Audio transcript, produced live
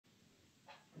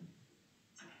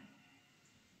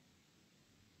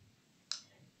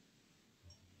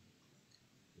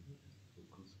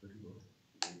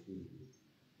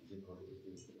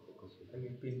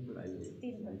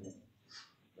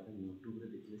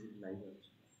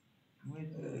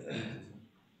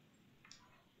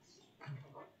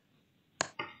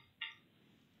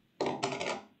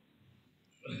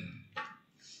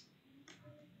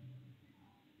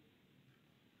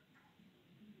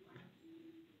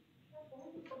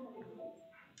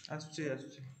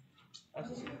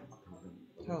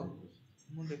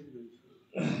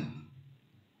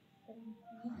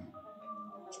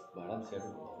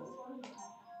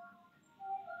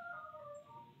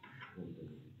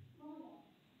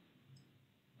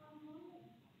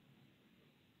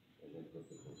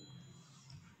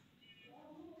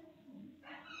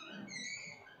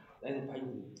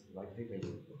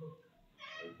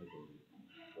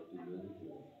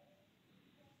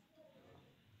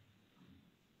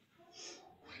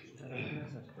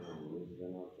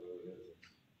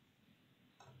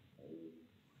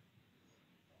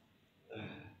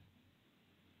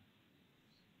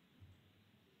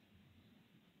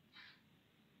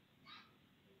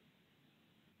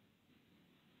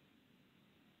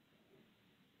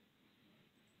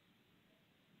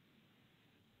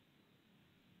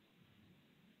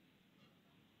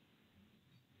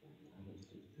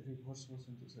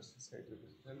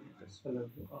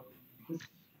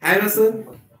Hi,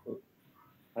 Rasul.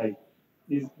 Hi.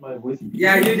 Is my voice?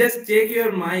 Yeah, you just check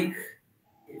your mic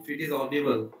if it is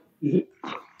audible. Is it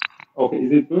okay?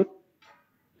 Is it good?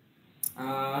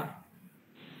 Uh,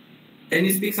 can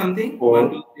you speak something? Or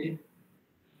 1, 2, 3.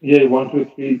 yeah, 1,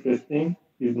 2, 3 testing.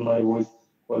 Is my voice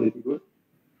quality good?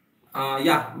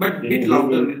 Yeah, but Can bit you hear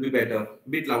louder me? will be better.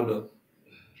 Bit louder.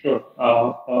 Sure.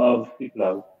 I'll speak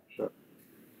loud. Sure.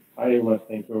 Hi, everyone.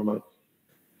 Thank you very much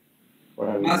for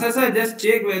having me. Sir, just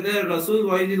check whether Rasul's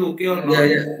voice is okay or not.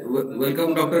 Yeah.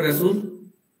 Welcome, Dr. Rasul.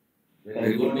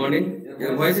 Very good morning.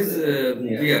 Your voice is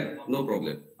clear. No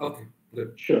problem. Okay,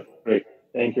 good. Sure. Great.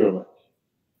 Thank you very much.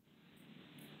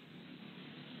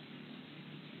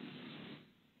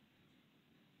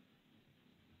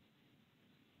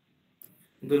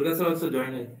 Durga sir also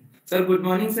joined. Sir, good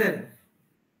morning, sir.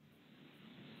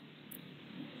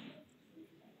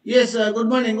 Yes, good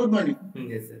morning, good morning.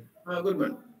 Yes, sir. Good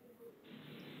morning.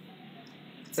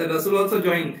 Sir, Rasul also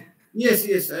joined.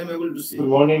 Yes, I am able to see. Good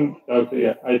morning, Doctor.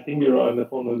 Yeah, I think you're on the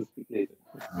phone. We'll speak later.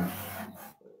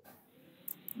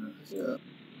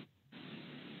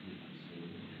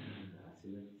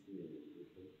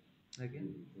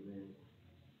 Again?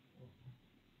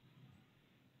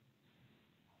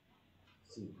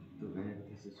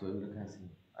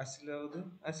 ଆସିଲା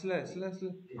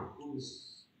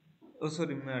ଓ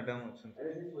ସରି madam ଅଛନ୍ତି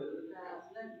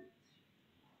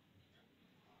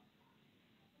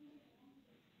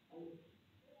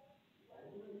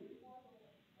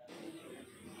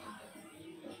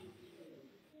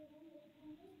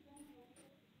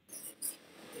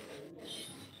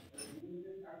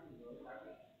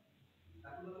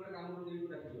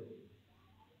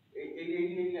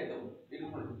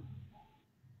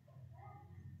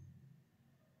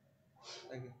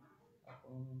ଆଜ୍ଞା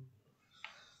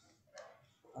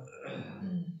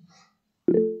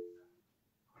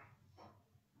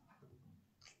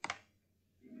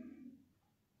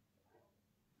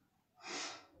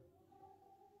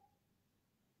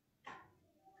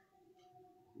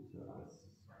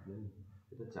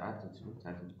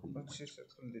ଅଛି ସେ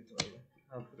ଖୋଲି ଦେଇଥିବ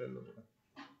ଆଉ ପୁରା ଲୋକ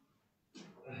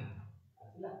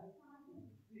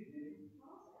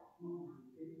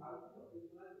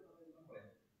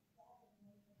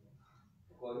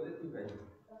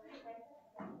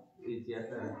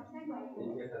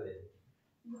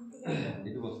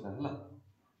ଏଠି ବସିଲା ହେଲା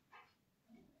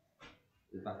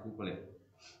ପାଖକୁ ପଳେଇ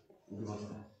ଏଠି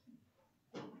ବସିଲା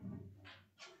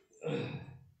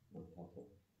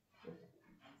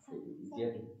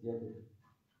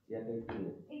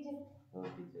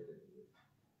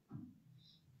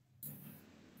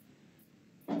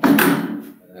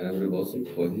ଆରାମରେ ବସ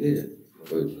କହିଲେ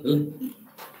ହେଲା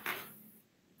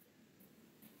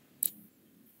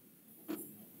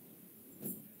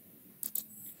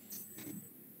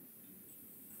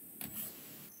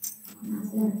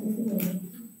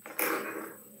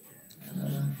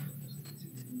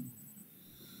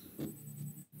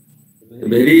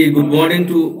Very good morning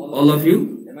to all of you.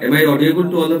 Am I audible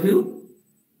to all of you?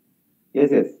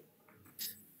 Yes.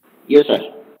 Yes,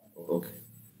 sir. Okay.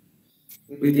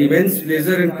 With immense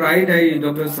pleasure and pride, I,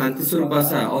 Dr.Santi,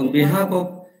 on behalf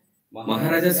of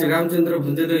Maharaja Sriram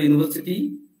Bhanjadeo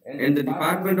University and the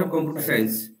Department of Computer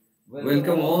Science,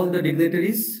 welcome all the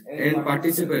dignitaries and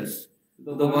participants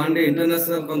to the one-day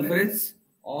international conference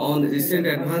on recent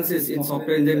advances in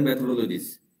software engineering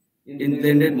methodologies in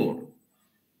blended mode.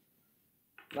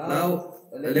 Now,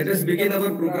 let us begin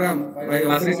our program by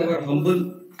offering our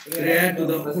humble prayer to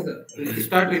the.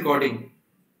 Start recording.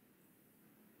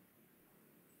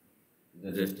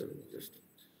 Just a minute, just a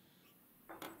minute.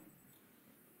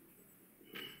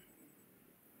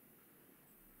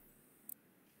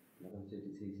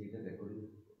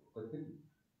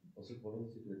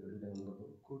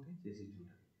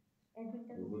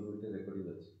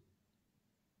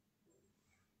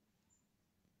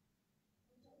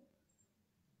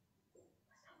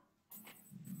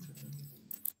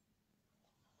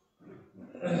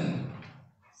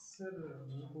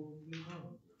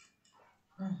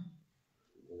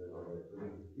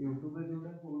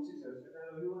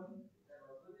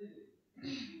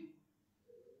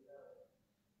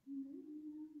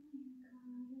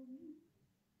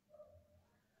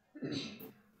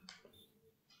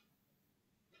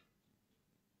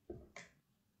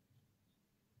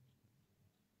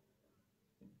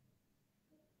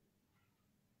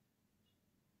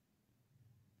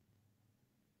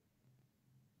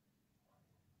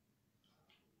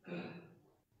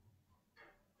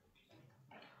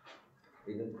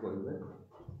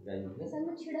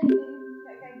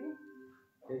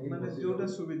 মানে যেটা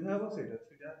সুবিধা হবে সেটা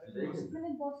সেটা মানে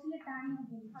বসলে time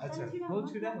হবে আচ্ছা হো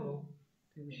ছিড়া হো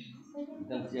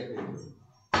দাল চিয়া করে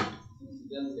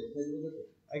সিজন দেখা দিবে তো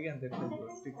আজ্ঞা দেখা দিবে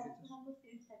ঠিক আছে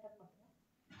সেটআপ করতে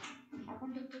এখন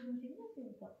ডক্টর বসে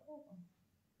না সেট করতে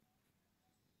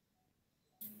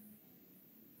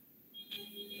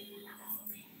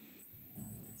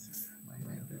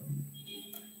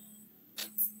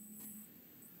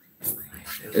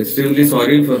Extremely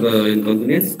sorry for the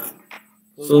inconvenience.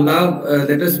 So now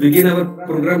let us begin our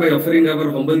program by offering our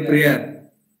humble prayer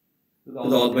to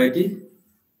the Almighty.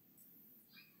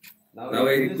 Now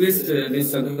I request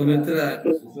Ms. Sankamitra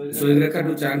Soingrekha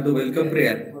to chant the welcome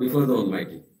prayer before the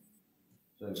Almighty.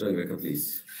 Soingrekha,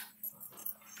 please.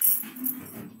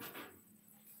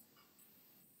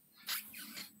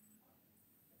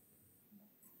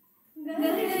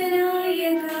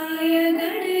 गणनायकाय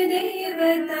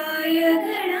गणदेवताय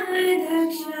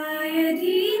गणाध्यक्षाय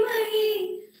धीमहि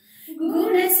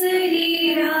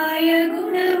गुणशरीराय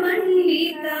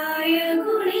गुणमण्डिताय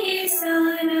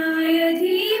गुणेशानाय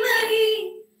धीमहि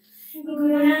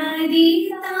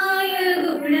गुणातीताय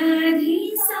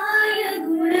गुणाधीशाय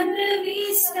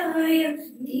गुणप्रविष्टाय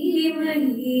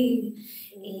धीमहि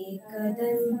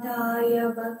एकदन्ताय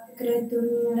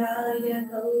वक्रतुण्डाय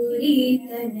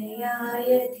गौरीतनयाय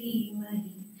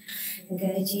धीमहि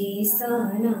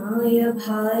गजेशानाय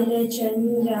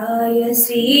भालचन्द्राय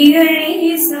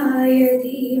श्रीगणेशाय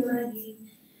धीमहि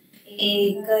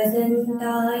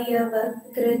एकदन्ताय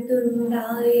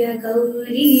वक्रतुण्डाय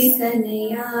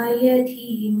गौरीतनयाय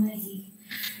धीमहि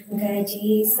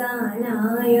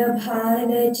गजेशानाय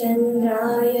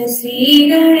भालचन्द्राय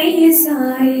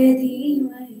श्रीगणेशाय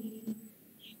धीमहि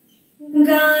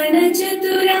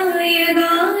गानचतुराय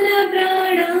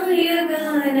गानप्राणाय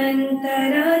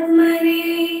गानन्तरात्मने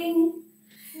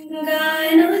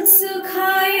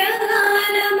गानोत्सुखाय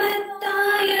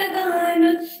गानमत्ताय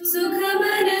गानोत्सुखमनसे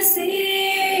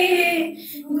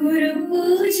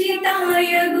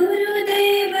गुरुपूजिताय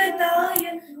गुरुदेवताय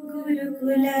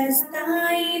गुरुकुलस्थायिने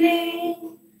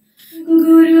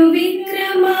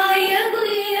गुरुविक्रमाय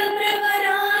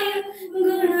गुह्यप्रवराय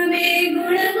गुणवे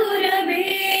गुणगुरवे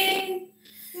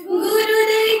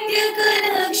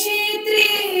गुरुदैत्यकलक्षेत्रे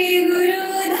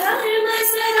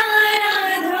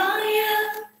गुरुधर्मसदाराधाय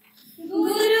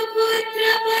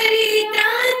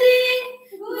गुरुपुत्रपरित्राते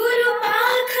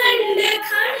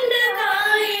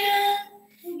गुरुपाखण्डखण्डकाय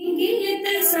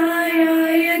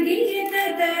गीतसाराय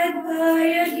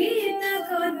गीततद्भाय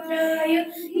गीतगोत्राय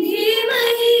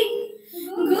धीमहि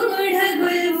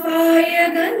गूढगुल्फाय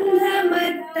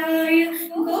गन्धमत्ताय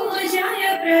गोजाय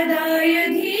प्रदाय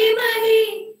धीमहि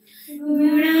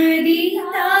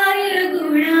गुणातीताय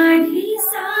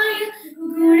गुणाधीशाय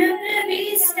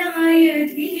गुणप्रविष्टाय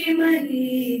धीमहि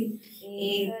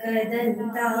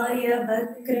एकदन्ताय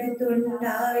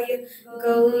वक्रतुण्डाय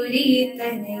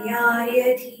गौरीतनयाय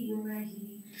धीमहि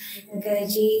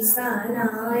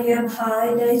गजेशानाय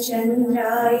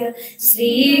भालचन्द्राय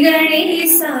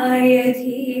श्रीगणेशाय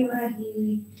धीमहि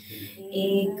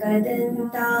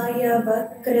एकदन्ताय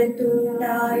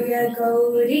वक्रतुण्डाय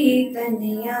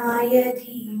गौरीतनयाय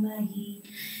धीमहि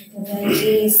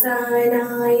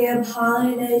गजेशानाय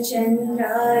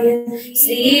भालचन्द्राय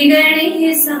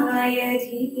श्रीगणेशाय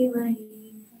धीमहि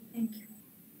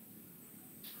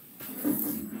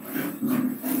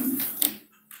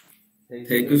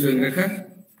Thank you, Soingrekha.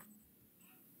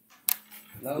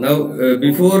 Now,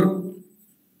 before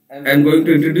I am going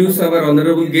to introduce our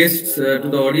honorable guests to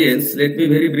the audience. Let me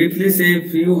very briefly say a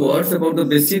few words about the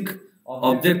basic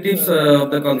objectives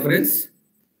of the conference.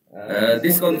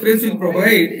 This conference will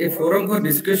provide a forum for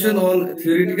discussion on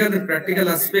theoretical and practical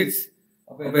aspects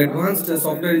of advanced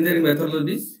software engineering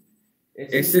methodologies,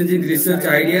 exchanging research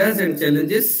ideas and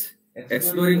challenges,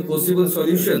 exploring possible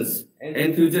solutions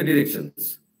and future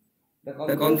directions.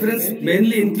 The conference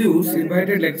mainly includes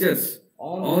invited lectures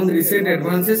on recent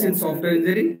advances in software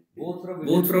engineering,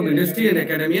 both from industry and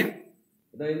academia.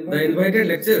 The invited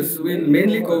lectures will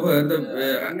mainly cover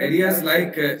the areas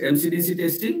like MCDC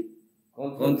testing,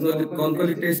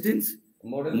 concurrent testings,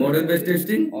 model-based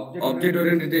testing,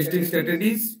 object-oriented testing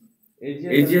strategies,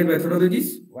 AGI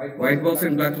methodologies, white box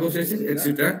and black box testing,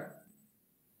 etc.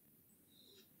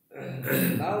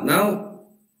 Now,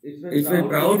 it's my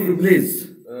proud privilege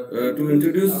to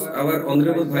introduce our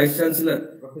Honorable Vice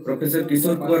Chancellor, Professor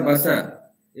Kishore Kumar Basa,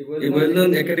 a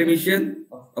well-known academician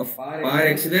of par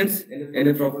excellence and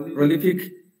a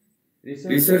prolific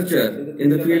researcher in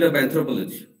the field of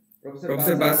anthropology.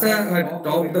 Professor Basa had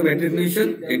topped the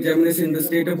matriculation examination in the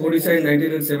state of Odisha in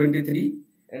 1973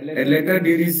 and later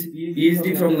did his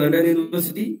PhD from London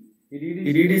University.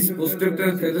 He did his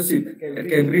postdoctoral fellowship at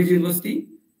Cambridge University.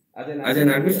 As an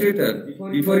administrator,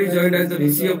 before he joined as the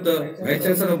VC of the Vice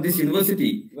Chancellor of this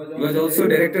university, he was also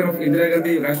Director of Indira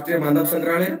Gandhi Rashtriya Manav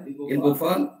Sangrahalaya in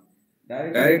Bhopal,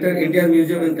 Director Indian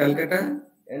Museum in Calcutta,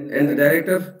 and the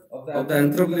Director of the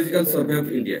Anthropological Survey of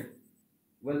India.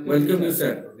 Welcome you,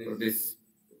 sir, for this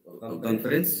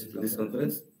conference.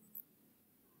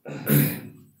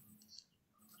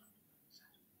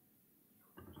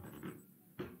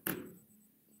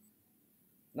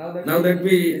 Now let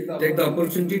me take the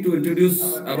opportunity to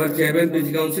introduce our Chairman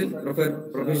PG Council,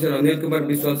 Professor Anil Kumar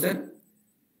Biswal, sir.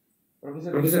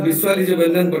 Professor Biswal is a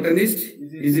well-known botanist.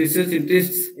 His research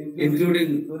interests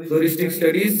including floristic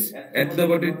studies,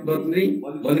 ethnobotany,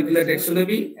 molecular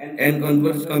taxonomy, and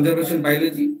conservation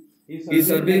biology. He is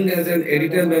serving as an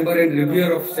editor, member, and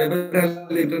reviewer of several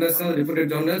international reputed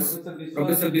journals.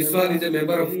 Professor Biswal is a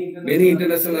member of many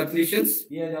international affiliations.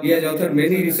 He has authored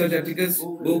many research articles,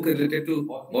 books related to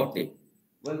botany.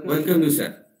 Welcome you,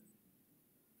 sir.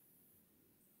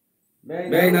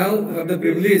 May I now have the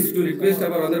privilege to request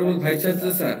our Honorable Vice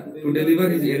Chancellor, sir, to deliver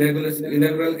his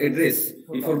inaugural address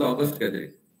before the August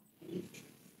gathering.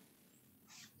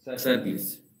 Sir,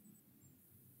 please.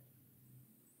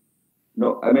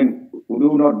 No, I mean, would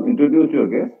you not introduce your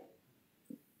guest?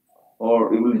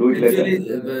 Or you will do it later?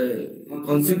 Actually,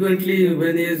 consequently,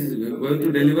 when he is going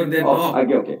to deliver their talk.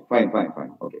 Okay, fine.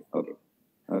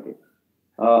 Okay.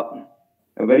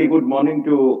 A very good morning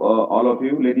to all of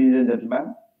you, ladies and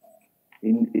gentlemen.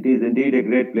 It is indeed a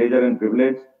great pleasure and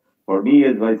privilege for me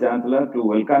as Vice Chancellor to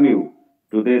welcome you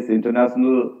to this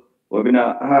international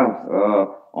webinar,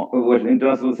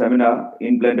 international seminar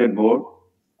in Blended Board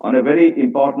on a very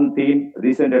important theme,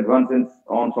 recent advances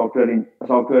on software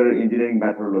engineering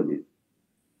methodologies.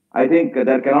 I think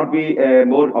there cannot be a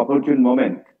more opportune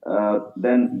moment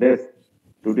than this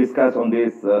to discuss on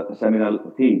this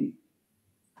seminal theme.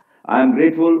 I am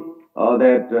grateful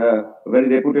that very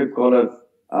reputed scholars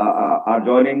are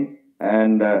joining,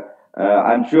 and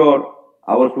I'm sure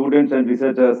our students and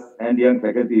researchers and young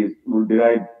faculties will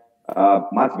derive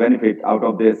much benefit out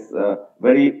of this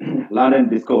very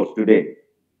learned discourse today.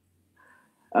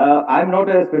 I'm not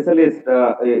a specialist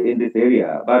in this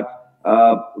area, but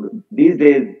these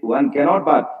days one cannot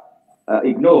but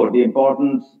ignore the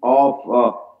importance of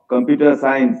computer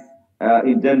science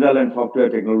in general and software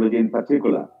technology in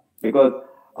particular, because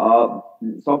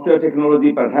software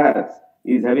technology perhaps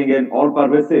is having an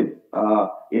all-pervasive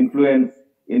influence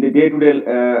in the day-to-day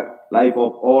life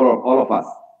of all of us.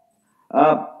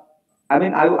 I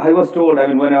mean, I was told. I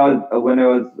mean, when I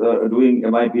was doing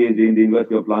my PhD in the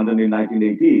University of London in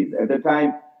 1980s, at the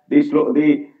time the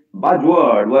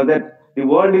buzzword was that the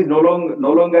world is no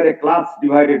longer a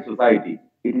class-divided society.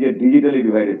 It is a digitally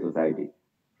divided society.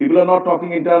 People are not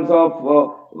talking in terms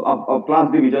of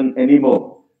class division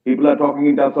anymore. People are talking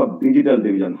in terms of digital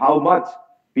division. How much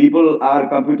people are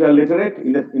computer literate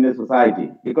in a society?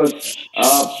 Because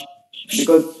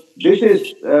this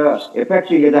is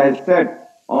affecting, as I have said,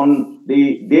 on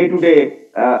the day-to-day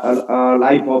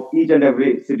life of each and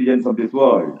every citizens of this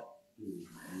world.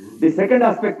 The second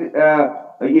aspect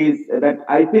is that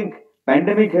I think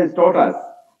pandemic has taught us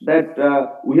that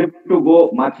we have to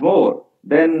go much more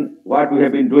than what we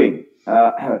have been doing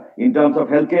in terms of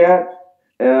healthcare,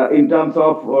 in terms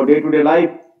of day-to-day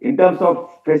life, in terms of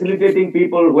facilitating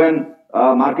people when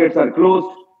markets are closed.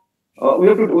 We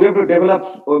have to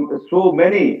develop so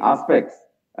many aspects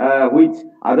which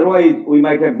otherwise we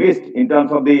might have missed in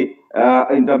terms of the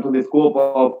scope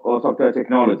of software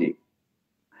technology.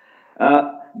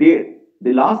 The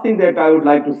last thing that I would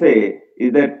like to say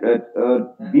is that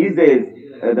these days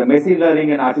the machine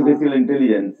learning and artificial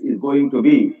intelligence is going to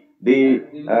be the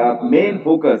main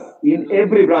focus in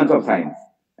every branch of science.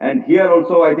 And here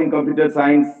also, I think computer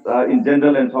science in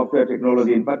general and software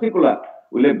technology in particular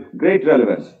will have great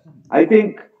relevance. I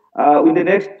think in the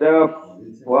next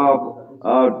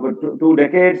 2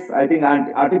 decades, I think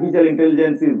artificial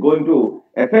intelligence is going to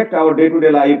affect our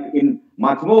day-to-day life in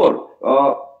much more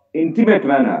intimate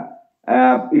manner.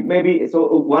 It may be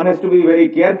so one has to be very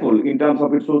careful in terms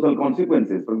of its social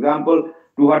consequences. For example,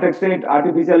 to what extent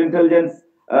artificial intelligence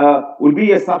will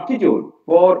be a substitute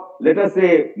for, let us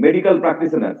say, medical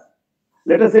practitioners.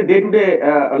 Let us say day-to-day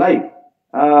life.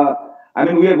 I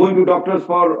mean, we are going to doctors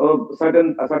for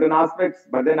certain aspects,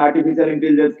 but then artificial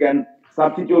intelligence can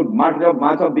substitute much of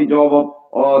the job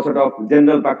of sort of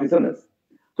general practitioners.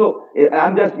 So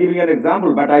I'm just giving an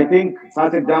example, but I think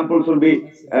such examples will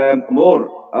be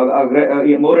more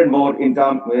and more in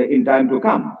time to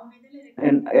come.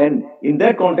 And in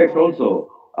that context also,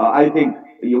 I think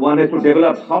one has to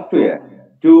develop software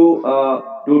to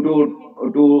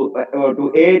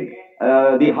aid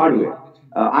the hardware.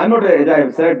 I'm not, as I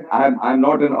have said, I'm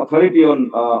not an authority on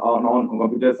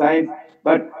computer science,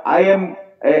 but I am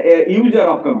a user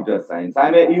of computer science.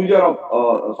 I'm a user of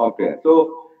software.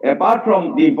 So apart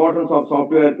from the importance of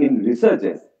software in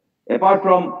researches, apart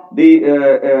from the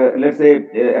let's say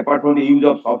apart from the use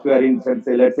of software in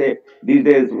say let's say these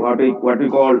days what we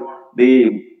call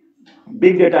the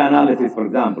big data analysis, for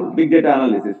example, big data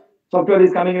analysis, software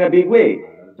is coming in a big way.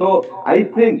 So I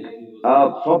think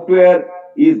software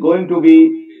is going to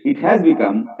be, it has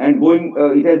become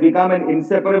it has become an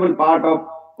inseparable part of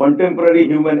contemporary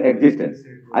human existence.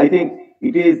 I think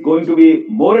it is going to be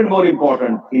more and more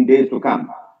important in days to come.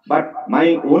 But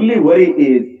my only worry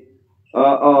is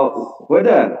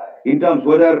whether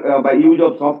by use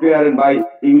of software and by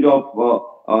use of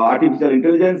artificial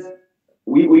intelligence,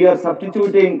 we are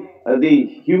substituting the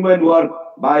human work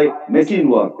by machine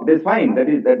work. That's fine.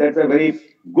 That's a very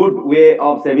good way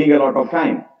of saving a lot of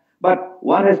time. But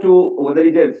one has to, there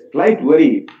is a slight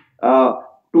worry to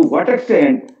what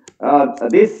extent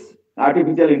this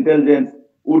artificial intelligence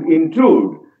would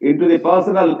intrude into the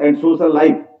personal and social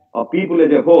life of people as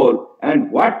a whole,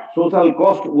 and what social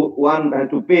cost one has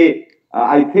to pay.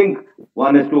 I think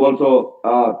one has to also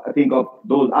think of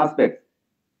those aspects.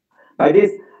 By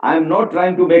this, I am not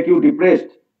trying to make you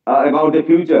depressed about the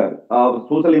future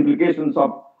social implications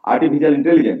of artificial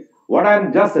intelligence. What I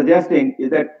am just suggesting is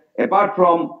that apart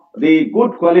from the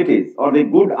good qualities or the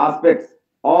good aspects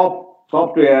of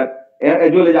software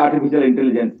as well as artificial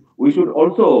intelligence, we should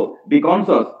also be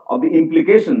conscious of the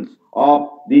implications of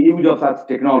the use of such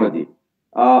technology.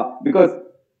 Because,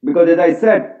 as I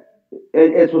said,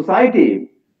 a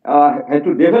society has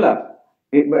to develop,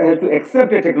 it has to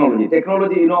accept a technology.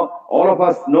 Technology, all of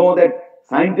us know that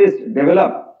scientists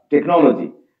develop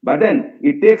technology, but then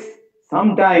it takes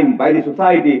some time by the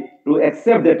society to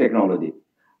accept the technology.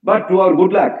 But to our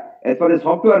good luck, as far as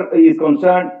software is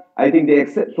concerned, I think the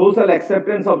social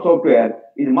acceptance of software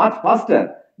is much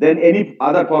faster than any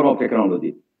other form of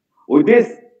technology. With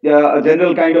this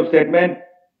general kind of statement,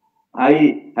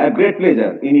 I have great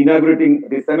pleasure in inaugurating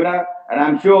this seminar, and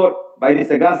I'm sure by the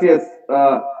sagacious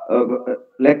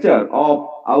lecture of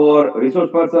our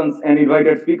resource persons and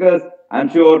invited speakers, I'm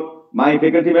sure my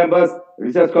faculty members,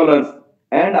 research scholars,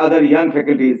 and other young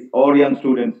faculties or young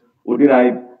students would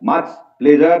derive much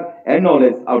pleasure and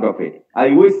knowledge out of it. I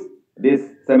wish this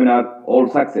seminar all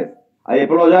success. I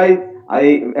apologize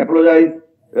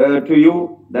to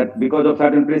you that because of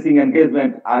certain pressing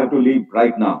engagement, I have to leave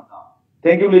right now.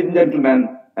 Thank you, ladies and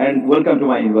gentlemen, and welcome to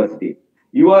my university.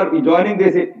 You are joining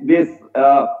this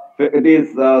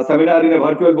seminar in a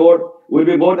virtual board. We'll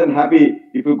be more than happy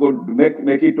if you could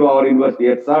make it to our university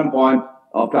at some point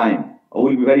of time.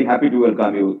 We'll be very happy to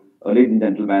welcome you, ladies and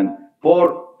gentlemen,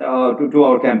 to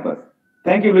our campus.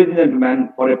 Thank you, ladies and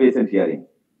gentlemen, for a patient hearing.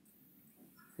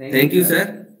 Thank you,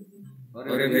 sir, for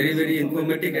a very, very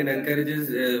informative and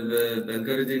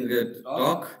encouraging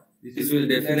talk. This will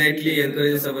definitely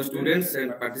encourage our students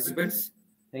and participants.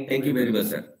 Thank you very much,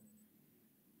 sir.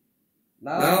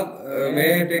 Now,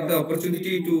 may I take the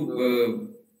opportunity to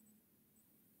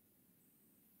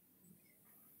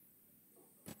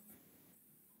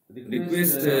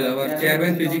request our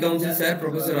Chairman PG Council, sir,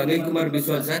 Professor Anil Kumar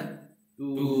Biswal, sir,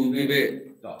 to give a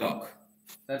talk.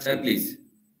 Sir, please.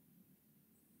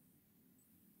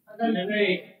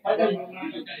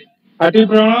 Ati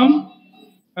Pranam.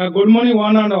 Good morning,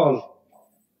 one and all.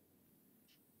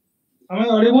 Am I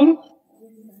audible?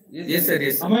 Yes, sir.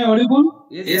 Yes, Am sir. I audible?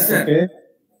 Yes, sir. Okay.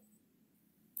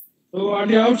 So at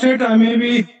the outset, I may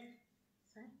be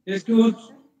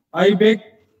excused. I beg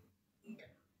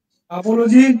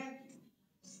apology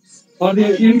for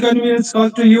the inconvenience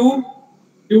caused to you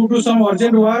due to some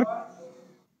urgent work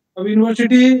of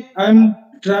university. I am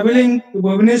traveling to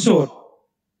Bhubaneswar.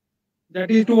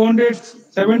 That is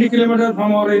 270 kilometers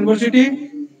from our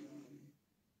university.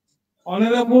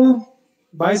 Honorable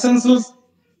Vice Chancellor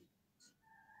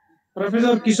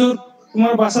Professor Kishore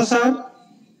Kumar Basa sir,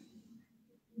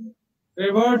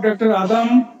 Reverend Dr.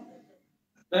 Adam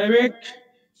Daivek,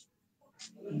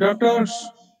 Dr.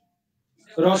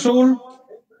 Rasul,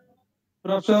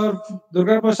 Professor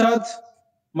Durga Prasad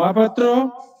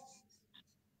Mahapatro,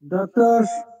 Dr.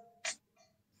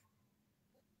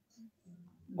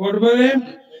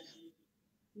 Godbole,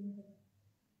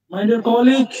 my dear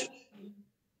colleague,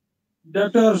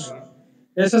 Dr.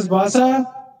 S.S. Basa,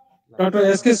 Dr.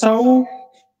 S.K. Sau,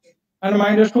 and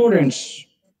my dear students.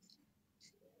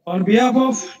 On behalf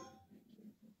of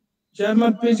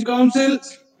Chairman PG Council,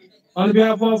 on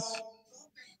behalf of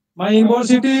my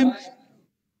university,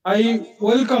 I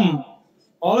welcome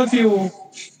all of you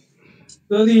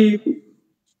to the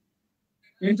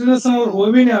international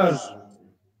webinar.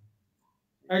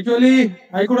 Actually,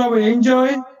 I could have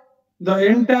enjoyed the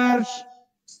entire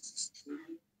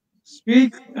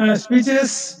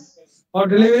speeches or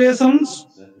deliberations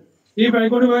if I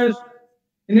could have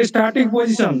in a static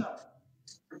position.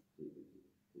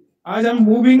 As I'm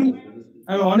moving,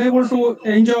 I'm unable to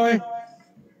enjoy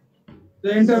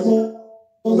the entire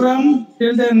program.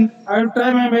 Till then, I'll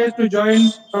try my best to join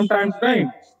from time to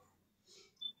time.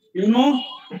 You know,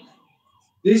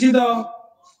 this is the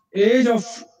age of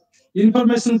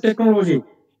information technology.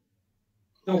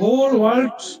 The whole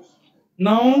world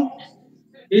now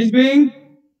is being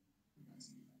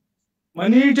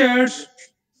monitored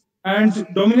and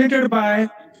dominated by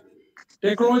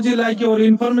technology like your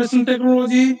information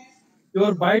technology,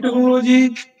 your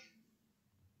biotechnology,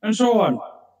 and so on.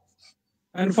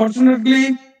 And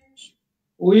fortunately,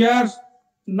 we are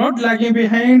not lagging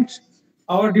behind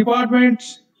our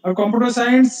department of computer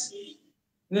science,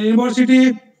 the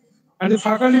university, and the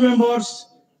faculty members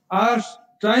are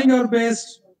trying our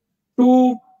best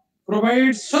to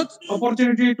provide such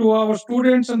opportunity to our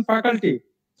students and faculty.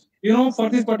 You know, for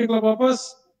this particular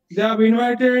purpose, they have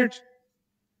invited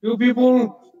few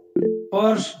people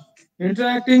for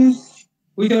interacting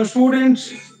with our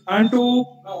students and to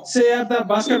share the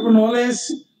basketball knowledge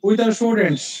with our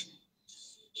students.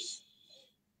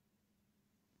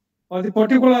 For the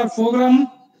particular program,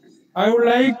 I would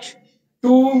like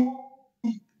to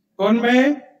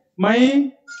convey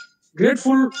my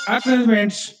grateful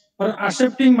acknowledgements for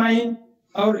accepting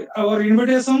our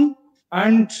invitation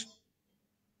and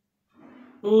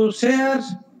to share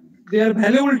their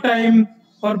valuable time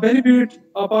for benefit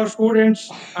of our students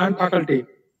and faculty.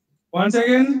 Once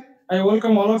again, I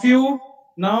welcome all of you.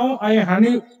 Now I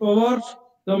hand over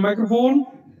the microphone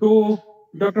to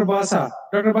Dr. Basa.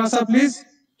 Dr. Basa, please.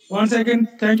 Once again,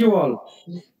 thank you all.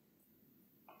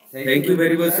 Thank you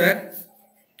very much, sir,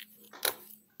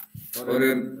 for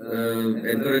your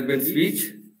encouragement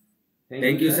speech.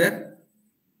 Thank you, sir.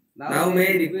 Now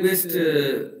may I request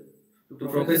to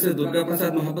Professor Durga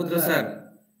Prasad Mahapatra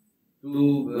sir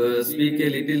to speak a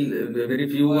little, very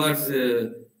few words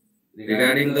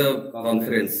regarding the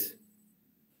conference.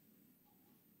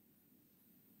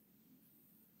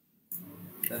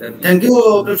 Sir, Thank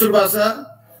you, Professor Basa.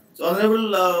 So,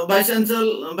 Honorable Vice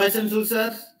Chancellor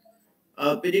Sir,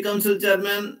 PD Council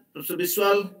Chairman, Professor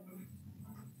Biswal,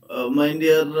 my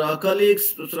dear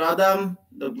colleagues, Professor Adam,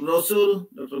 Dr. Rasul,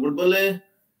 Dr. Gudbole,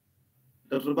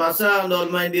 Dr. Basa, and all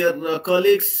my dear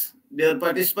colleagues, dear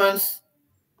participants.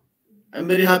 I'm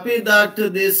very happy that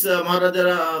this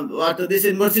Maharaja, this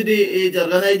university is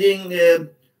organizing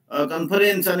a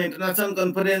conference, an international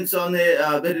conference on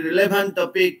a very relevant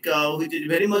topic, which is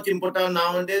very much important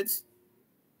nowadays.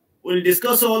 We'll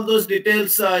discuss all those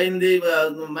details in the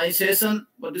my session.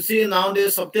 But you see,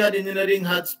 nowadays software engineering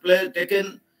has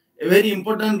taken a very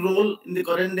important role in the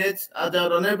current days. As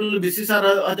our honorable VC sir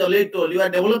has already told, you are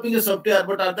developing a software,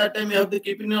 but at that time you have to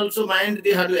keep in also mind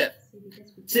the hardware.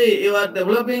 See, you are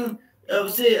developing,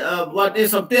 what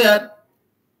is software,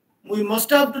 we must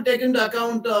have to take into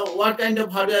account what kind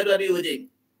of hardware you are using.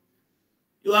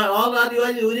 You are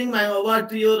using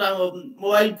your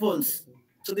mobile phones.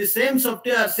 So the same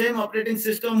software, same operating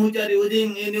system which are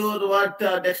using in your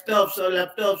desktops or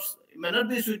laptops may not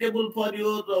be suitable for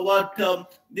your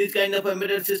these kind of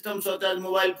embedded systems such as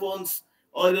mobile phones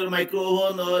or your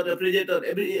microphone or refrigerator.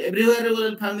 Everywhere you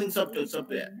will find in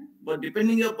software. But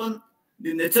depending upon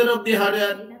the nature of the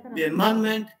hardware, the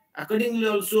environment. Accordingly,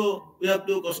 also we have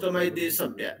to customize the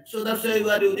software. So that's why we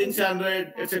are using say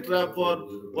Android, etc. for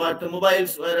what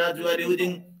mobiles, whereas we are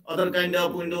using other kind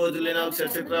of Windows, Linux,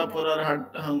 etc. for our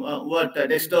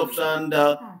desktops and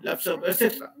laptop,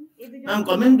 etc. Now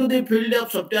coming to the field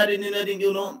of software engineering,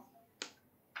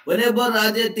 whenever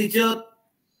as a teacher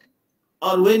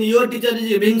or when your teacher is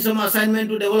giving some assignment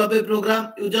to develop a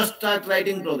program, you just start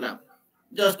writing program.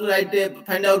 Just to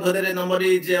find out whether a number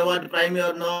is what prime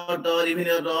or not, or even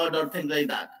or odd, or things like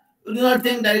that. You do not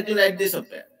think directly write the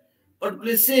software. But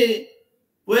please see,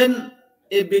 when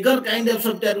a bigger kind of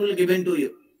software will given to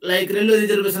you, like railway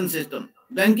reservation system,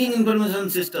 banking information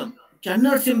system,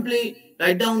 cannot simply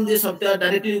write down the software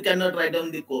directly, you cannot write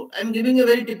down the code. I am giving a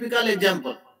very typical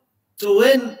example. So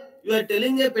when you are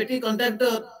telling a petty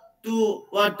contractor to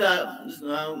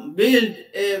build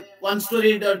a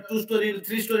one-story or two-story,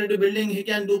 three-story building, he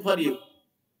can do for you.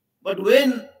 But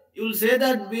when you will say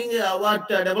that being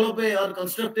develop a or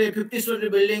construct a 50-story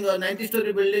building or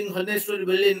 90-story building, 100-story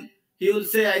building, he will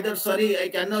say either sorry I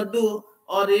cannot do,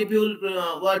 or if you will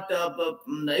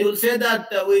he will say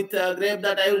that with grave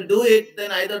that I will do it,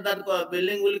 then either that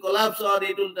building will collapse or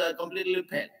it will completely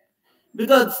fail,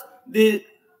 because the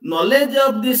knowledge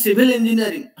of the civil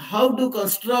engineering, how to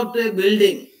construct a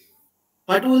building,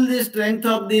 what will the strength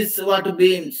of this what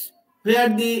beams, where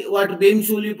the what beams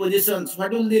will be positions,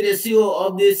 what will the ratio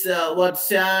of this what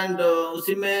sand,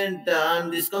 cement,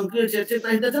 and this concrete,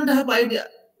 etc. He doesn't have idea.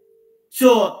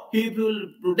 So if you will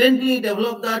prudently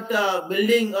develop that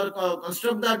building or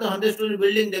construct that 100-story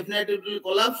building, definitely it will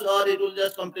collapse or it will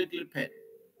just completely fail.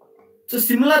 So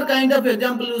similar kind of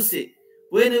example you see.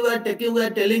 When you are taking, we are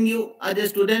telling you as a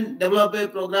student, develop a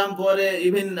program for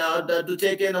even to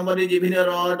check a number is even or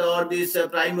odd or this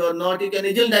prime or not, you can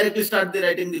easily directly start the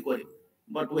writing the query.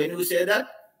 But when you say that,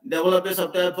 develop a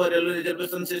software for railway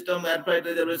reservation system, air freight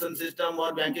reservation system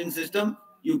or banking system,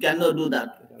 you cannot do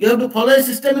that. You have to follow a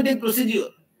systematic procedure.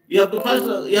 You have to first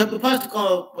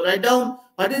write down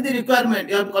what is the requirement.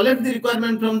 You have to collect the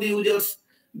requirement from the users,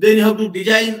 then you have to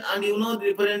design, and the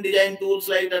different design tools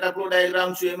like data flow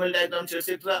diagrams, UML diagrams,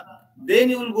 etc. Then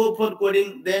you will go for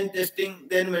coding, then testing,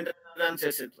 then maintenance,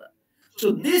 etc.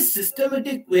 So this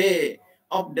systematic way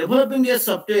of developing a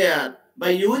software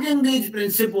by using these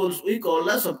principles we call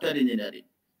as software engineering.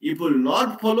 If you will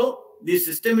not follow this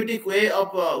systematic way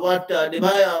of developing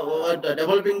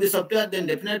the software, then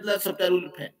definitely the software will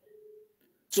fail.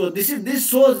 So this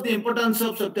shows the importance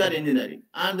of software engineering,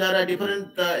 and there are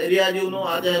different areas. As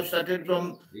I have started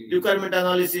from requirement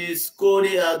analysis,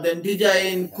 coding, then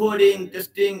design, coding,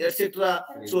 testing, etc.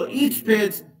 So each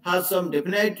phase has some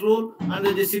definite role, and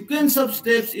the sequence of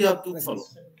steps you have to follow.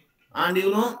 And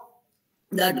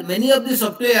that many of the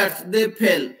softwares they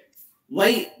fail.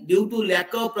 Why? Due to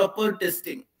lack of proper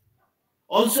testing,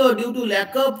 also due to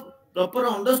lack of proper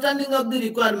understanding of the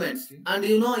requirements. And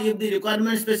if the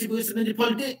requirement specification is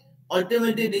faulty,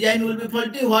 ultimately design will be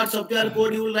faulty. What software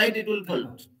code you will write, it will be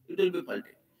faulty.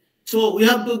 So we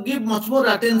have to give much more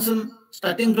attention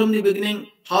starting from the beginning,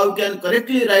 how you can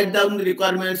correctly write down the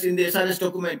requirements in the SRS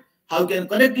document, how you can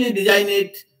correctly design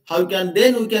it, how can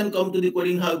then we can come to the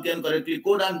coding, how you can correctly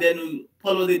code, and then we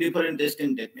follow the different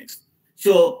testing techniques.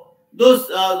 So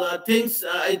those things,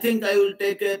 I think I will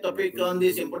take a topic on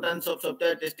this importance of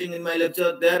software testing in my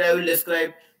lecture. There I will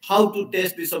describe how to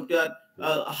test the software,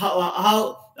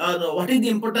 what is the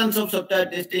importance of software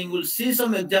testing. We'll see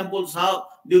some examples how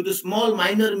due to small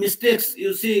minor mistakes,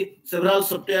 you see several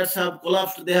softwares have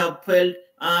collapsed, they have failed,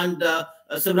 and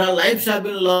several lives have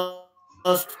been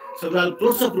lost, several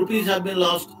crores of rupees have been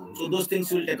lost. So those things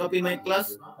will take up in my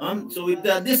class. So with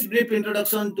this brief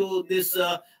introduction to this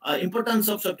importance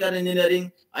of software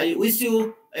engineering, I wish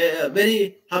you a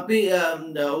very happy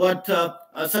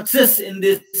success in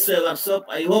this workshop.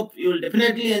 I hope you will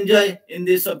definitely enjoy in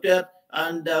this software.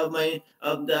 And my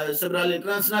the several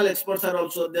international experts are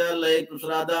also there, like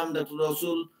Sriram, Dr.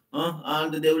 Rasul,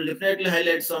 and they will definitely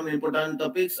highlight some important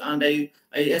topics. And I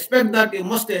expect that you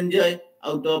must enjoy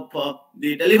out of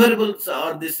the deliverables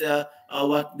or this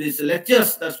what these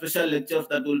lectures, the special lectures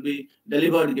that will be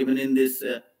delivered given in this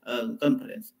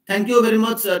conference. Thank you very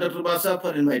much, Dr. Basa,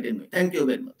 for inviting me. Thank you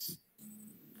very much.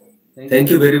 Thank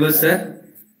you very much, sir.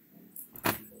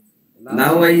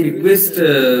 Now I request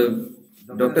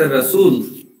Dr. Rasul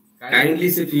kindly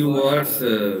say a few words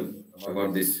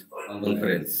about this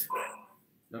conference.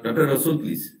 Dr. Rasul,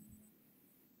 please.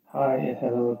 Hi,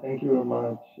 hello. Thank you very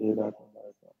much, Dr.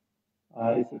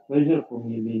 Maharaja. It's a pleasure for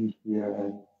me being here,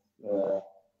 and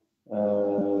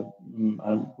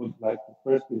I would like to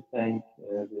firstly thank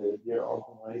the dear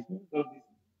organizers of this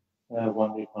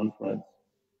one-day conference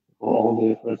for all the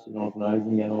efforts in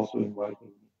organizing and also inviting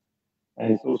me.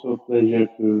 And it's also a pleasure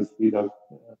to see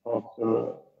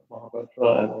Professor Maharaja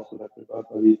and also Dr.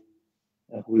 Bakari,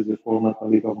 who is a former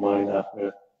colleague of mine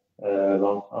after a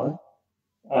long time.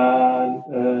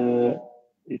 And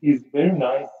it is very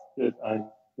nice that I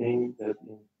think that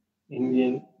in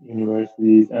Indian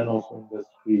universities and also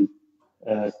industry,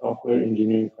 software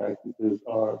engineering practices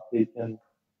are taken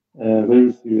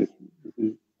very seriously. This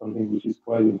is something which is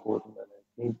quite important, and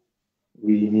I think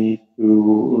we need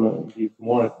to give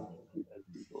more attention to that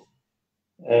people.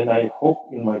 And I hope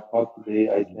in my talk today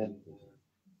I can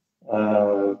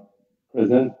uh,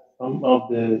 present some of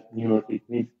the newer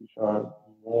techniques which are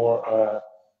more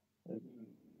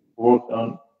worked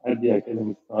on at the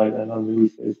academic side and on the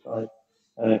research side.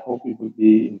 And I hope it will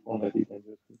be informative and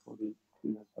useful for the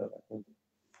students that attend.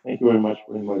 Thank you very much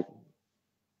for inviting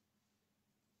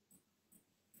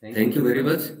me. Thank you very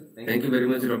much. Thank you very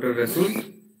much, Dr. Rasul.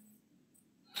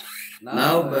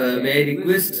 Now, may I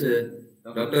request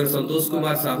Dr. Santosh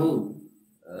Kumar Sahu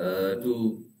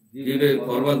to give a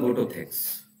formal vote of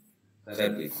thanks.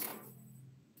 Sir, please.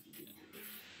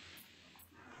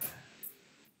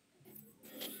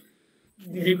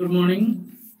 Very good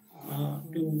morning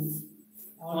to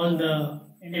all the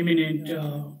eminent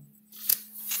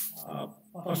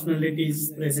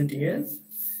personalities present here.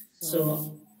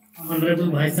 So, Honorable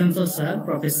Vice Chancellor Sir,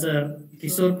 Professor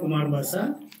Kishore Kumar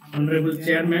Basa, Honorable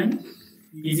Chairman,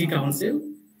 PG Council,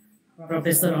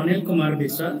 Professor Anil Kumar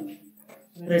Biswal,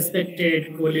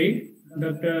 respected colleague,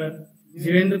 Dr.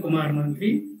 Jirendra Kumar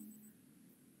Mantri,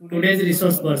 today's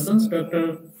resource persons,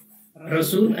 Dr.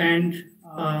 Rasul and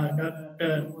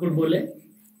Dr. Kurbole,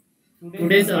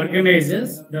 today's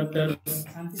organizers, Dr.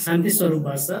 Santi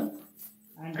Basa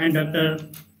and Dr.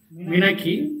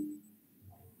 Minaki,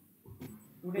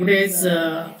 today's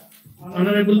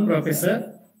Honorable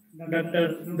Professor,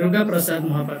 Dr. Durga Prasad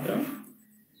Mahapatra.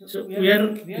 So we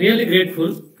are really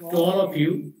grateful to all of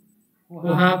you who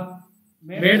have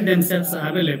made themselves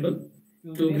available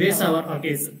to grace our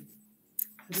occasion.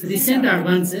 Recent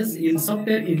advances in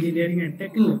software engineering and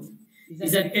technology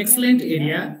is an excellent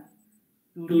area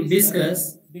to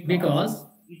discuss because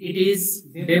it is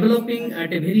developing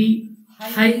at a very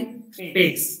high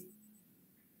pace.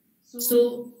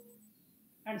 So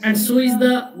is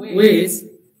the ways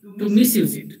to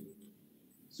misuse it.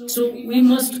 So we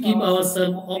must keep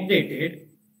ourselves updated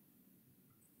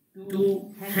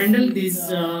to handle these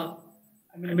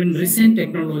recent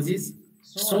technologies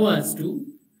so as to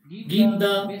give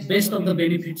the best of the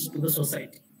benefits to the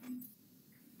society.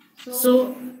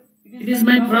 So it is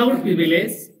my proud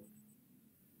privilege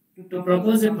to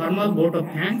propose a formal vote of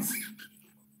thanks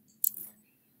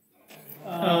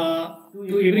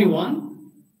to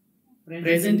everyone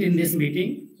present in this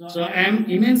meeting. So I am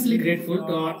immensely grateful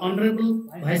to our Honorable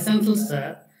Vice Chancellor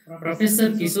Sir,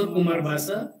 Professor Kishore Kumar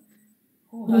Basa,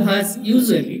 who has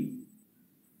usually,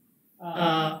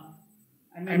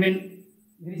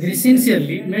 very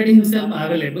sincerely made himself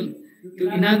available to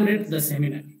inaugurate the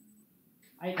seminar.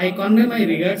 I convey my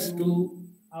regards to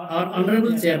our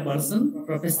Honorable Chairperson,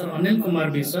 Professor Anil Kumar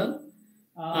Biswal.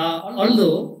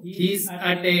 Although he is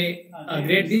at a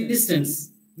great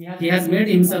distance, he has made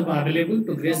himself available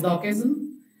to grace the occasion.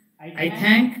 I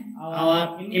thank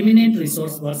our eminent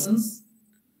resource persons,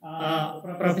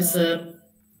 Professor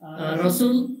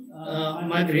Rasul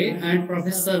Magre and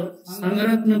Professor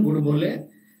Sangaratna Gurubole,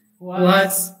 who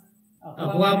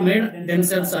have made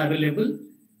themselves available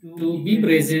to be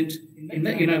present in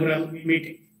the inaugural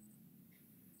meeting.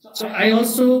 So I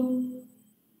also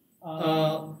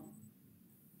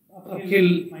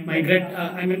feel my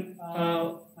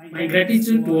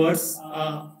gratitude towards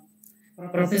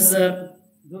Professor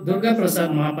Durga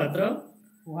Prasad Mahapatra,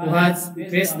 who has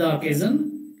graced the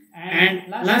occasion. And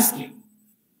lastly,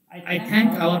 I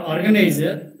thank our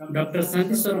organizer, Dr.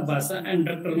 Santi Basa and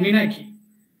Dr. Minaki,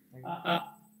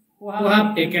 who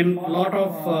have taken a lot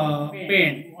of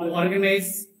pain to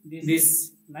organize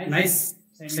this nice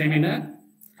seminar.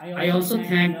 I also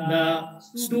thank the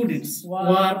students who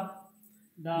are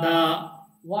the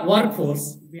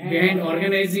workforce behind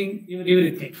organizing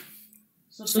everything.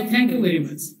 So thank you very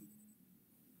much.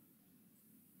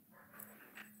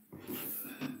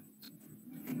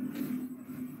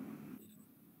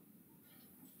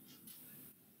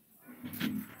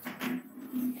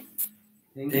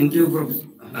 Thank you,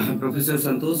 Professor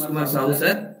Santosh Kumar Sahu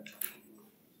sir.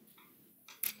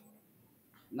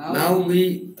 Now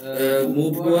we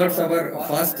move towards our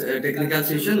first technical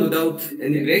session without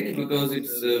any break because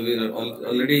it's we are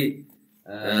already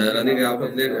running out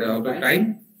of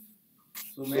time.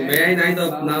 So may I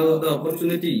now the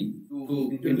opportunity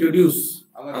to introduce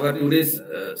our today's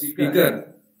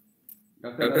speaker,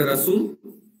 Dr. Rasul.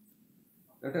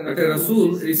 Dr.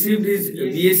 Rasul received his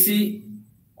BSc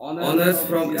honors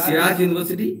from Siraj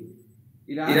University,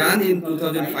 Iran in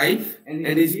 2005 and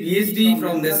his PhD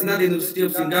from National University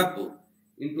of Singapore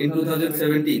in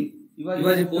 2017. He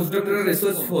was a postdoctoral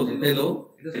research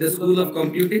fellow at the School of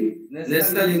Computing,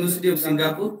 National University of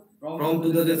Singapore from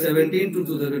 2017 to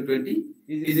 2020.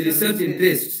 His research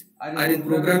interests are in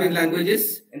programming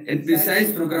languages and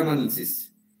precise program analysis.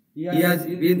 He has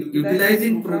been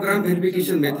utilizing program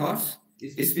verification methods,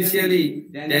 especially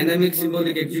dynamic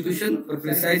symbolic execution for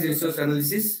precise resource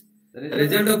analysis. The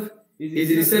result of his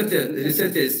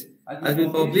researches has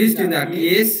been published in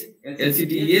RTS,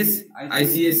 LCTES,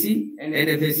 ICSE, and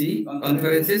FSE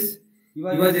conferences. He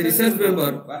was a research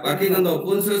member working on the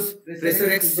open source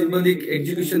TracerX symbolic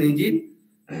execution engine.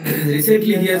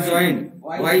 Recently, he has joined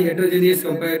Y Heterogeneous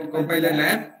Compiler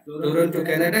Lab, Toronto,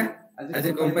 Canada, as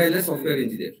a compiler software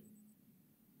engineer.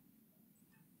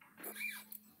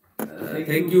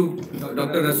 Thank you,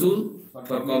 Dr. Rasul,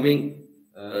 for coming,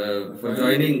 for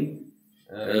joining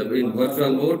in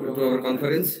virtual mode to our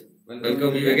conference.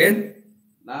 Welcome you again.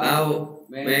 Now,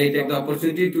 may I take the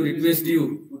opportunity to request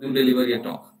you to deliver your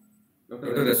talk.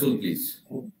 Dr. Rasul, please.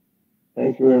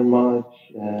 Thank you very much,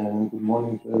 and good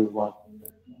morning to everyone.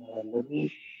 Let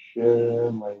me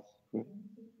share my screen.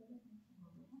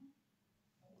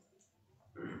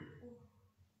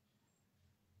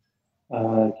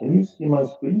 Can you see my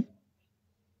screen?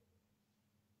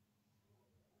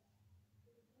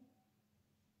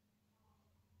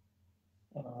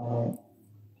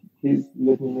 Please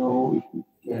let me know if you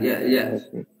can see my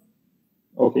screen.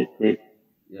 Okay, great.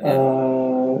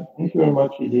 Thank you very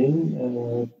much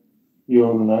again, the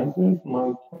organizers.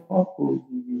 My talk will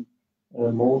be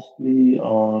mostly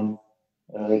on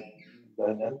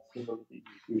dynamic symbolic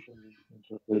execution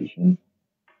interpretation.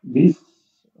 This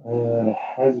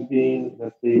has been,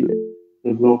 let's say,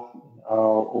 developed in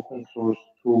our open source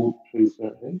tool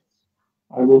TracerX.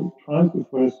 I will try to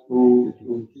first go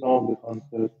through some of the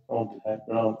concepts, some of the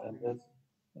background, and then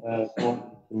some of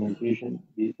the implementation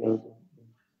details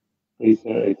in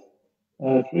TracerX.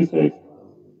 TracerX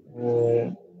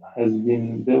has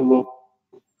been developed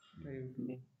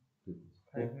in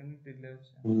 5 minute delay,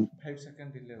 5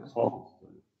 second delay.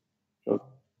 So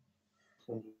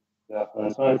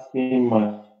I've seen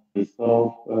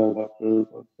myself, Dr.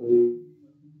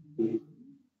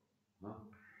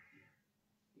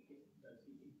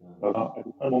 at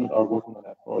the current moment are working on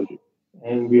that project.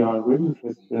 And we are very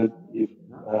interested if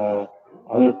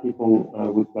other people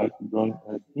would like to join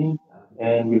our team.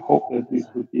 And we hope that this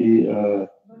would be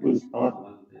will start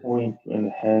point to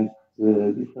enhance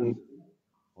the different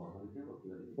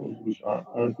things which are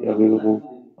currently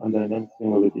available on dynamic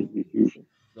symbolic execution.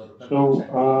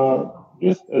 So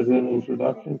just as an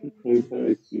introduction to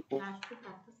TracerX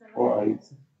before I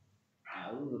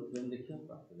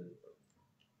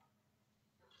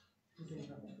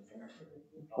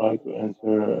try to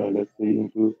enter, let's say,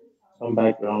 into some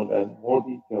background and more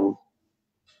details.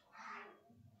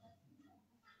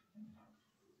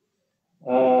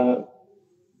 Uh,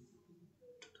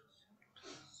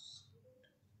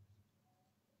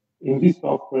 in this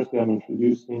talk, firstly, I'm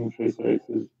introducing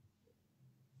TracerX's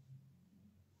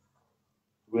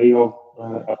way of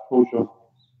approach of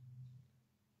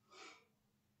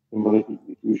symbolic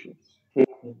execution.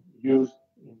 Tracer used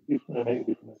in many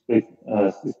different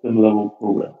aspects, system level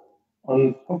program.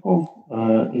 On top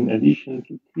of, in addition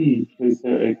to T,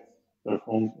 TracerX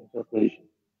performs interpolation,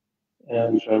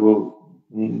 which I will,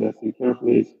 let's say,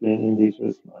 carefully explain in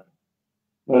later slide.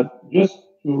 But just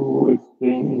to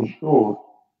explain in short,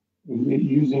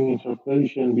 using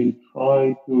interpolation, we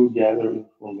try to gather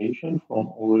information from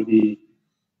already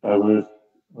diverse,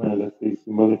 let's say,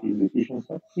 symbolic execution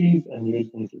subtrees and use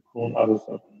them to clone other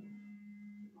subtrees.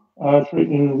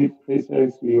 In with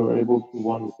TracerX, we were able to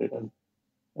won the second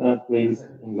place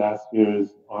in last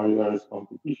year's RER's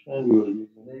competition. We were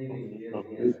using a combination of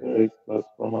TracerX plus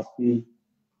ChromaC,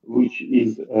 which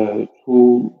is a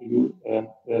tool, a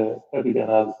static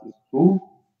analysis tool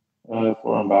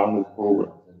for unbounded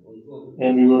programs.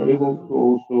 And we were able to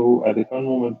also, at the current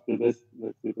moment, the best,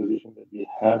 let's say, position that we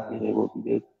have been able to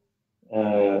get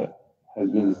has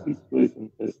been the sixth place in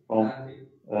test from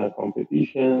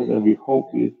competitions, and we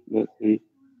hope with, let's say,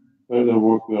 further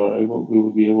work, we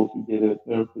will be able to get a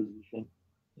third position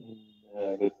in,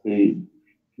 let's say,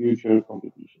 future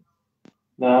competitions.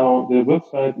 Now, the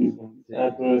website is in this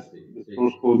address. The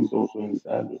source code is also in this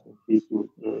address in case you're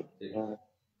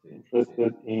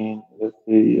interested in, let's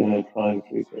say, trying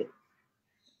Tracer.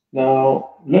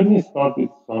 Now, let me start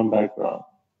with some background.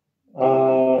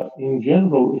 in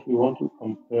general, if you want to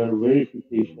compare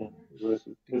verification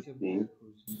versus testing,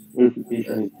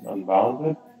 verification is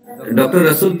unbounded. Dr.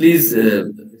 Rasul, please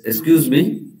excuse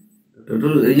me.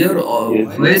 Your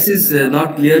Yes, voice yes. is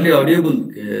not clearly audible.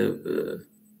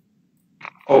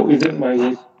 Oh, isn't my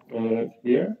voice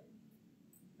clear?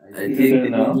 I Is it think there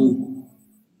now?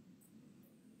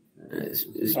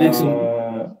 speak some.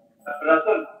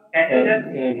 Russell, can you just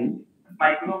Um,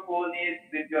 microphone is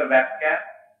with your webcam?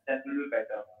 That will be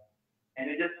better. Can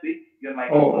you just switch your oh,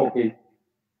 microphone? okay.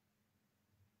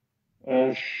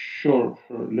 Sure,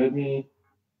 sure. Let me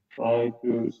try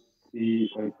to see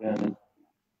if I can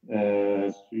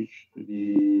switch to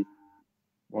the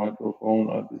microphone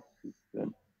of the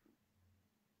system.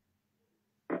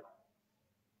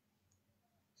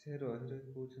 ସେ ରହି ରହି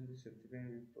କହୁଛନ୍ତି ସେଥିପାଇଁ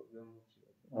ବି problem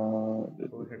ହେଉଛି Let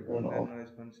କେଉଁ me turn ହେଡ଼ଫୋନ୍ରେ off.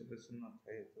 Noise cancellation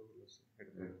ନଥାଏ ଏତେ ଭଲସେ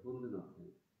ହେଡ଼ଫୋନ୍ରେ ନଥାଏ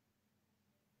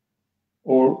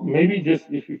Or maybe just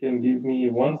if you can give me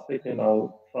 1 second,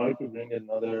 I'll try to bring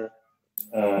another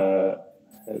uh,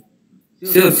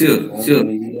 Sure, sure, headphone. sure,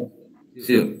 Maybe.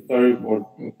 sure. Sorry for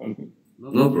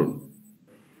No problem.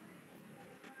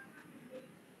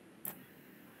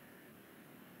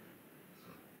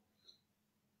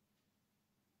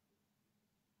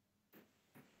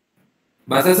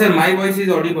 Basa sir, my voice is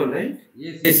audible, right?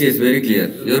 Yes, yes, very clear.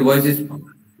 Your voice is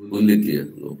fully clear.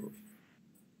 No problem.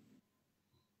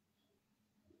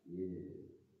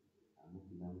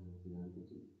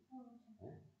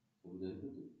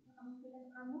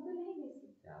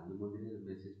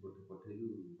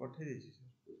 ପଠେଇ ଦେଇଛି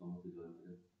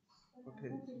sir ପଠେଇ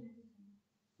ଦେଇଛି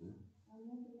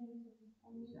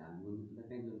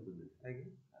ଆଜ୍ଞା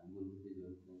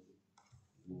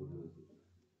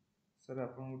sir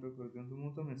ଆପଣ ଗୋଟେ କରିଦିଅନ୍ତୁ ମୁଁ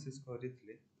ତ ମେସେଜ୍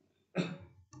କରିଥିଲି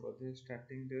ବୋଧେ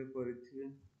ଷ୍ଟାର୍ଟିଂରେ କରିଥିବେ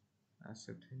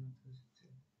ଆସେପ୍ଟ ହେଇନଥିବ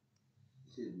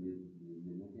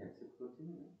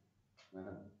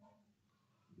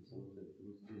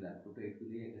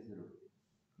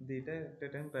ଦୁଇଟା at a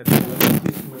time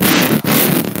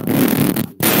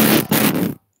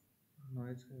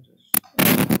noise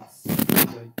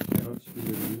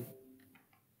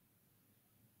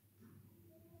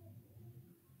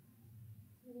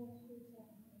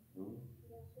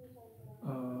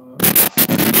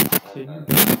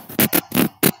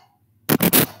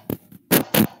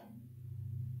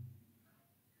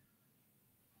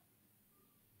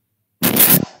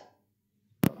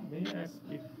May I ask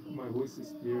if my voice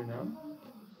is clear now?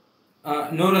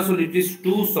 No, Rasul, it is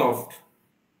too soft.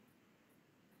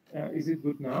 Is it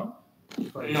good now?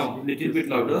 No, little bit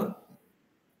louder.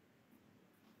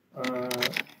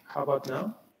 How about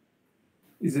now?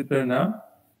 Is it better now?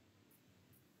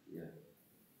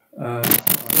 I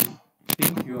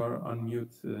think you are on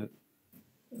mute,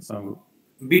 Sangu.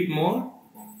 Bit more.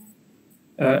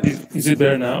 Is it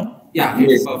better now? Yeah,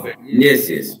 Yes, it's perfect. yes,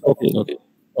 yes.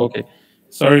 Okay.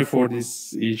 Sorry for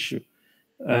this issue.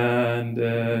 And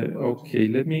okay,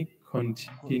 let me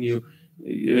continue.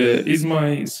 Is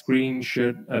my screen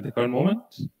shared at the current moment?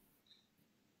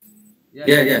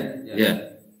 Yeah.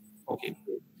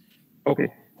 Okay.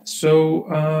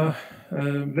 So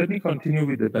let me continue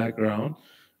with the background.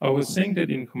 I was saying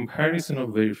that in comparison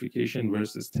of verification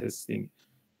versus testing,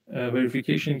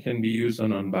 verification can be used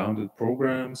on unbounded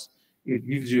programs. It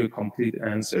gives you a complete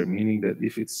answer, meaning that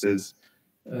if it says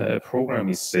a program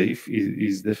is safe, it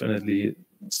is definitely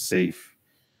safe.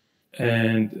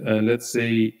 And let's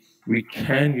say we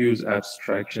can use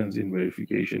abstractions in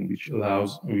verification,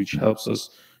 which helps us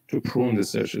to prune the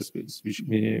search space,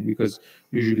 because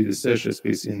usually the search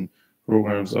space in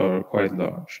programs are quite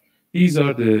large. These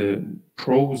are the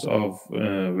pros of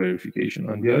verification.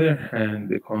 On the other hand,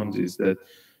 the cons is that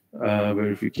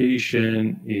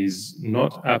verification is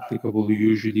not applicable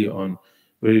usually on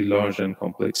very large and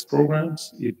complex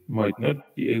programs. It might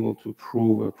not be able to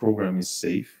prove a program is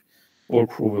safe or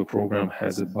prove a program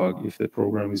has a bug if the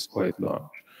program is quite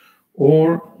large.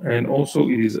 And also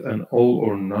it is an all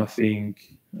or nothing,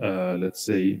 let's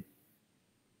say,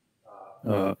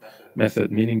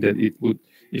 method, meaning that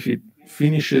if it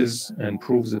finishes and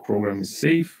proves the program is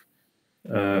safe,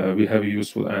 we have a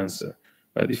useful answer.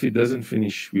 But if it doesn't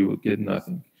finish, we will get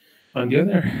nothing. On the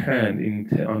other hand,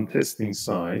 on testing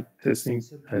side, testing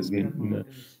has been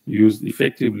used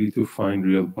effectively to find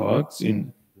real bugs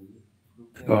in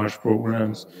large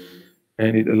programs,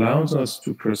 and it allows us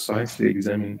to precisely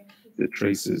examine the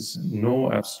traces.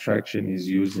 No abstraction is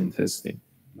used in testing.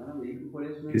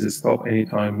 It is a stop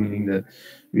anytime, meaning that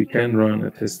we can run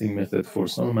a testing method for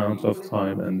some amount of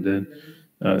time and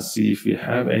then see if we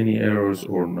have any errors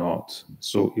or not.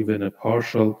 So even a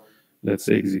partial, let's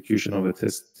say, execution of a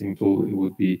testing tool, it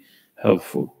would be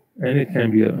helpful. and it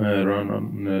can be run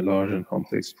on large and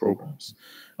complex programs.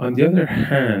 On the other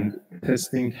hand,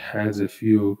 testing has a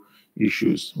few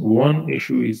issues. One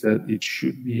issue is that it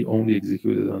should be only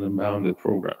executed on a bounded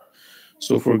program.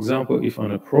 So, for example, if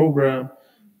on a program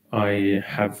I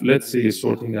have, let's say, a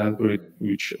sorting algorithm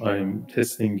which I'm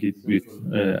testing it with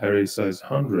array size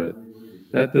 100,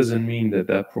 that doesn't mean that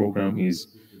that program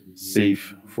is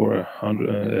safe for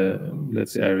 100,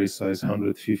 let's say, array size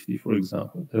 150, for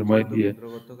example. There might be a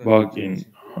bug in,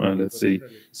 let's say,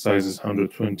 sizes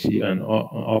 120 and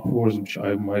upwards, which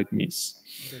I might miss.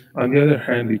 On the other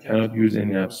hand, we cannot use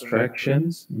any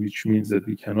abstractions, which means that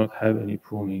we cannot have any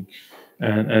pruning.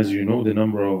 And as you know, the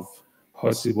number of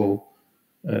possible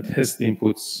test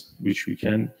inputs which we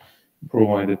can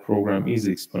provide a program is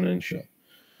exponential.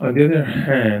 On the other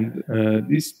hand,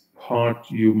 this part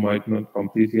you might not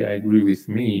completely agree with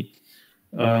me.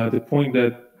 The point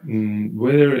that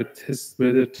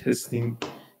whether testing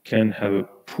can have a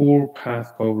poor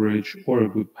path coverage or a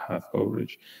good path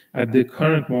coverage. At the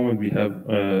current moment, we have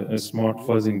smart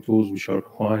fuzzing tools which are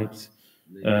quite,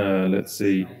 let's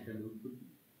say,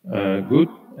 good.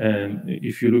 And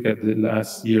if you look at the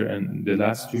last year and the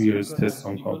last 2 years tests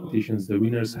on competitions, the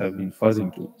winners have been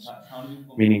fuzzing tools,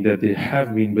 meaning that they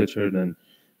have been better than,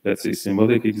 let's say,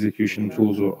 symbolic execution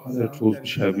tools or other tools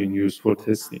which have been used for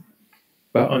testing.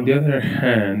 But on the other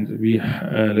hand, we,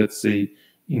 let's say,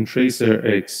 in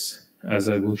TracerX, as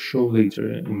I will show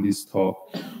later in this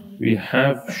talk, we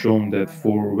have shown that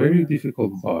for very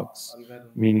difficult bugs,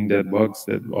 meaning that bugs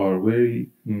that are very,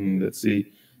 let's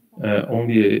say,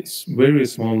 only a very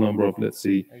small number of, let's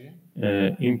say,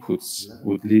 inputs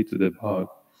would lead to the bug,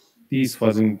 these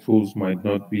fuzzing tools might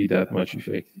not be that much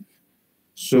effective.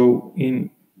 So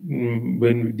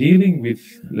when dealing with,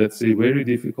 let's say, very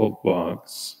difficult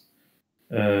bugs,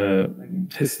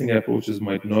 testing approaches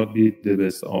might not be the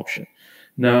best option.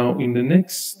 Now, in the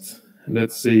next,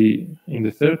 let's say, in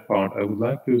the third part, I would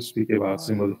like to speak about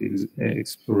symbolic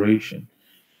exploration,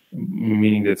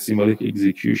 meaning that symbolic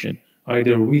execution,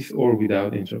 either with or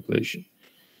without interpolation.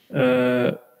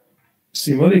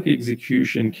 Symbolic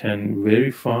execution can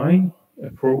verify a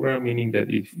program, meaning that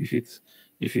if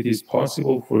it is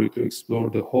possible for it to explore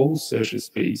the whole search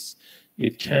space,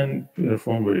 it can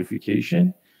perform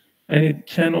verification, and it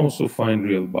can also find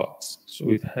real bugs. So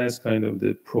it has kind of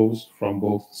the pros from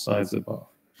both sides above.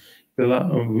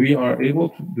 We are able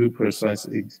to do precise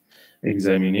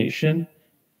examination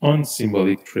on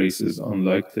symbolic traces,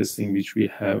 unlike testing, which we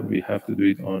have to do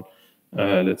it on,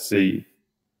 let's say,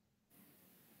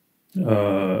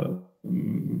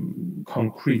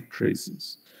 concrete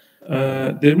traces.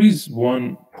 There is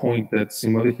one point that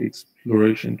symbolic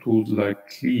exploration tools like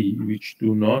CLI, which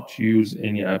do not use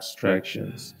any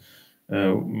abstractions,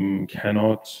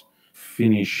 cannot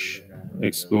finish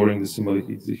exploring the symbolic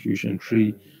execution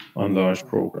tree on large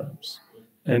programs.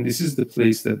 And this is the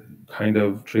place that kind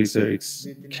of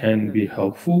TracerX can be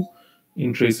helpful.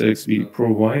 In TracerX, we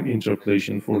provide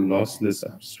interpolation for lossless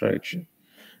abstraction.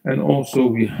 And also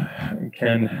we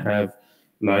can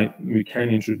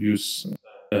introduce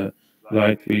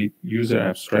lightweight user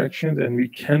abstractions, and we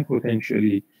can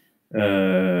potentially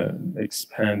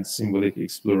expand symbolic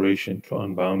exploration to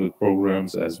unbounded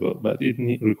programs as well. But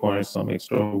it requires some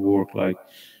extra work like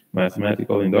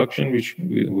mathematical induction, which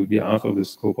will be out of the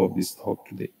scope of this talk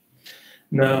today.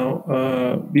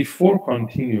 Now, before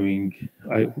continuing,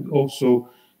 I would also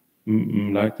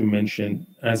like to mention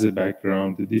as a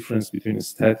background the difference between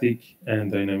static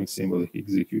and dynamic symbolic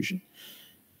execution.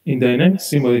 In dynamic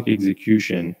symbolic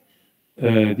execution,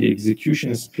 the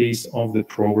execution space of the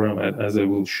program, as I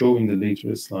will show in the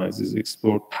later slides, is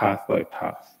explored path by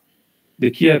path.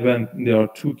 There are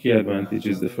two key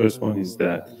advantages. The first one is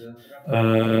that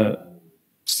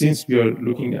since we are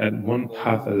looking at one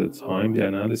path at a time, the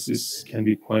analysis can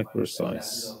be quite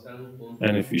precise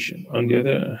and efficient. On the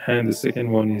other hand, the second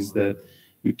one is that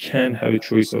we can have a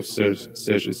choice of search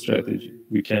strategy.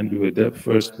 We can do a depth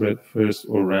first, breadth first,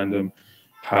 or random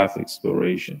path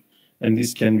exploration. And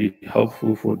this can be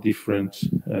helpful for different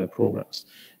programs.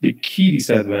 The key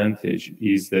disadvantage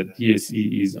is that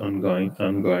DSE is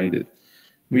unguided,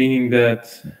 meaning that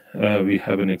we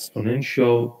have an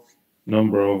exponential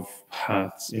number of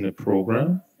paths in a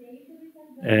program.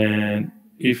 And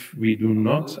if we do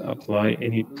not apply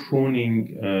any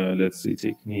pruning, let's say,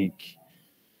 technique,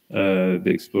 the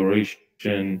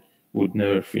exploration would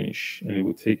never finish, and it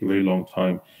would take a very long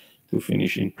time to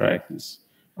finish in practice.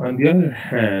 On the other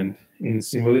hand, in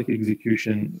symbolic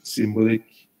execution, static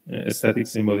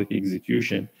symbolic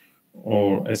execution,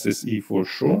 or SSE for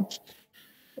short,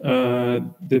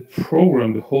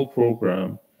 the whole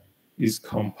program is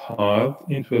compiled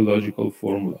into a logical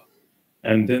formula.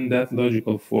 And then that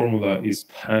logical formula is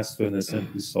passed to an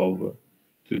SMT solver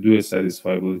to do a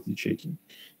satisfiability checking.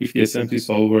 If the SMT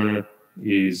solver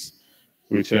is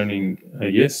returning a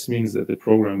yes, means that the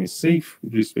program is safe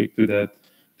with respect to that,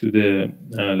 to the,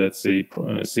 let's say,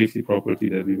 safety property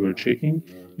that we were checking.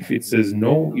 If it says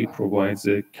no, it provides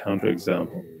a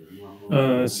counterexample.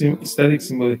 Static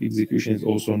symbolic execution is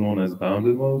also known as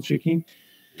bounded model checking.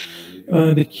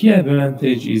 The key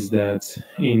advantage is that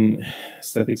in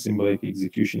static symbolic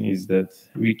execution is that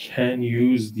we can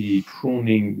use the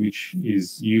pruning which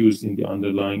is used in the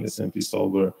underlying SMT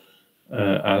solver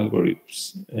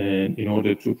algorithms and in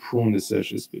order to prune the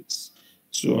search space.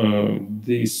 So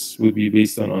this will be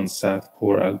based on SAT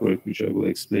core algorithm, which I will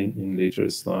explain in later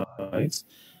slides.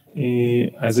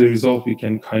 As a result, we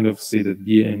can kind of say that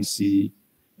BMC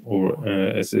or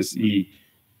SSE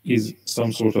is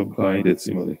some sort of guided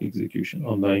symbolic execution,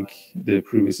 unlike the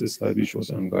previous slide, which was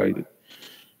unguided.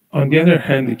 On the other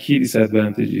hand, the key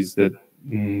disadvantage is that,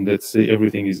 let's say,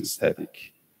 everything is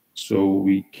static. So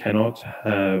we cannot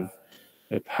have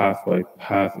a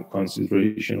path-by-path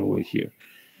consideration over here.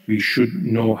 We should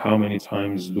know how many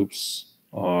times loops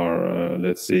are,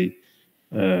 let's say,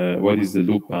 what is the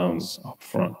loop bounds up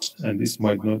front. And this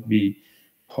might not be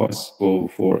possible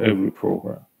for every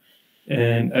program.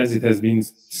 And as it has been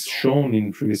shown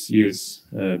in previous years,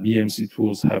 BMC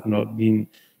tools have been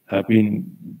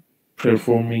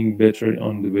performing better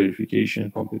on the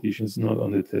verification competitions, not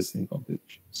on the testing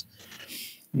competitions.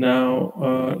 Now,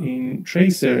 in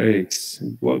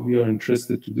TracerX, what we are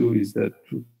interested to do is that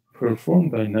to perform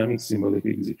dynamic symbolic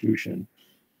execution,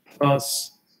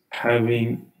 plus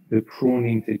having the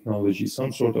pruning technology,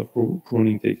 some sort of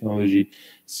pruning technology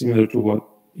similar to what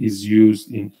is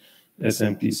used in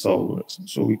SMT solvers.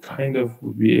 So we kind of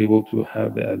would be able to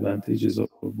have the advantages of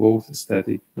both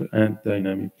static and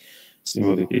dynamic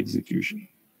symbolic execution.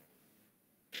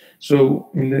 So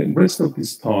in the rest of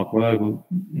this talk, what I will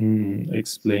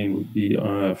explain would be,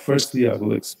 firstly, I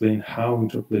will explain how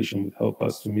interpolation would help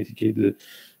us to mitigate the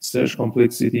search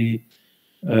complexity.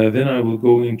 Then I will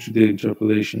go into the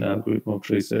interpolation algorithm of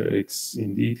TracerX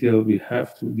in detail. We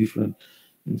have two different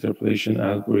interpolation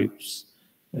algorithms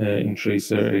in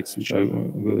TracerX, which I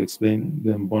will explain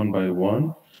them one by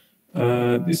one.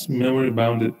 This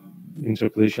memory-bounded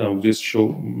interpolation I will just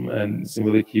show, and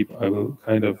symbolic heap, I will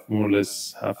kind of more or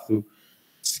less have to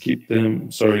skip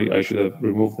them. Sorry, I should have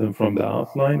removed them from the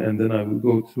outline, and then I will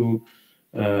go to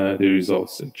the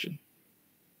results section.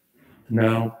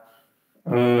 Now,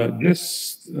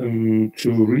 just to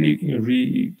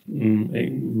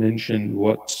mention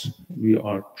what we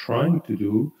are trying to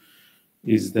do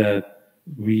is that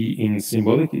we, in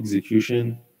symbolic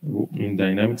execution, in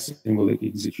dynamic symbolic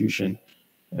execution,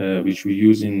 which we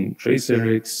use in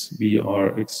TracerX, we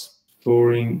are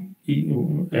exploring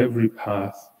every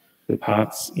path, the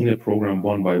paths in a program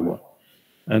one by one.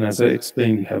 And as I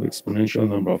explained, we have exponential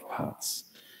number of paths.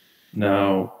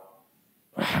 Now,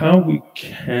 how we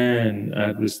can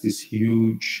address this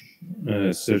huge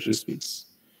search space,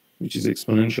 which is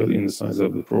exponential in the size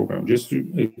of the program. Just to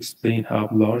explain how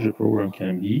large a program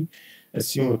can be,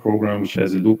 assume a program which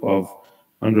has a loop of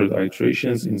 100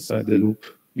 iterations. Inside the loop,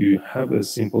 you have a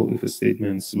simple if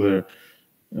statements where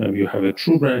you have a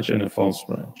true branch and a false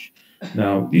branch.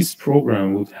 Now, this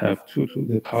program would have 2 to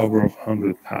the power of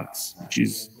 100 paths, which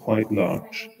is quite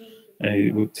large. And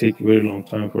it would take a very long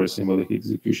time for a symbolic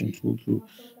execution tool to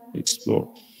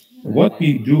explore. What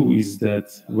we do is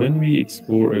that when we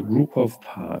explore a group of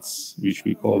paths, which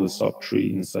we call the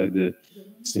subtree inside the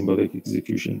symbolic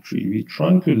execution tree, we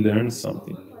try to learn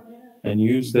something and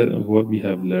use that of what we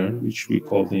have learned, which we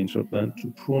call the interplant,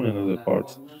 to prune another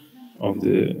part of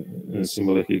the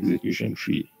symbolic execution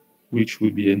tree, which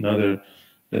would be another,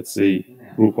 let's say,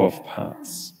 group of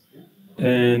paths.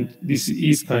 And this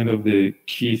is kind of the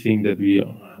key thing that we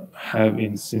have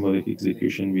in symbolic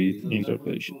execution with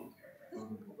interpolation.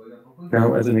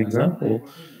 Now, as an example,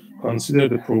 consider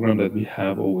the program that we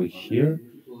have over here.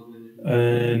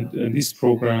 And this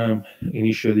program,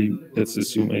 initially, let's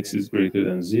assume x is greater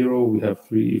than 0. We have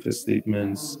 3 if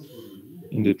statements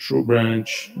in the true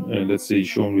branch, let's say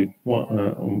shown with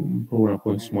program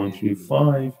points 1, 3,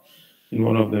 5. In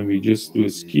one of them, we just do a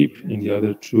skip. In the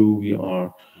other 2, we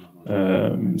are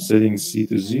setting c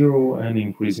to 0 and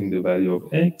increasing the value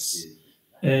of x.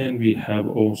 And we have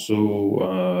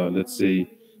also, let's say,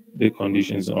 the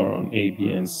conditions are on A,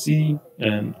 B, and C,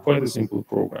 and quite a simple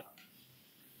program.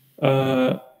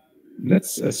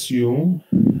 Let's assume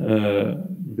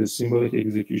the symbolic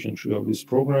execution tree of this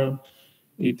program.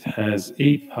 It has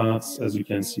 8 paths, as you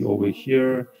can see over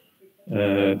here.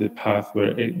 the path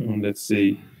where, let's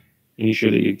say,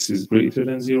 initially x is greater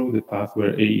than 0, the path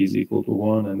where a is equal to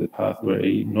 1, and the path where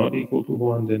a not equal to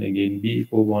 1, then again b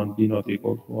equal 1, b not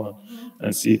equal to 1,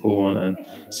 and c equal 1, and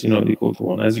c not equal to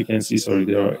 1. As you can see, sorry,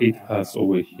 there are 8 paths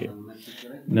over here.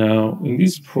 Now, in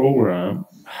this program,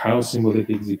 how symbolic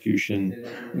execution,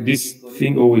 this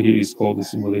thing over here is called the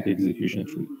symbolic execution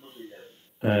tree.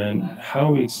 And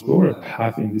how we explore a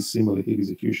path in this symbolic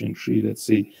execution tree, let's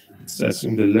say, let's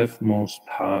assume the leftmost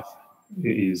path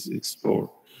is explored,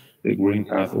 the green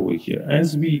path over here.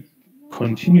 As we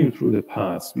continue through the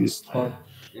paths, we start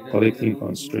collecting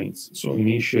constraints. So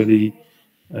initially,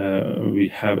 we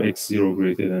have x0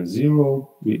 greater than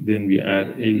 0, then we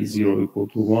add a0 equal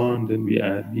to 1, then we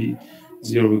add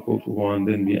b0 equal to 1,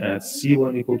 then we add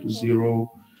c1 equal to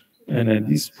 0, and at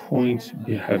this point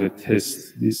we have a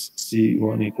test. This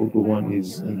c1 equal to 1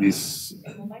 is this,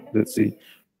 let's say,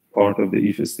 part of the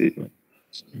if statement.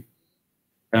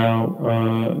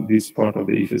 Now, this part of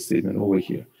the if statement over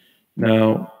here.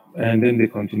 Now, and then the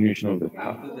continuation of the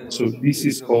path. So this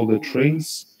is called a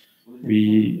trace.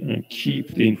 We keep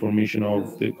the information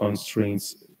of the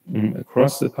constraints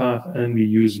across the path, and we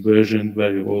use version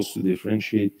variables to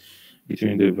differentiate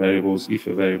between the variables if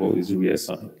a variable is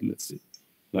reassigned, let's say.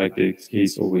 Like the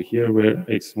case over here where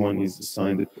x1 is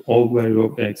assigned the old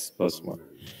variable x plus 1.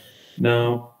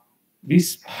 Now,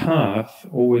 this path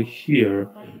over here,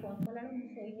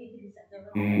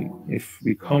 if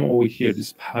we come over here,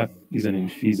 this path is an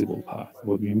infeasible path.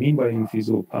 What we mean by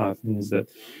infeasible path means that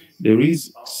there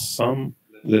is some,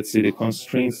 let's say, the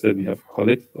constraints that we have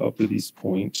collected up to this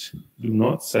point do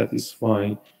not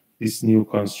satisfy this new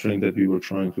constraint that we were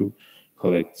trying to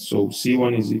collect. So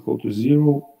C1 is equal to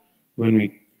 0. When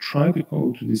we try to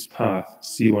go to this path,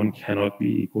 C1 cannot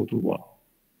be equal to 1.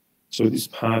 So this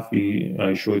path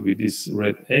I showed with this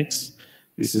red X,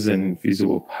 this is an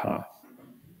infeasible path.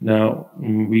 Now,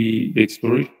 the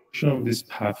exploration of this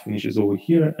path finishes over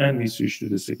here, and we switch to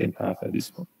the second path at this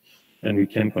point. And we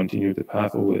can continue the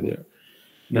path over there.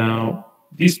 Now,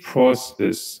 this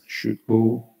process should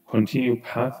continue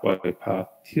path by path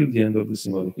till the end of the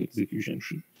symbolic execution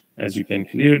tree. As you can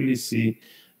clearly see,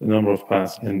 the number of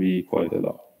paths can be quite a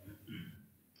lot.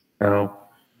 Now,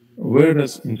 where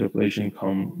does interpolation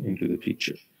come into the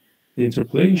picture? The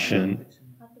interpolation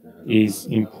is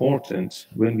important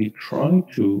when we try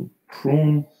to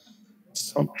prune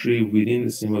subtree within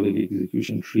the symbolic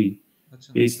execution tree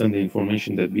based on the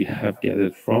information that we have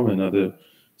gathered from another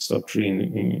subtree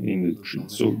in the tree.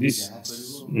 So this,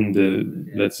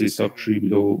 let's say, subtree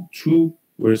below 2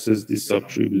 versus this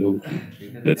subtree below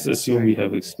 2. Let's assume we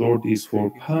have explored these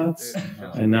 4 paths,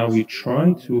 and now we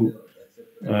try to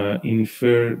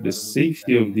infer the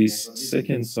safety of this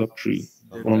second subtree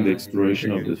from the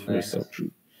exploration of the first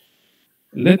subtree.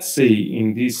 Let's say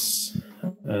in this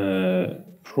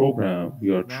program, we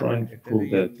are trying to prove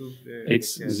that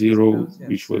x0,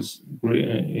 which was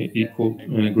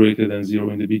greater than 0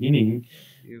 in the beginning,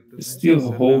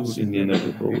 still holds in the end of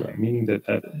the program, meaning that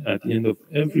at the end of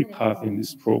every path in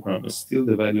this program, still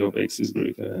the value of x is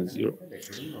greater than 0.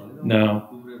 Now,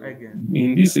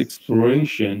 in this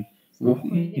exploration, what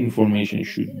information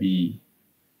should be,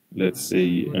 let's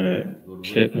say,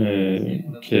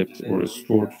 kept or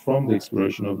stored from the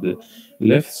exploration of the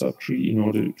left subtree in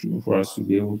order for us to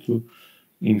be able to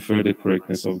infer the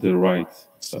correctness of the right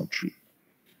subtree.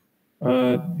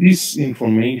 This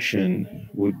information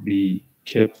would be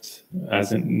kept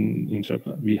as an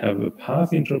interplant. We have a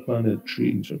path interplant and a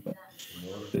tree interplant.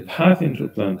 The path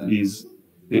interplant is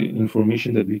the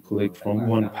information that we collect from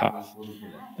one path.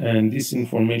 And this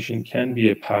information can be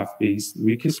a path-based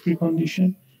weakest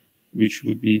precondition, which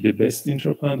would be the best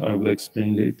interplant. I will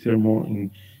explain later more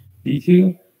in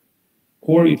detail.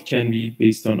 Or it can be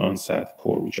based on unsat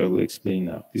core, which I will explain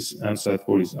now. This unsat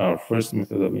core is our first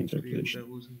method of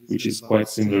interpolation, which is quite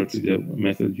similar to the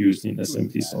method used in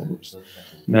SMT solvers.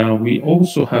 Now, we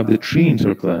also have the tree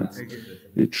interplant.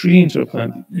 The tree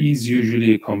interplant is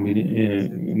usually a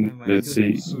combination, let's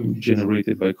say,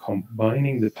 generated by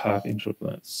combining the path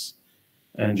interplants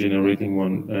and generating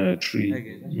one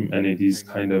tree, and it is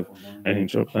kind of an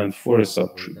interplant for a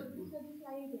subtree.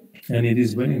 And it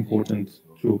is very important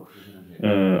to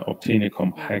obtain a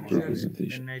compact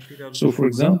representation. So, for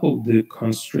example, the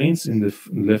constraints in the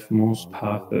leftmost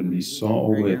path that we saw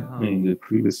over in the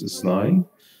previous slide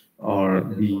are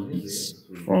these,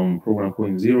 from program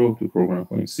point 0 to program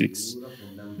point 6.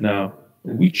 Now,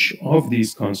 which of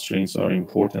these constraints are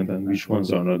important and which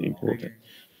ones are not important?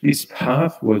 This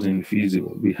path was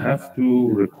infeasible. We have to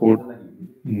record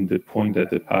the point that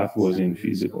the path was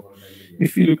infeasible.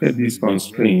 If you look at these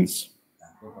constraints,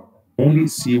 only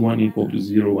C1 equal to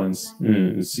 0 and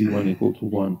C1 equal to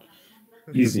 1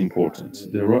 is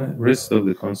important. The rest of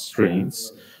the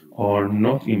constraints are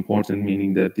not important,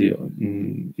 meaning that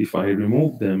if I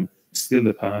remove them, still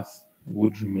the path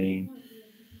would remain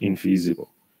infeasible.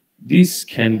 This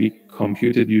can be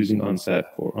computed using unsat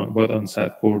core. What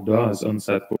unsat core does,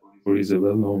 unsat core is a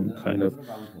well-known kind of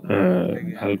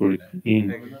algorithm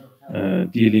in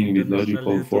dealing with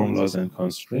logical formulas and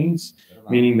constraints,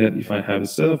 meaning that if I have a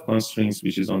set of constraints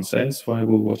which is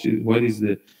unsatisfiable, what is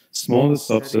the smallest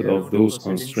subset of those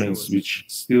constraints which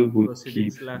still would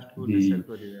keep the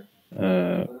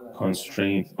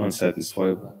constraint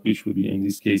unsatisfiable, which would be in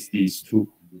this case these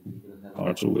two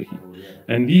parts over here.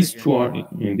 And these two are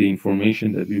in the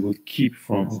information that we will keep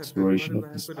from exploration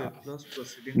of this path.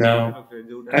 Now,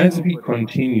 as we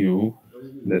continue,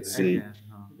 let's say,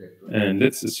 and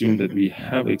let's assume that we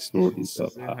have explored this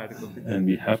subpath and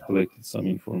we have collected some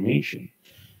information.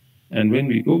 And when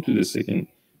we go to the second,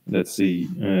 let's say,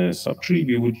 subtree,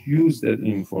 we would use that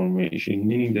information,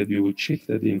 meaning that we would check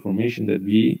that the information that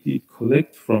we did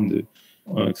collect from the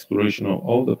exploration of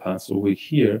all the paths over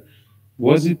here,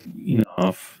 was it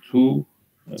enough to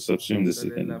subsume the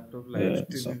second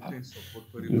subpath?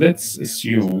 Let's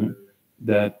assume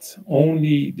that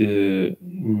only the,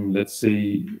 let's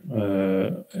say,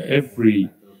 every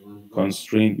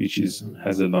constraint which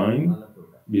has a line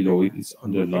below it, is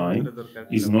underlined,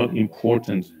 is not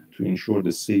important to ensure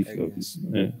the safety of this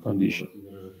condition.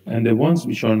 And the ones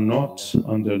which are not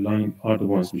underlined are the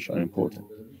ones which are important.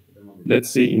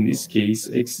 Let's say in this case,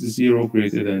 x0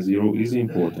 greater than 0 is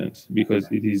important because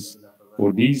it is,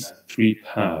 for these three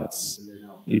paths,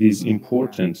 it is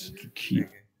important to keep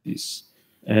this.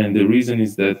 And the reason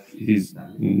is that it is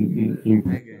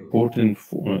important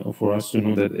for us to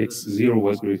know that x0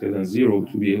 was greater than 0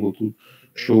 to be able to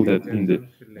show that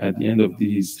at the end of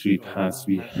these three paths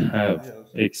we have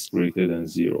x greater than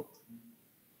 0.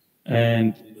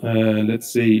 And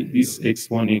let's say this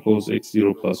x1 equals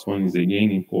x0 plus 1 is again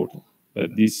important.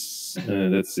 But this,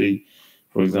 let's say,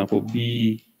 for example,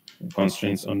 B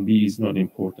constraints on B is not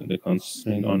important. The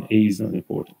constraint on A is not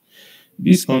important.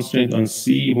 This constraint on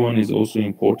C1 is also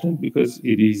important because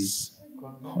it is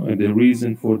the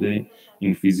reason for the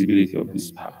infeasibility of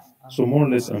this path. So more or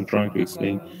less, I'm trying to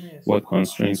explain what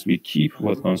constraints we keep,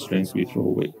 what constraints we throw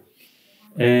away.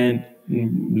 And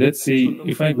let's say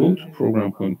if I go to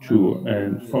program point 2,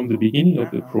 and from the beginning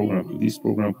of the program to this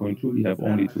program point 2, we have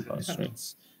only two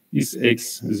constraints. This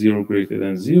x0 greater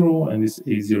than 0 and this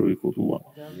a0 equal to 1.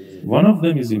 One of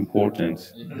them is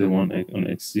important, the one on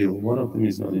x0. One of them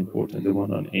is not important, the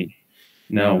one on a.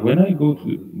 Now, when I go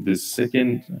to the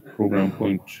second program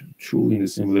point 2 in the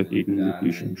simulated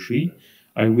execution tree,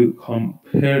 I will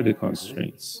compare the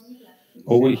constraints.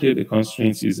 Over here, the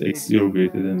constraints is x0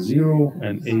 greater than 0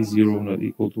 and a0 not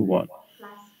equal to 1.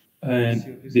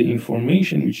 And the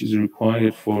information which is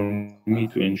required for me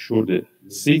to ensure the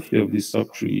safety of this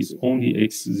subtree is only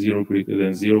x0 greater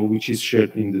than 0, which is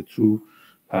shared in the two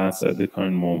paths at the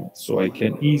current moment. So I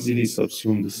can easily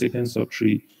subsume the second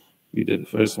subtree with the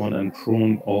first one and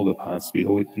prune all the paths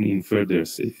below it and infer their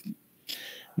safety.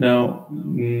 Now,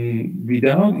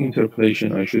 without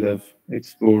interpolation, I should have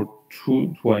explored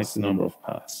twice the number of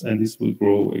paths, and this will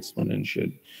grow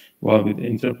exponentially. While with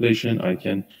interpolation, I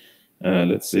can,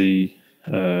 let's say,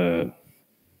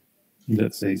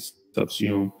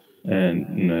 subsume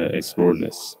and explore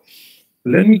less.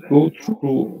 Let me go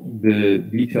through the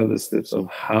detailed steps of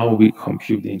how we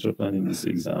compute the interplan in this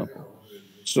example.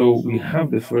 So we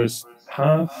have the first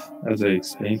path, as I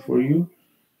explained for you,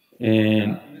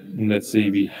 and let's say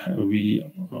we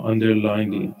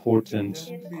underline the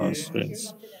important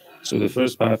constraints. So the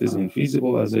first path is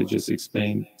infeasible, as I just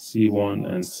explained. C1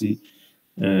 and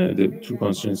the two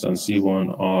constraints on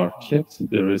C1 are kept.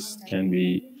 The rest can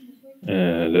be,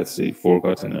 let's say,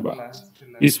 forgotten about.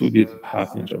 This would be the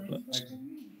path interpolation.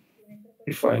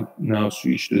 If I now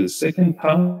switch to the second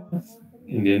path,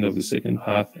 in the end of the second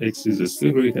path, x is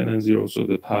still greater than 0, so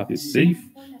the path is safe.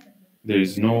 There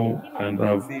is no kind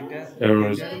of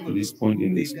errors to this point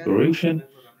in the exploration.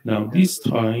 Now, this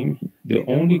time, the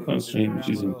only constraint which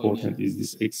is important is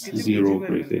this x0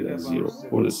 greater than 0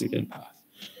 for the second path.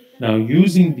 Now,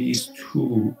 using these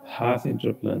two path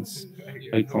interplants,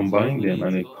 I combine them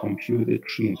and I compute a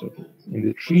tree interplant. In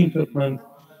the tree interplant,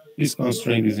 this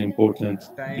constraint is important,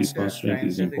 this constraint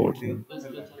is important,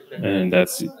 and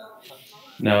that's it.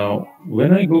 Now,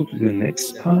 when I go to the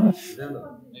next path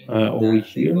over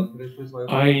here,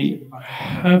 I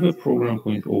have a program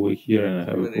point over here and I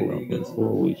have a program point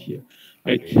over here.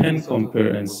 I can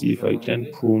compare and see if I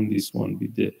can prune this one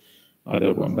with the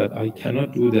other one, but I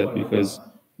cannot do that because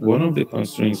one of the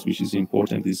constraints which is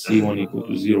important is C1 equal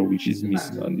to 0, which is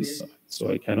missing on this side.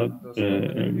 So I cannot,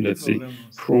 let's say,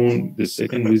 prune the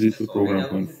second visit to program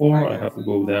point 4. I have to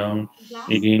go down.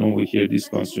 Again, over here, this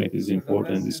constraint is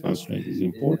important. This constraint is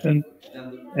important.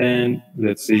 And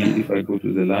let's say if I go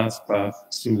to the last path,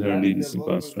 similarly, this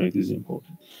constraint is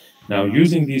important. Now,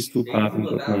 using these two path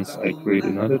interpolants, I create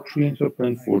another tree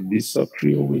interpolant for this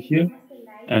subtree over here,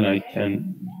 and I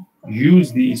can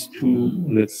use these two,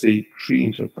 let's say, tree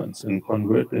interpolants and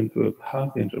convert them to a path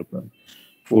interpolant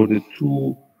for the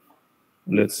two,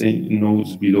 let's say,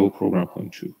 nodes below program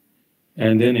point 2.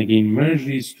 And then again, merge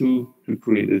these two to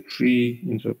create a tree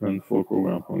interpolant for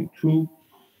program point 2.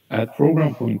 At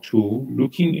program point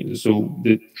 2, so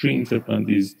the tree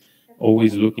interpolant is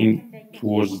always looking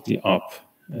towards the up,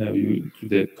 to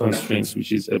the constraints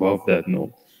which is above that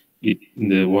node.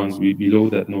 The ones below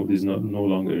that node is no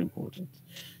longer important.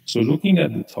 So looking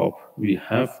at the top, we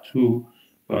have two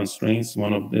constraints.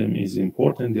 One of them is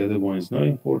important, the other one is not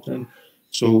important.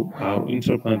 So our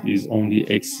interpolant is only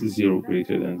x0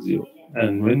 greater than 0.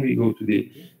 And when we go to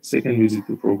the second visit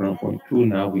to program point 2,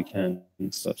 now we can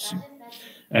subsume.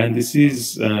 And this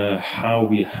is how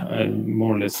we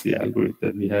more or less the algorithm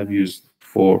that we have used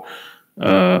for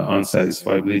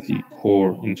unsatisfiability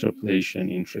core interpolation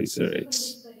in tracer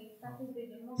X.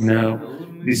 Now,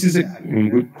 this is a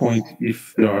good point.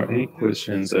 If there are any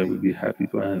questions, I would be happy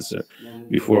to answer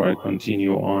before I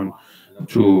continue on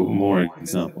to more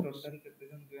examples.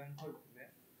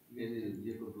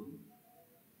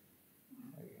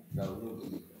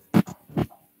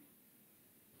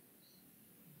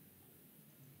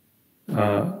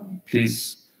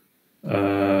 Please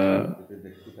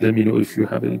let me know if you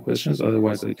have any questions.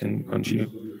 Otherwise, I can continue.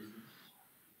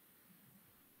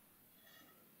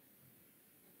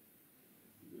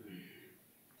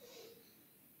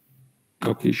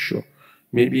 Okay, sure.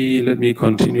 Maybe let me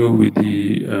continue with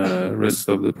the rest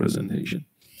of the presentation.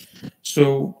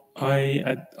 So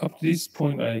up to this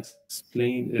point, I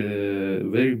explained a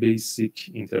very basic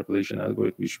interpolation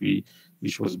algorithm,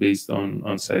 which was based on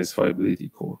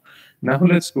unsatisfiability core. Now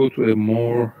let's go to a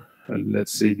more,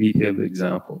 let's say, detailed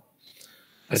example.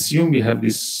 Assume we have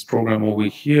this program over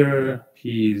here.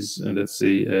 P is, let's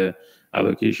say,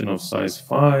 allocation of size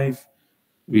 5.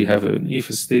 We have an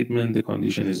if statement. The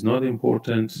condition is not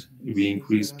important. We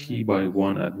increase P by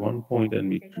 1 at one point, and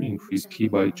we increase P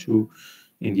by 2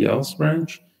 in the else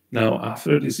branch. Now,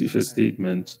 after this if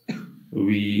statement,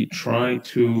 we try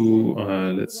to,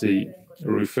 let's say,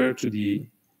 refer to the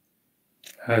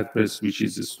address which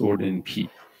is stored in P.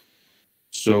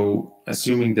 So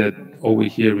assuming that over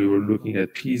here we were looking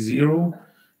at P0,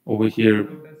 over here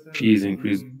P is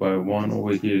increased by 1,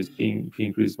 over here is P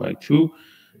increased by 2.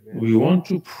 We want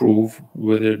to prove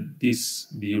whether this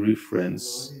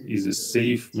dereference is a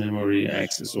safe memory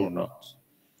access or not.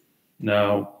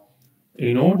 Now,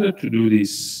 in order to do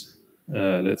this,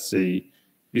 let's say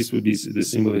this would be the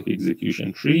symbolic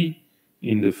execution tree.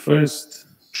 In the first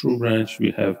true branch,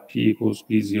 we have P equals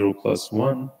P0 plus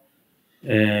 1.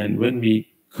 And when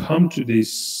we come to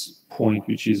this point,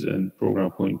 which is in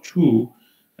program point 2,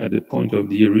 at the point of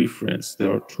dereference,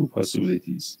 there are two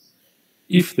possibilities.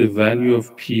 If the value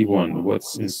of P1,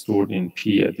 what's stored in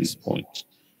P at this point,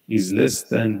 is less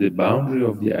than the boundary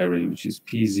of the array, which is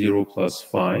P0 plus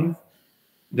 5,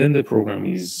 then the program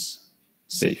is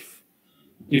safe.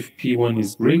 If P1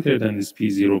 is greater than this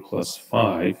P0 plus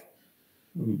 5,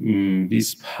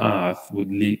 this path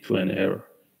would lead to an error.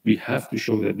 We have to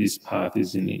show that this path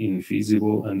is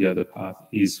infeasible and the other path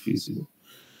is feasible.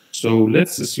 So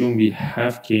let's assume we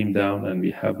have came down and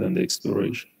we have done the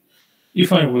exploration.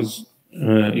 If I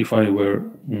were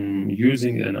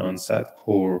using an unsat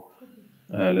core,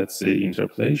 let's say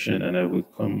interpolation, and I would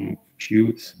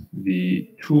compute the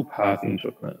two path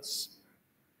interpolants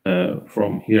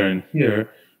from here and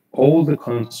here, all the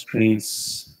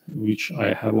constraints which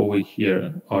I have over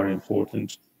here are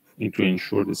important to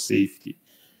ensure the safety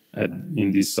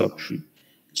in this subtree.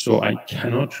 So I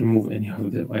cannot remove any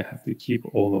of them. I have to keep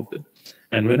all of them.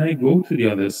 And when I go to the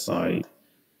other side,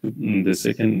 the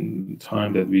second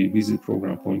time that we visit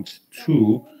program point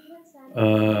 2,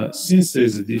 since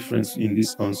there's a difference in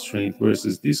this constraint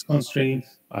versus this constraint,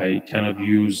 I cannot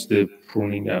use the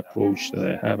pruning approach that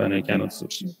I have, and I cannot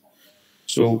subsume.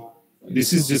 So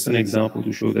this is just an example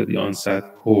to show that the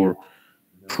unsat core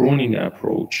pruning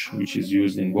approach, which is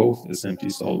used in both SMT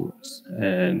solvers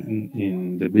and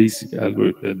in the basic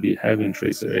algorithm that we have in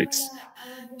tracer X,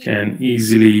 can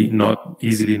easily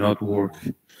not work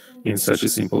in such a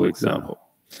simple example.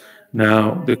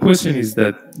 Now, the question is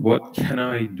that what can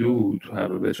I do to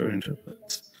have a better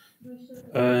interpret?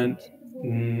 And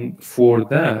For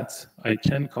that, I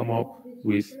can come up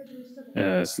with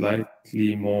a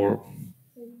slightly more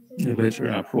a better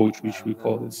approach, which we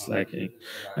call it slackening.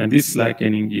 And this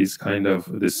slackening is kind of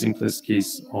the simplest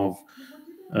case of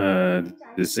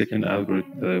the second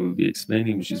algorithm that I will be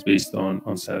explaining, which is based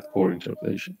on sad core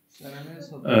interpolation.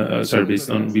 Sorry, based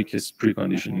on weakest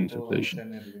precondition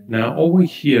interpolation. Now over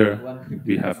here,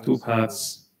 we have two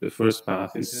paths. The first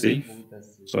path is safe,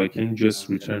 so I can just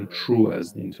return true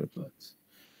as the interpolant,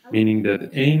 meaning that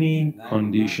any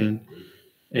condition,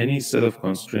 any set of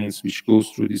constraints which goes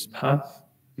through this path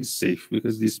is safe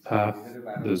because this path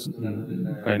does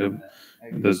kind of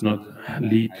does not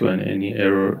lead to any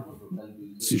error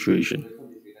situation.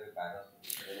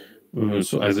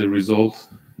 So as a result,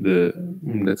 the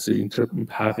let's say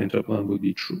path interpolant would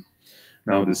be true.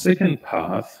 Now the second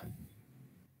path,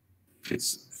 if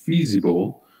it's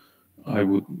feasible, I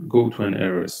would go to an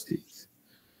error state.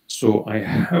 So I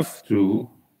have to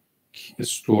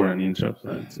store an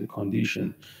interpolant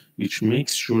condition which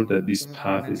makes sure that this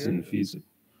path is infeasible.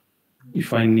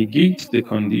 If I negate the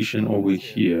condition over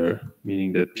here,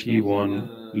 meaning that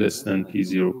P1 less than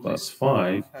P0 plus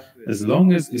 5, as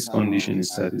long as this condition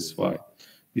is satisfied,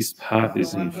 this path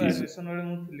is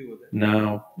infeasible.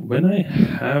 Now, when I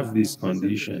have this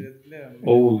condition,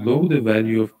 although the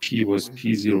value of P was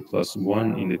P0 plus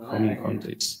 1 in the coming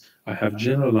context, I have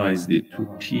generalized it to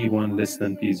P1 less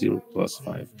than P0 plus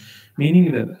 5,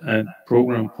 meaning that at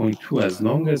program point 2, as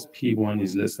long as P1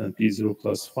 is less than P0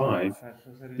 plus 5,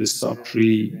 the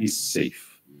subtree is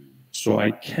safe. So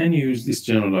I can use this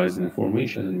generalized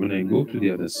information, and when I go to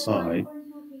the other side,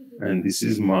 and this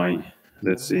is my,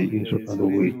 let's say, interpolant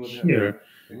over here,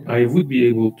 I would be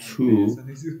able to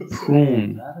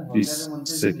prune this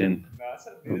second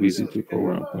visit to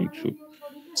program point 2.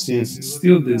 Since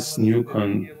still this new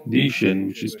condition,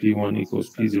 which is P1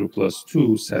 equals P0 plus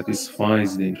 2,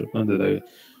 satisfies the interpolant that I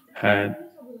had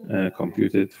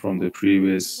computed from the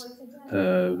previous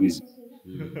visit.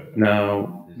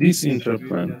 Now, this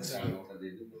interpolant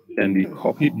can be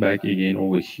copied back again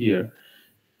over here,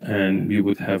 and we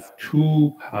would have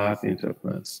two path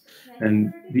interpolants.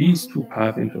 And these two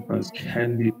path interpolants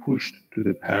can be pushed to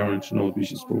the parent node,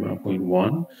 which is program point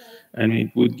 1, and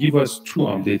it would give us two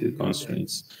updated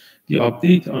constraints. The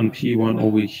update on P1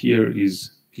 over here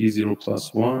is P0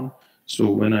 plus 1.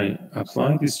 So when I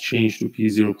apply this change to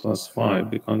P0 plus 5,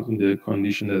 the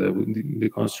condition that I would, the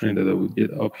constraint that I would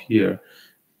get up here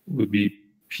would be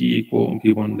P equal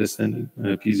P1 less than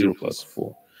P0 plus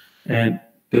 4. And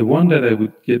the one that I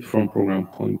would get from program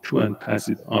point 2 and pass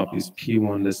it up is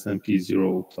P1 less than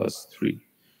P0 plus 3.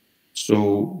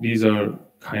 So these are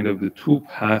kind of the two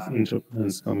path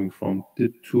interpolants coming from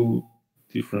the two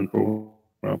different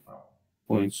program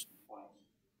points.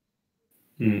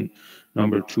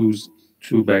 Number 2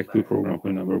 back to program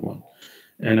point number 1.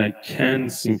 And I can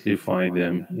simplify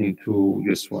them into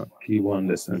just one, P1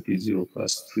 less than P0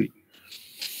 plus 3.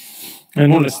 And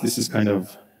more or less, this is kind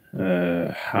of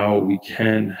how we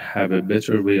can have a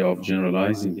better way of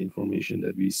generalizing the information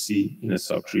that we see in a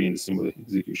subtree in the symbolic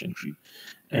execution tree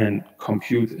and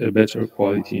compute a better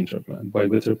quality interpolant. By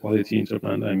better quality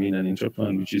interpolant, I mean an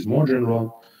interpolant which is more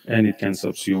general and it can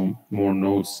subsume more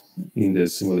nodes in the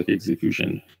symbolic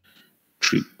execution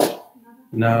tree.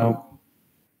 Now,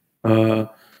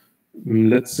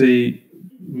 let's say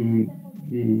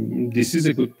this is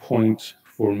a good point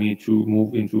for me to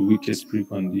move into weakest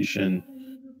precondition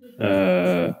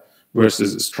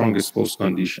versus strongest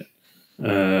postcondition,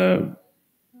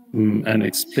 and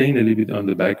explain a little bit on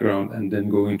the background, and then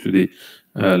go into the,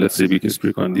 let's say, weakest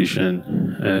precondition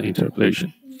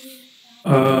interpolation.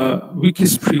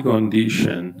 Weakest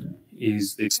precondition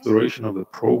is the exploration of the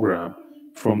program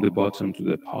from the bottom to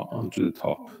the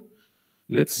top.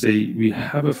 Let's say we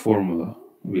have a formula,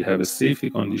 we have a safety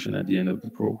condition at the end of the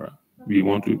program. We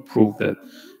want to prove that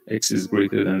x is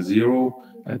greater than 0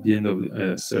 at the end of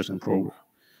a certain program.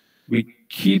 We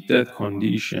keep that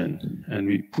condition and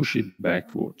we push it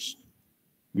backwards.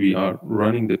 We are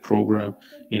running the program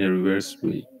in a reverse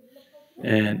way.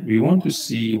 And we want to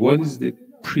see what is the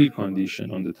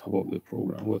precondition on the top of the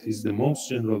program. What is the most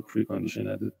general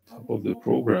precondition at the top of the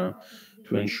program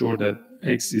to ensure that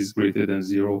x is greater than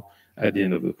 0 at the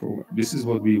end of the program. This is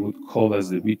what we would call as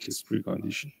the weakest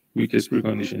precondition. Weakest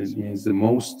precondition means the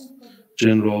most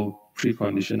general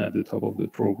precondition at the top of the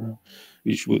program,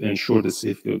 which would ensure the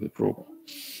safety of the program.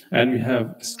 And we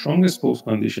have strongest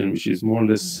postcondition, which is more or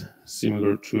less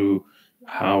similar to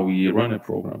how we run a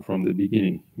program from the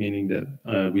beginning, meaning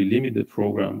that we limit the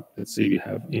program. Let's say we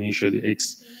have initially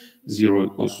x 0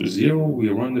 equals to 0. We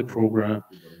run the program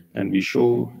and we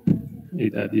show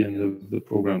it at the end of the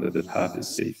program that the path is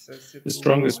safe. The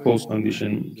strongest post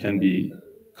condition can be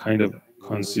kind of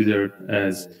considered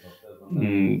as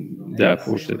the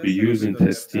approach that we use in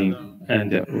testing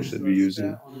and the approach that we use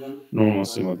in normal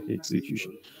symbolic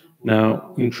execution.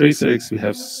 Now, in TracerX, we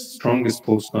have strongest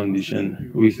post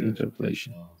condition with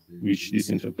interpolation, which this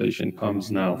interpolation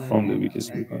comes now from the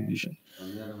weakest precondition.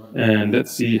 And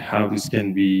let's see how this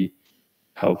can be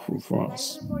helpful for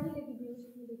us.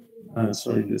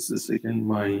 Sorry, just a second.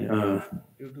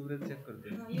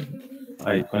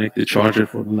 I connect the charger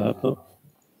for the laptop.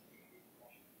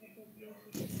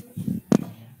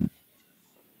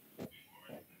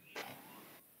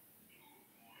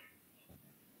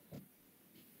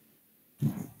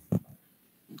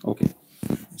 Okay.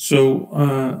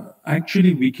 So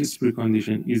actually, weakest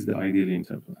precondition is the ideal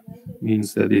interpolation.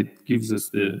 Means that it gives us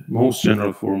the most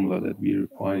general formula that we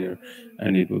require,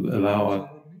 and it will allow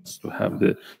us to have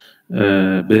the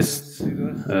best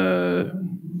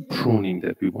pruning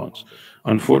that we want.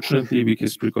 Unfortunately,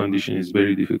 weakest precondition is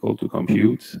very difficult to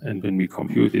compute, and when we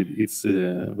compute it, it's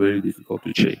very difficult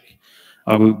to check.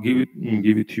 I will give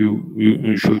it to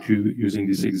you, show to you using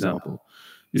this example.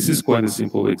 This is quite a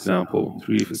simple example,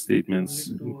 3 if statements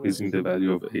increasing the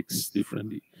value of x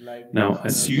differently. Now,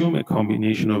 assume a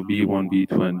combination of B1,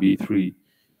 B2, and B3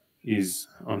 is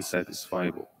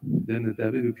unsatisfiable. Then the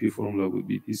WP formula would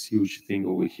be this huge thing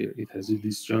over here. It has a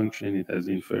disjunction, it has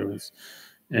inference,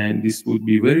 and this would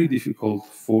be very difficult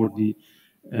for the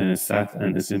SAT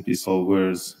and SMT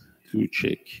solvers to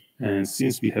check. And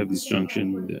since we have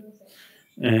disjunction in there,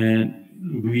 and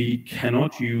we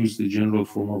cannot use the general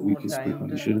form of weakest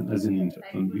precondition as an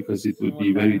interpolation because it would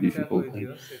be very difficult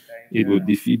and it would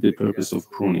defeat the purpose of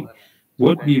pruning.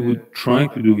 What we would try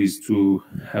to do is to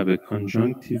have a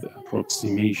conjunctive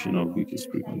approximation of weakest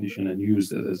precondition and use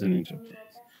that as an interpolation.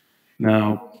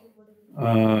 Now,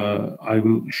 I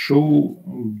will show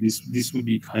this. This would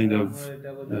be kind of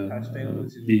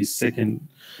the second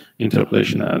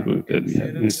interpolation algorithm that we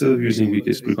have. Instead of using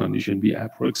weakest precondition, we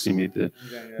approximate the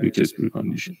weakest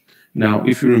precondition. Now,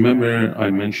 if you remember,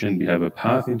 I mentioned we have a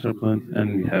path interpolant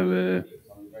and we have a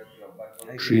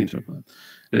tree interpolant.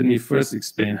 Let me first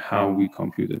explain how we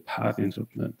compute a path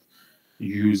interpolant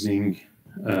using,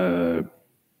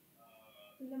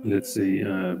 let's say,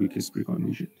 weakest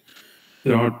precondition.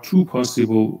 There are 2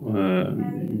 possible,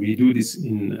 we do this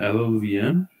in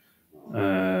LLVM,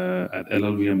 at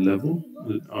LLVM level,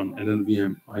 on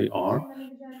LLVM IR.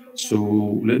 So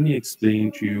let me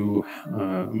explain to you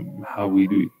how we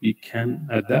do it. We can,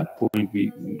 at that point,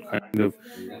 we kind of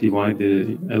divide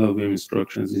the LLVM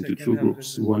instructions into 2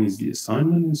 groups. One is the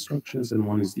assignment instructions and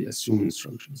one is the assume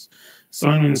instructions.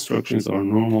 Assignment instructions are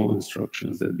normal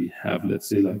instructions that we have, let's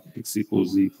say like x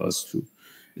equals z plus 2.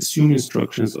 Assume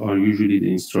instructions are usually the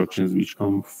instructions which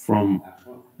come from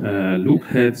loop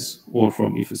heads or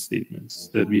from if statements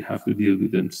that we have to deal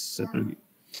with them separately.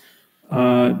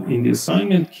 In the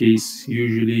assignment case,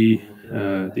 usually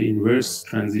the inverse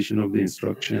transition of the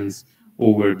instructions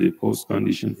over the post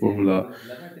condition formula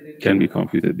can be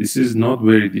computed. This is not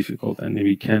very difficult, and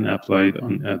we can apply it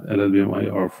on at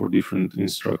LLVM-IR for different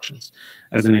instructions.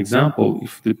 As an example,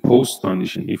 if the post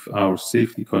condition, if our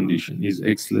safety condition is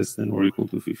x less than or equal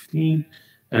to 15,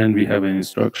 and we have an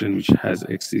instruction which has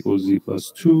x equals z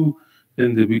plus 2,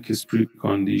 then the weakest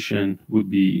precondition would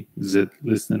be z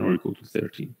less than or equal to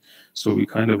 13. So we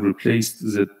kind of replaced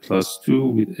z plus 2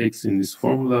 with x in this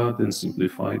formula, then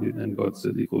simplified it and got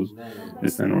z equals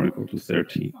less than or equal to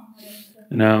 13.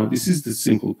 Now, this is the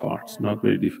simple part, not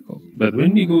very difficult. But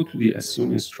when we go to the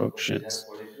assume instructions,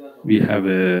 we have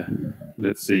a,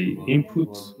 let's say,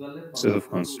 input set of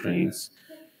constraints.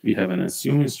 We have an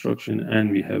assume instruction,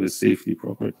 and we have a safety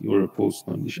property or a post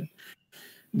condition.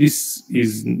 This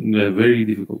is a very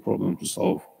difficult problem to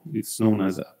solve. It's known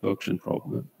as abduction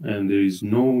problem, and there is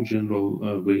no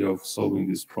general way of solving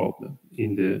this problem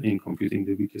in computing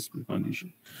the weakest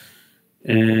precondition.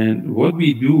 And what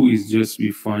we do is just we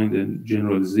find a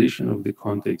generalization of the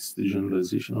context, the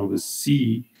generalization of a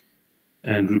C,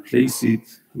 and replace it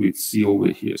with C over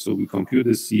here. So we compute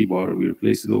the C bar, we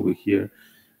replace it over here,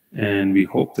 and we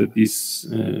hope that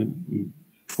this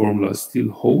formula still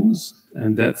holds,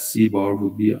 and that C bar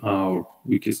would be our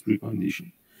weakest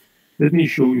precondition. Let me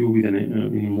show you with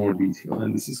in more detail,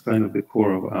 and this is kind of the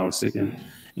core of our second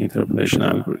interpolation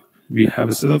algorithm. We have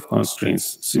a set of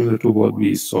constraints similar to what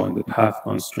we saw in the path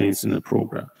constraints in the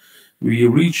program. We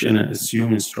reach an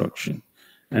assume instruction,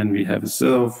 and we have a set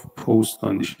of post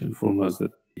condition formulas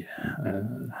that we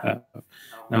have.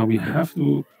 Now we have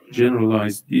to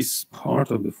generalize this part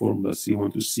of the formula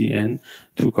C1 to Cn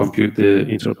to compute the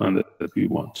interpolant that we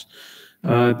want.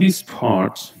 This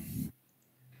part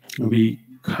we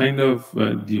kind of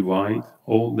divide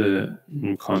all the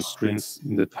constraints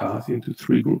in the path into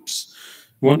three groups.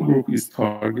 One group is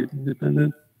target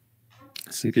independent,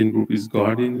 second group is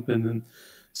guard independent,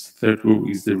 third group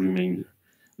is the remainder.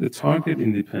 The target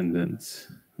independent,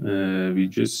 we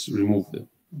just remove them,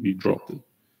 we drop them.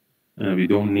 We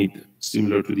don't need them,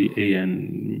 similar to the A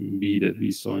and B that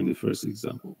we saw in the first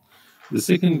example. The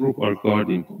second group are guard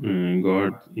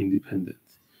independent,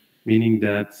 meaning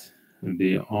that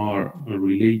they are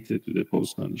related to the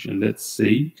post condition. Let's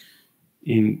say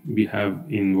we have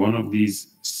in one of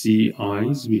these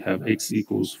CIs, we have x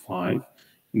equals 5.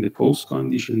 In the post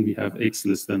condition, we have x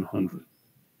less than 100.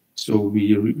 So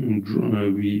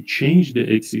we change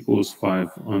the x equals 5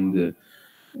 on the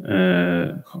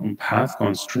path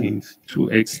constraint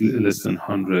to x less than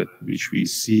 100, which we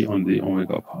see on the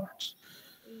omega part.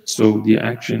 So the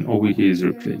action over here is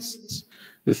replaced.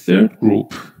 The third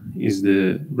group is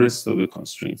the rest of the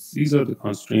constraints. These are the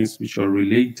constraints which are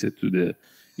related to the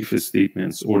if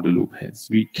statements or the loop heads.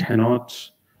 We cannot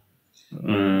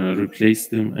replace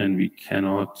them and we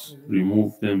cannot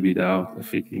remove them without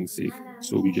affecting safety.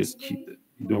 So we just keep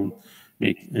them.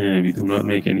 We do not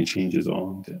make any changes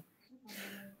on them.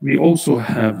 We also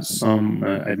have some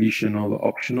additional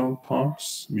optional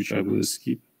parts, which I will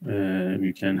skip.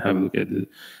 You can have a look at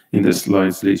in the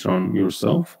slides later on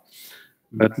yourself.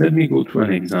 But let me go to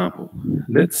an example.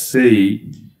 Let's say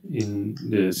in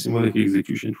the symbolic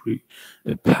execution tree,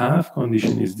 a path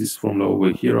condition is this formula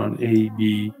over here on A,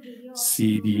 B,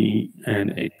 C, D,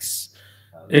 and X.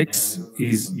 X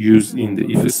is used in the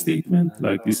if statement,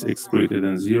 like this x greater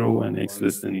than 0 and x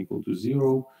less than equal to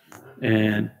 0.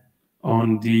 And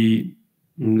on the,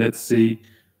 let's say,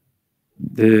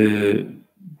 in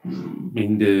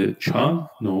the child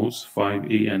nodes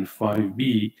 5A and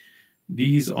 5B,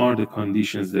 these are the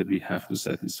conditions that we have to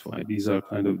satisfy. These are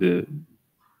kind of the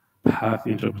path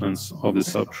interplants of the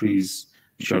subtrees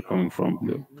which are coming from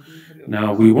below.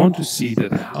 Now we want to see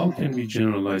that how can we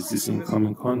generalize this in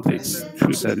common context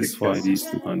to satisfy these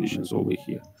two conditions over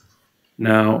here.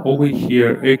 Now over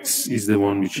here, X is the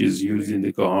one which is used in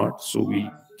the guard, so we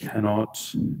cannot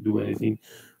do anything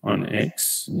on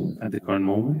X at the current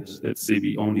moment. Let's say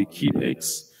we only keep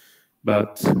X.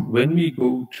 But when we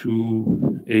go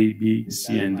to A, B,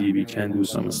 C, and D, we can do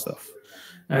some stuff.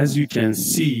 As you can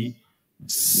see,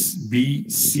 B,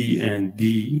 C, and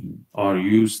D are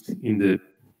used in the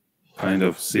kind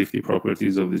of safety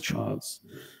properties of the childs.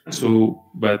 So,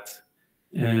 but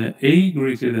A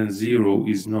greater than 0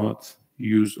 is not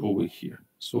used over here.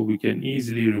 So we can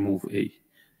easily remove A.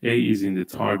 A is in the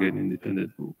target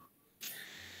independent group.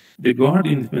 The guard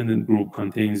independent group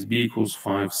contains B equals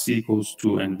 5, C equals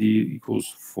 2, and D equals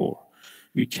 4.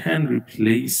 We can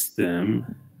replace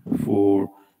them for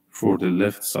the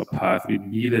left subpath with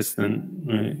B less than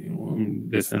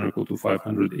or equal to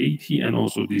 580, and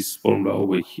also this formula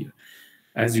over here.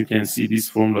 As you can see, this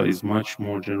formula is much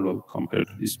more general compared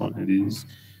to this one, and it is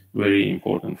very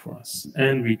important for us.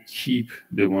 And we keep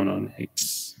the one on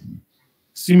X.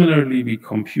 Similarly, we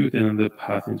compute another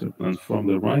path interplant from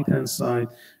the right-hand side,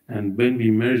 and when we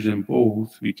merge them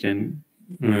both, we can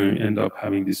end up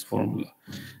having this formula.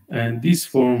 And this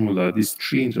formula, this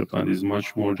tree interplant, is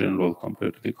much more general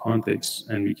compared to the context,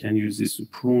 and we can use this to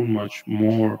prune much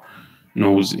more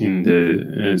nodes in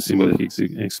the symbolic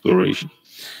exploration.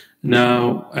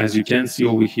 Now, as you can see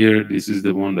over here, this is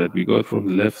the one that we got from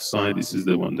the left side, this is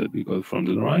the one that we got from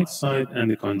the right side, and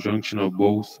the conjunction of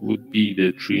both would be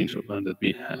the tree interplant that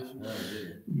we have.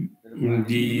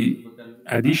 The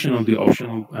addition of the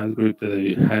optional algorithm that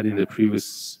I had in the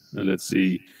previous, let's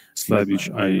say, slide,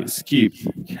 which I skipped,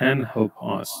 can help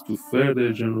us to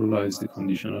further generalize the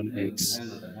condition on X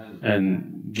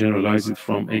and generalize it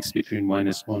from X between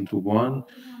 -1 to 1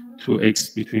 to X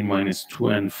between -2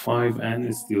 and 5,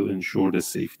 and still ensure the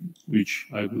safety, which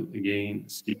I will again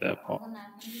skip that part.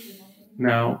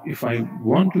 Now, if I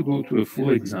want to go to a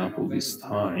full example this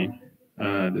time,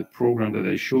 the program that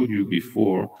I showed you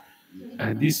before,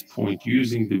 at this point,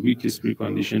 using the weakest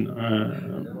precondition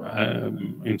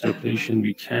interpolation,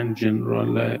 we can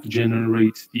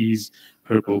generate these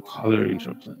purple color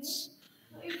interplants.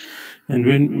 And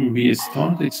when we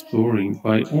start exploring,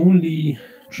 by only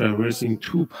traversing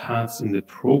two paths in the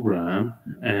program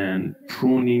and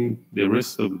pruning the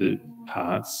rest of the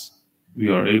paths, we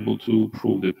are able to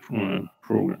prove the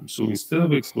program. So instead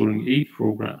of exploring 8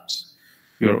 programs,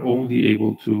 we are only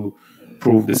able to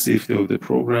prove the safety of the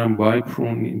program by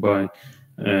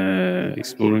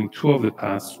exploring 2 of the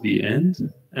paths to the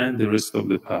end and the rest of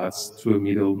the paths to a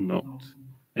middle node.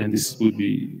 And this would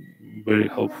be very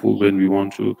helpful when we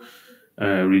want to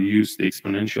reduce the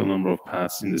exponential number of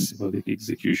paths in the symbolic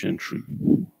execution tree.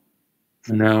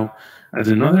 Now, as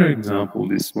another example,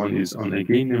 this one is on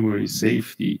again memory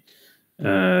safety.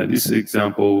 This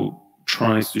example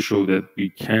tries to show that we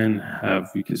can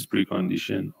have weakest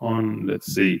precondition on,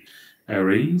 let's say,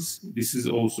 arrays. This is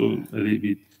also a little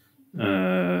bit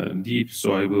deep,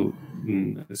 so I will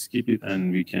skip it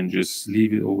and we can just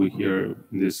leave it over here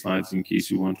in the slides in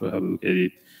case you want to have a look at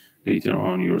it later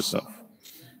on yourself.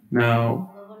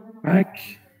 Now, back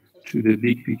to the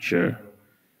big picture,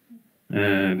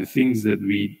 the things that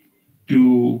we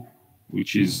do,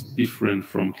 which is different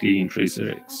from clean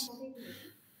TracerX,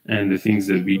 and the things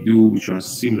that we do, which are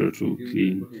similar to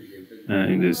clean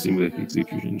in the symbolic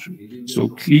execution tree. So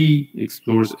CLE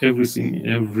explores every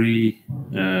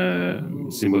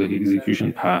symbolic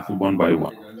execution path one by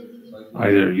one,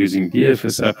 either using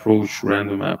DFS approach,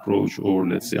 random approach, or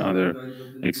let's say other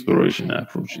exploration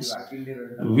approaches.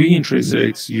 We in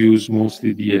TracerX use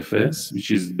mostly DFS, which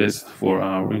is best for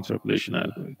our interpolation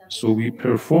algorithm. So we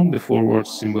perform the forward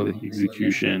symbolic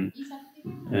execution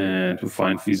to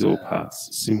find feasible paths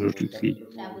similar to CLE.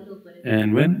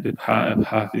 And when the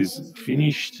path is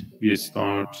finished, we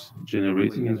start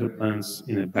generating interplans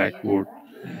in a backward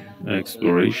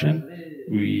exploration.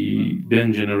 We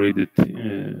then generate the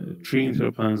tree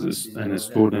interplans and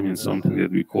store them in something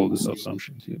that we call the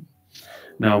subsumption table.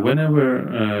 Now, whenever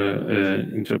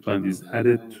interplan is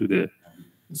added to the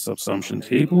subsumption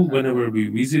table, whenever we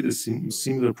visit a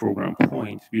similar program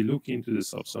point, we look into the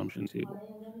subsumption table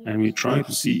and we try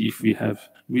to see if we have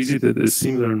visited a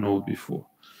similar node before.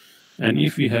 And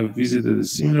if we have visited a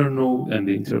similar node and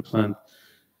the interplan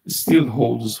still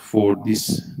holds for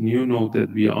this new node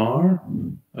that we are,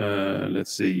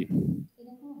 let's say,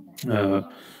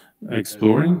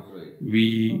 exploring,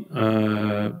 we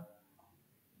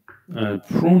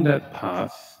prune that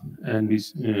path and we,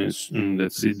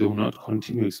 let's say, do not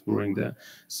continue exploring the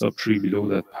subtree below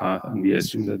that path, and we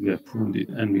assume that we have pruned it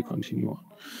and we continue on.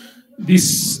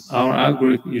 Our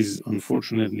algorithm is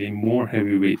unfortunately more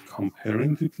heavyweight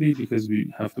comparing to CLE because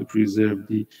we have to preserve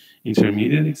the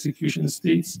intermediate execution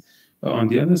states. But on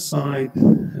the other side,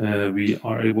 we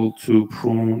are able to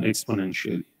prune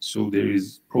exponentially. So there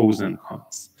is pros and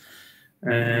cons.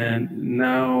 And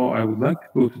now I would like to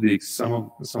go to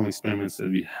some experiments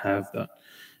that we have done.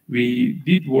 We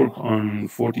did work on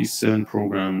 47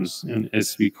 programs in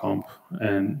SVComp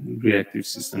and Reactive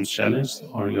Systems Challenge,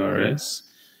 RERS.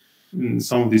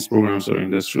 Some of these programs are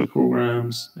industrial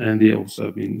programs, and they also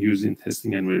have been used in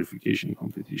testing and verification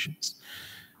competitions.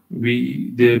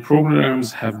 The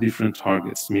programs have different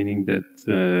targets, meaning that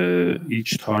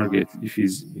each target, if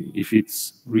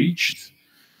it's reached,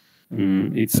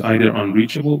 it's either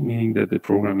unreachable, meaning that the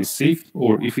program is safe,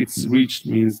 or if it's reached,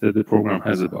 means that the program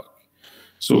has a bug.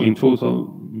 So in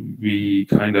total, we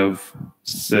kind of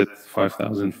set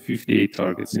 5,058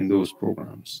 targets in those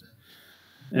programs.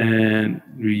 And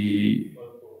we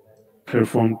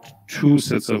performed 2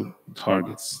 sets of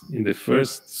targets. In the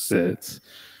first set,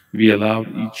 we allowed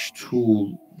each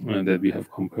tool that we have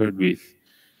compared with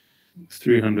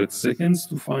 300 seconds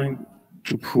to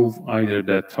prove either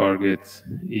that target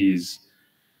is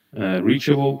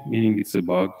reachable, meaning it's a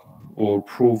bug, or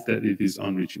prove that it is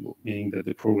unreachable, meaning that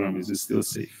the program is still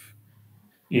safe.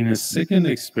 In a second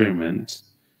experiment,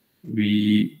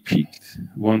 we picked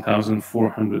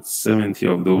 1,470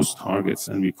 of those targets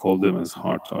and we called them as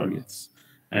hard targets.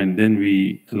 And then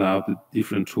we allowed the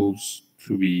different tools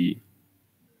to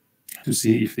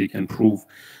see if they can prove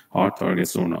hard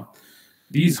targets or not.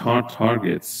 These hard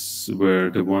targets were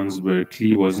the ones where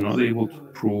CLE was not able to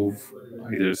prove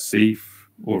either safe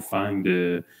or find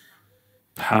the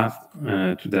path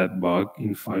to that bug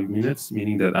in 5 minutes,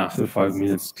 meaning that after 5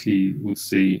 minutes, CLE would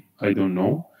say, I don't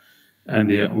know.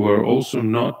 And they were also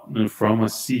not from a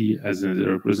C as a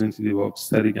representative of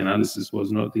static analysis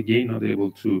was not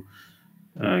able to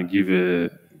give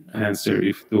an answer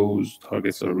if those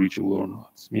targets are reachable or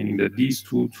not, meaning that these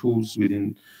 2 tools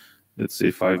within, let's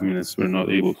say, 5 minutes were not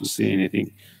able to say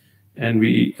anything. And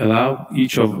we allowed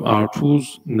each of our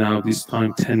tools now this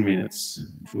time 10 minutes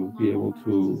to be able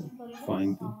to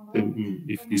find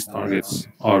if these targets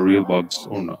are real bugs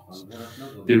or not.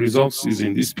 The results is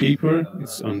in this paper.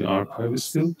 It's on the archive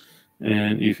still.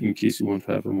 And if in case you want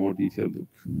to have a more detailed look.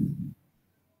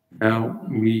 Now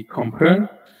we compare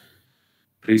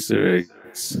TracerX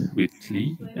with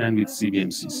CLE and with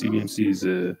CBMC. CBMC is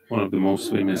one of the most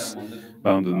famous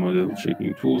bounded model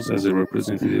checking tools as a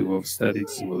representative of static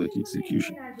symbolic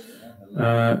execution.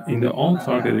 In the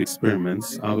all-target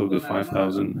experiments, out of the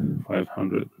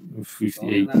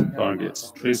 5,558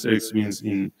 targets, TracerX wins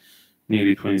in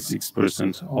nearly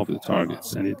 26% of the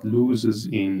targets, and it loses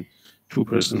in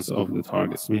 2% of the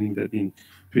targets, meaning that in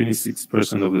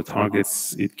 26% of the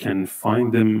targets, it can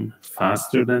find them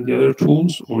faster than the other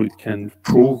tools, or it can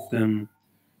prove them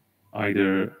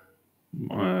either,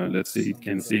 let's say, it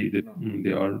can say that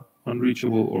they are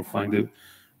unreachable, or find a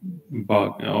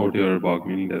bug, or they are a bug,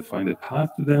 meaning that find a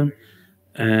path to them,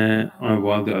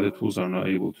 while the other tools are not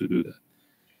able to do that.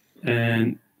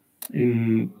 And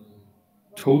in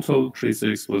total,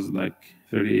 TraceRx was like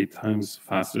 38 times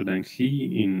faster than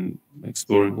Key in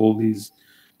exploring all these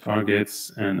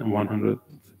targets, and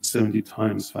 170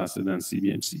 times faster than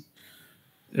CBMC.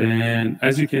 And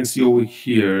as you can see over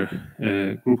here,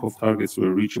 a group of targets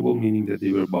were reachable, meaning that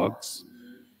they were bugs.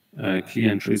 Key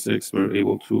and TraceRx were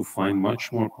able to find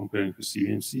much more comparing to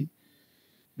CBMC.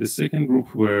 The second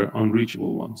group were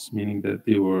unreachable ones, meaning that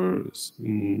they were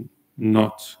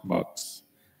not bugs.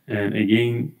 And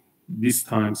again, this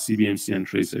time CBMC and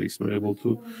TraceRx were able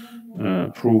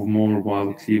to prove more,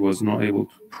 while Key was not able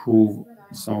to prove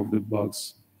some of the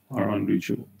bugs are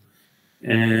unreachable.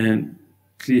 And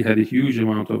Key had a huge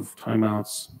amount of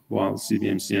timeouts, while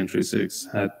CBMC and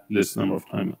TraceRx had less number of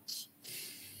timeouts.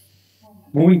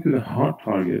 Moving to the hard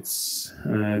targets,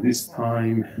 this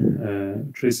time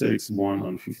TraceRx won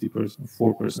on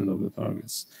 4% of the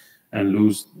targets, and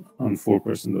lose on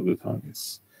 4% of the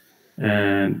targets.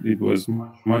 And it was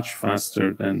much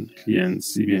faster than Key and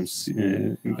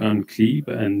CBMC on Key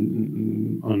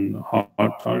and on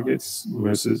hard targets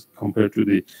versus compared to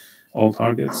the all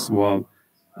targets, while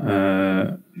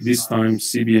this time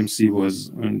CBMC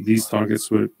was, and these targets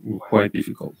were quite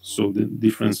difficult. So the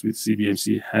difference with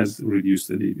CBMC has reduced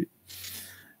a little bit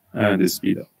the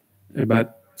speed up.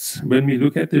 But when we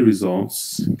look at the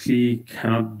results, Key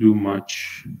cannot do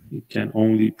much. It can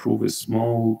only prove a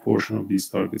small portion of these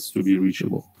targets to be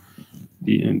reachable,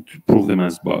 and to prove them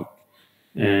as bug.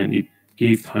 And it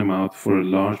gave timeout for a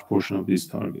large portion of these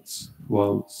targets,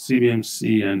 while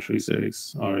CBMC and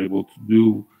TraceRx are able to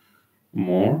do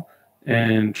more,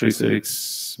 and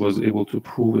TraceRx was able to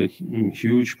prove a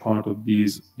huge part of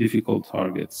these difficult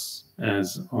targets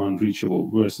as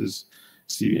unreachable versus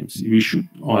CBMC. You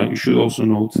should also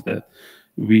note that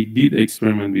we did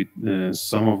experiment with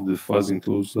some of the fuzzing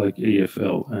tools like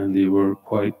AFL, and they were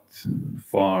quite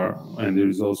far, and the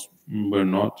results were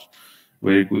not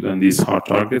very good on these hard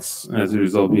targets. As a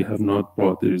result, we have not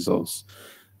brought the results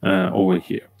over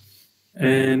here.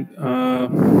 And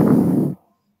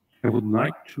I would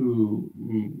like to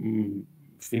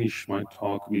finish my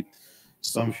talk with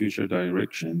some future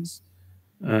directions.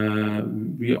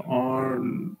 We are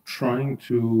trying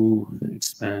to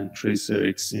expand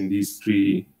TraceRx in these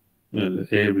three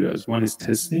areas. One is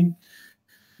testing,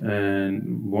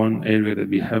 and one area that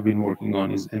we have been working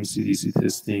on is MCDC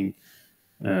testing,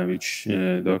 which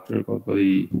Dr.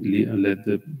 Kotbali led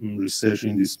the research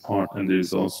in this part, and the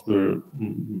results were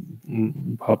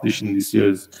published in this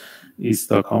year's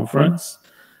ISTA conference.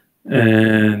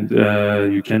 And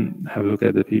you can have a look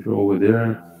at the paper over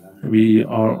there. We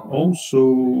are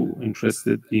also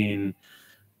interested in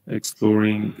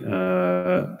exploring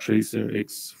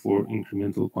TraceRx for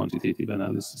incremental quantitative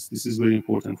analysis. This is very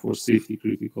important for safety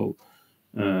critical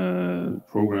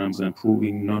programs and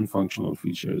proving non-functional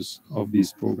features of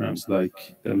these programs,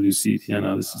 like WCT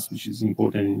analysis, which is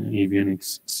important in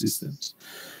avionics systems.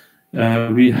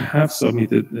 We have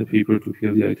submitted a paper to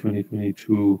PLDI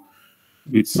 2022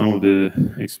 with some of the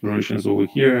explorations over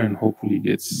here, and hopefully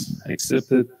gets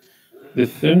accepted. The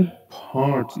third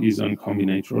part is on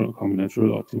combinatorial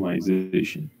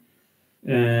optimization.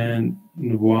 And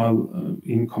while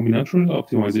in combinatorial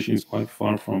optimization is quite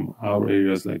far from our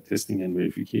areas like testing and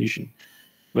verification,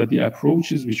 but the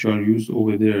approaches which are used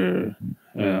over there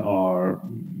are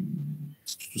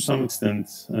to some extent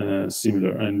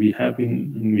similar. And we have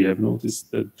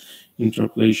noticed that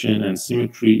interpolation and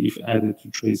symmetry, if added to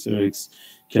TraceRx,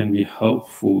 can be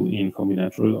helpful in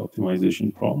combinatorial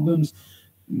optimization problems.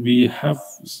 We have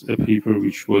a paper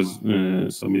which was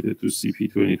submitted to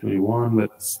CP 2021,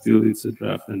 but still it's a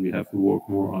draft and we have to work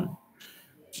more on it.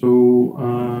 So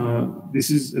this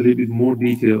is a little bit more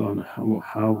detail on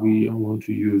how we want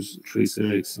to use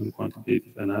TraceRx in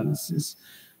quantitative analysis,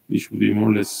 which will be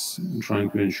more or less trying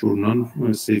to ensure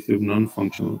safety of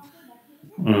non-functional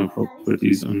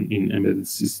properties in embedded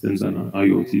systems and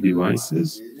IoT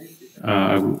devices.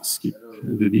 I will skip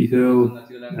the detail,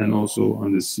 and also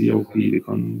on the COP, the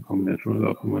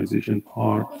combinatorial optimization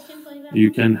part, you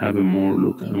can have a more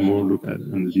look at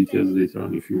the details later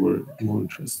on if you were more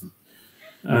interested.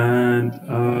 And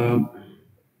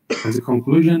as a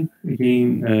conclusion,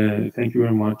 again, thank you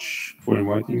very much for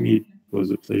inviting me It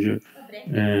was a pleasure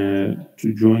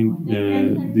to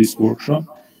join this workshop.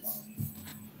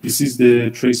 This is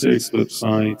the TracerX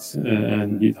website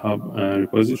and GitHub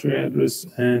repository address,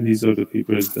 and these are the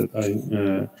papers that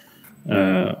I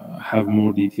have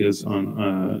more details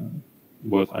on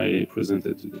what I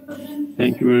presented today.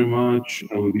 Thank you very much.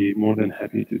 I will be more than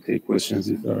happy to take questions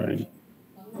if there are any.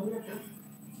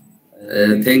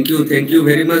 Thank you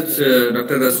very much,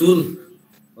 Dr. Rasul,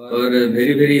 for a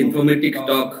very informative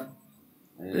talk.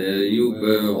 You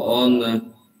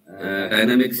on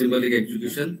dynamic symbolic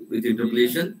execution with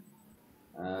interpolation.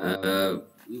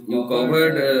 You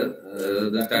covered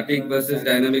the static versus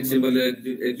dynamic symbolic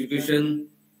execution,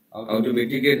 how to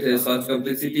mitigate such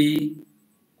complexity,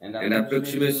 and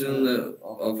approximation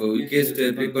of weakest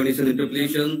precondition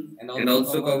interpolation, and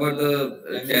also cover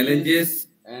the challenges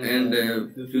and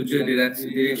future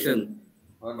direction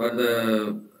for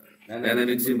the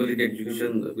dynamic symbolic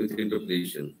execution with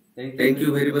interpolation. Thank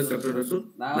you very much, Dr. Rasul.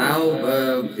 Now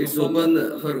it's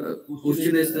open for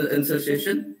question and answer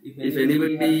session. If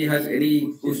anybody has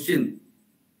any question,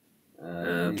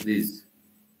 please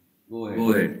go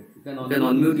ahead. You can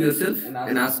unmute yourself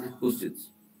and ask questions.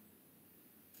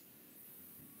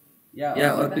 Yeah,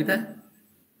 Arpita?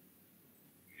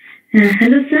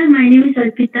 Hello, sir. My name is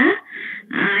Arpita.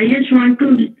 I just want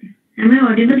to... Am I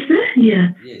audible, sir? Yeah.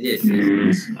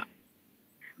 Yes.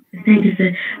 Thank you,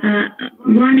 sir.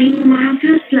 In one of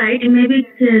your slides, maybe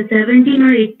it's 17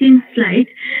 or 18 slides,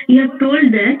 you have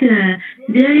told that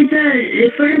there is a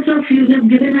reference of, you have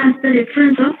given us the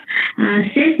reference of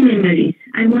safe memories.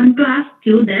 I want to ask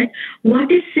you that what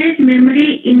is safe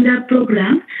memory in the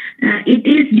program? It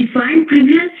is defined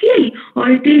previously, or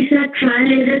it is a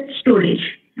trial error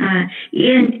storage? And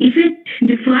if it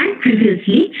defined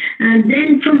previously,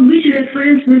 then from which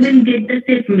reference we will get the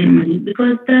safe memory?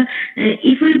 Because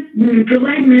if we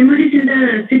provide memories in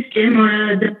the system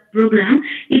or the program,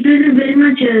 it will be very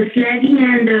much flagging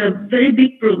and a very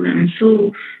big program.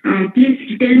 So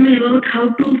please tell me about how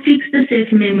to fix the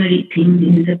safe memory thing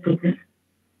in the program.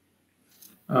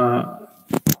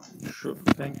 Sure.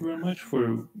 Thank you very much for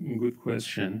a good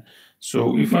question.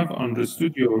 So if I've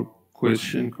understood your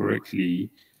question correctly,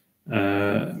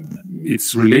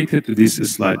 it's related to this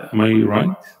slide. Am I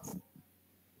right?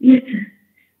 Yes, sir.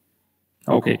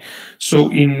 Okay.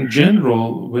 So in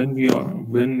general, when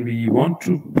we want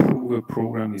to prove a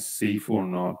program is safe or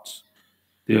not,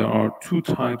 there are two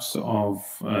types of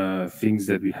things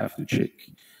that we have to check.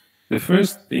 The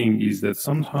first thing is that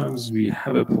sometimes we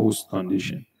have a post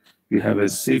condition. We have a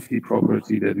safety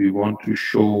property that we want to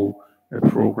show a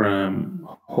program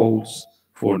holds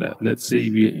for that. Let's say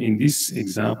in this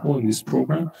example, in this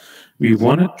program, we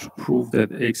wanted to prove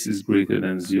that x is greater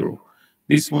than 0.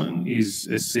 This one is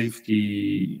a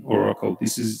safety oracle.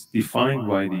 This is defined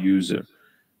by the user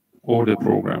or the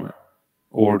programmer.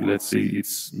 Or let's say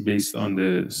it's based on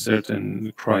the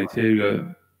certain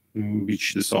criteria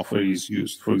which the software is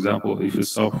used. For example, if a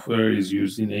software is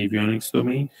used in avionics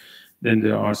domain, then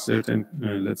there are certain,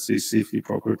 let's say, safety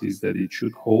properties that it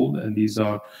should hold, and these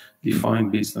are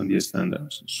defined based on the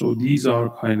standards. So these are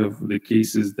kind of the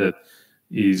cases that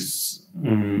is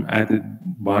added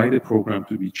by the program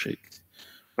to be checked.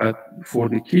 But for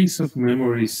the case of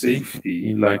memory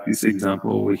safety, like this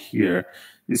example over here,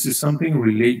 this is something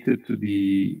related to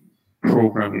the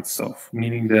program itself,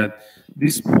 meaning that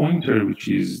this pointer, which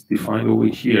is defined over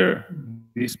here,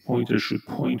 this pointer should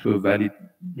point to a valid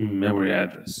memory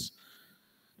address,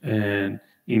 and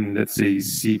in, let's say,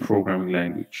 C programming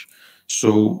language.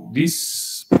 So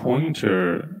this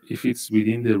pointer, if it's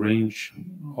within the range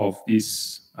of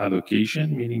this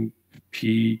allocation, meaning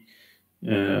P,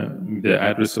 the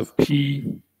address of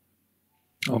P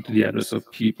up to the address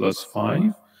of P plus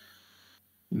 5,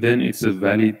 then it's a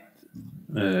valid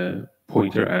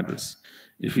pointer address.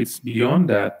 If it's beyond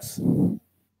that,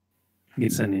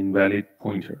 it's an invalid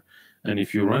pointer. And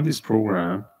if you run this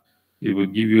program, it will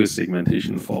give you a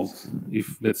segmentation fault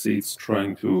if, let's say, it's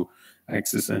trying to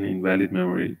access an invalid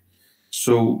memory.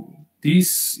 So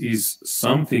this is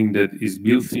something that is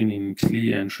built in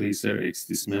CLI and TracerX,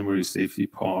 this memory safety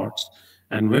part.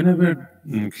 And whenever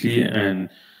CLI and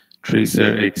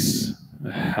TracerX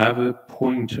have a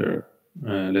pointer,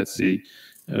 let's say,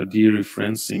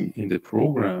 dereferencing in the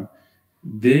program,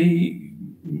 they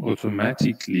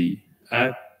automatically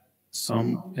add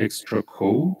some extra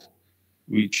code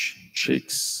which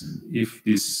checks if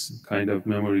this kind of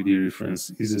memory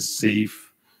dereference is a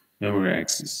safe memory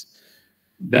access.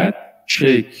 That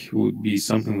check would be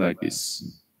something like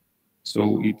this.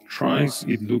 So it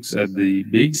looks at the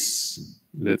base,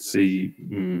 let's say,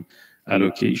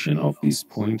 allocation of this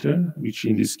pointer, which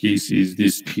in this case is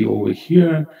this P over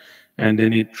here, and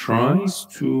then it tries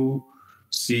to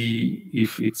see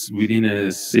if it's within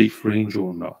a safe range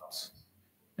or not.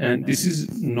 And this is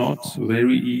not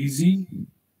very easy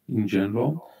in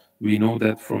general. We know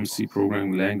that from C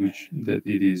programming language that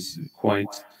it is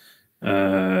quite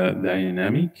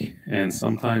dynamic, and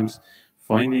sometimes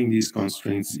finding these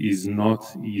constraints is not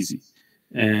easy.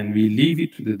 And we leave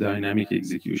it to the dynamic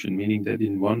execution, meaning that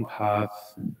in one path,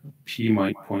 P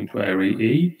might point to array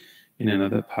A, in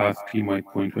another path, P might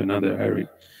point to another array.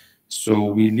 So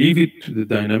we leave it to the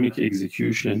dynamic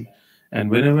execution. And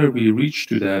whenever we reach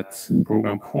to that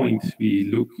program point, we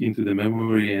look into the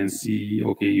memory and see,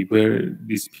 okay, where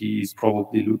this P is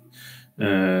probably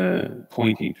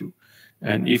pointing to.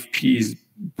 And if P is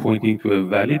pointing to a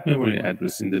valid memory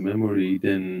address in the memory,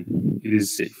 then it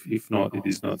is safe. If not, it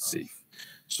is not safe.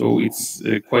 So it's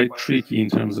quite tricky in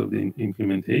terms of the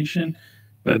implementation,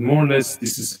 but more or less,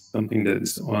 this is something that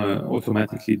is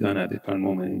automatically done at the current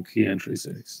moment in clear and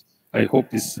tracex. I hope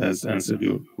this has answered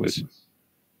your question.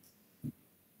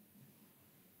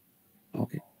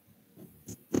 Okay.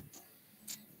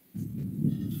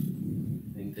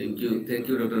 Thank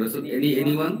you, Dr. Rasul.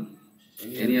 Anyone?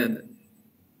 Any other?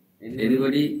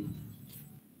 Anybody?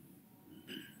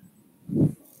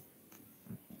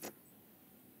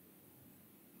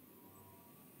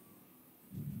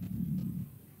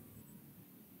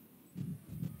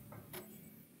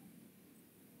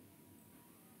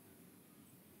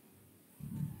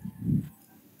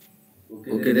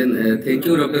 Okay, then thank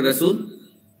you, Dr. Rasul.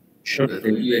 Sure.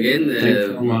 Thank you again.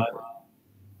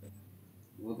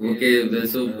 Okay,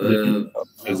 so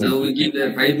now we give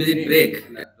a 5-minute break.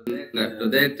 After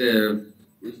that,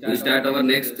 we start our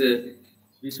next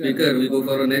speaker. We go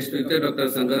for our next speaker, Dr.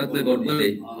 Sangaratna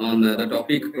Godbole, on the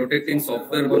topic protecting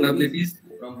software vulnerabilities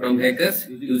from hackers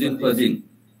using fuzzing.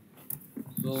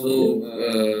 So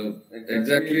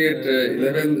exactly at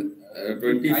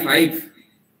 11:25,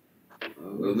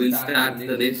 we'll start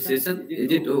the next session.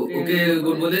 Is it okay,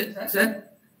 Godbole, sir?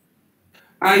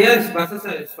 Yes, Basa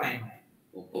sir, it's fine.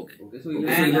 Okay.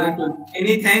 And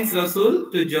many thanks, Rasul,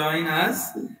 to join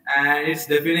us. And it's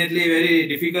definitely a very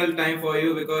difficult time for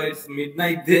you because it's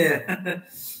midnight there.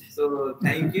 So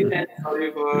thank you and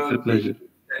sorry for It's a pleasure.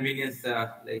 the inconvenience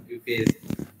like you faced.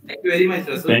 Thank you very much,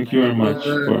 Rasul. Thank you very much.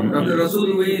 Dr.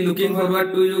 Rasul, we looking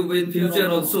forward to you in future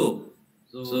also.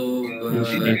 So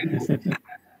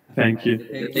thank you.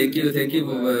 Thank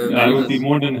you. I would be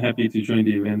more than happy to join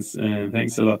the events, and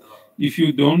thanks a lot. If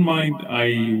you don't mind,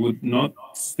 I would not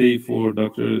stay for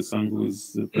Dr.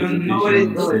 Sangu's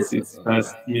presentation since it's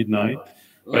past midnight.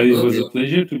 But it was a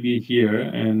pleasure to be here,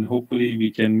 and hopefully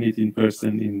we can meet in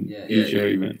person in future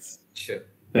events. Sure.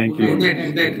 Thank you.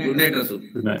 Good night, Rasul.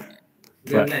 Good night.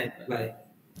 Good night. Bye.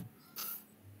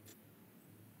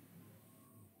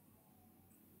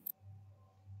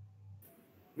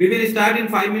 We will start in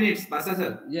 5 minutes, Basa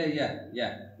sir. Yeah.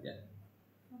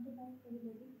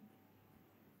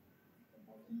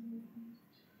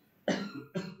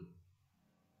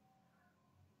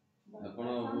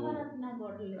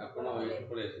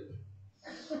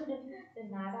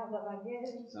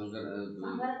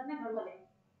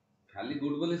 ଖାଲି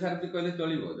ଗୁଡ ବୋଲି sir ବି କହିଲେ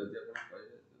ଚଳିବ ଯଦି ଆପଣ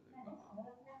କହିବେ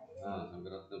ହଁ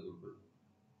ସଂଗରତ୍ନ ଗୁଡ ବୋଲି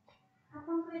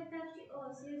ଆପଣଙ୍କର ଏଟା ଅଛି ଓ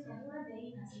ସେ ସବୁଆ ଦେଇ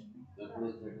ନାହିଁ ଆପଣ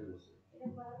ସେଟା ରୋଷେଇ ଏଟା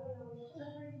ବରାବର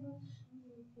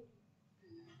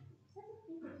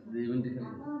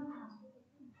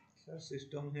सर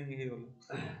सिस्टम हैंग ହେଇଗଲା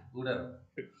ପୁରା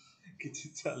କିଛି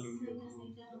ଚାଲୁନି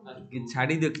କି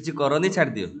ଛାଡି ଦିଅ କିଛି କରନି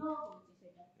ଛାଡି ଦିଅ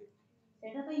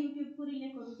ସେଟା ତ YouTube କୁ ରିଲେ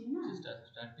କରୁଛି ନା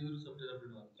ଷ୍ଟାର୍ଟିଂ ରୁ ସଫଟୱେयर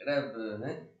ଅପଡେଟ୍ ମାରୁଛି ଏଟା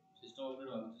ହେ ସିଷ୍ଟମ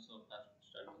ଅପଡେଟ୍ ମାରୁଛି ଷ୍ଟାର୍ଟିଂ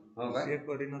ହଁ ବା ସେ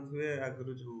କରି ନଥିବେ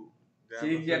ଆଗରୁ ଯୋଉ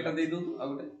ସେଇ ଚିଆରଟା ଦେଇ ଦଉଛୁ ଆଉ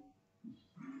ଗୋଟେ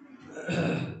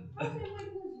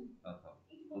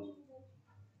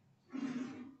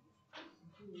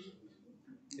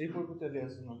ଏଇ ପଟକୁ ଚାଲି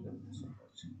ଆସୁ ନହେଲେ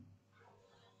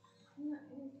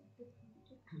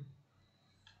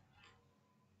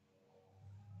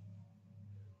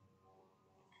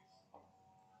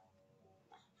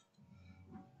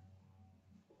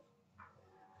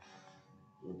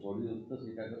ପଢି ଦଉଛୁ ତ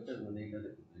ସେଇଟା କରିତେ ମାନେ ଏଇଟା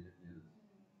ଦେଖୁଛୁ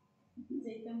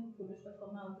ସେଇଟା ମୁଁ ଫୁଲ ଷ୍ଟପ୍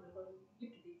କମା ଆଉଥରେ କରି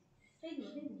ଲିଖି ଦେଇଛି ହେଇଯିବ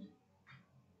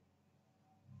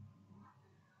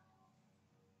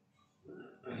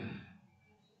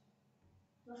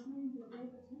 10 ମିନିଟ୍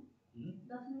ବ୍ରେକ୍ ଅଛି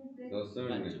 10 ମିନିଟ୍ ବ୍ରେକ୍ 10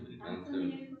 ମିନିଟ୍ 5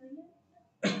 ମିନିଟ୍ କରିଲେ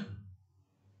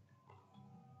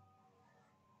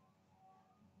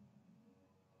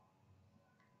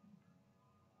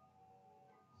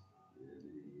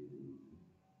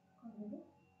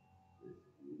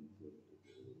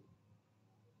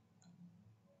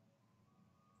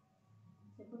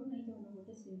ସେପଟୁ ନେଇଯାଉନ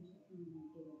ଗୋଟେ ସ୍କ୍ରିନଶଟ୍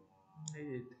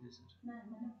ହେଇଯାଇଥିଲି ସାର୍। ନା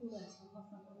ମାନେ ପୁରା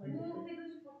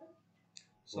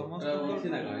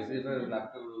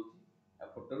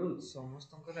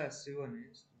ସମସ୍ତଙ୍କର ଆସିବନି।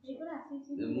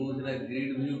 ମୁଁ ସେଟା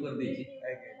ଗ୍ରିଡ୍ ଭିଉ କରିଦେଇଛି।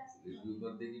 ଗ୍ରିଡ୍ ଭିଉ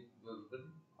କରିଦେଇକି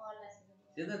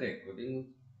ସେଟା ରେକର୍ଡିଂ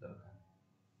ଦରକାର।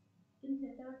 କିନ୍ତୁ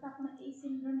ସେତେବେଳେ ତ ଆପଣ ଏଇ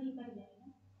ସିନ୍ ର ନେଇ ପାରିବେନି ନା।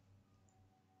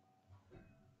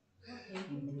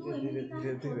 ଧୀରେ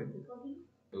ଧୀରେ ଧୀରେ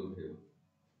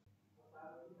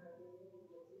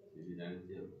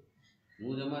ଜାଣିଛି ଆଉ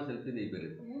ମୁଁ ଜମା ସେଲ୍ଫି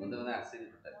ନେଇପାରିବି ମତେ ମାନେ ଆସେନି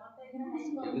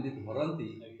କେମିତି ଧରନ୍ତି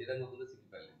ସେଇଟା ମୁଁ ତ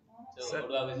ଶିଖିପାରିଲି।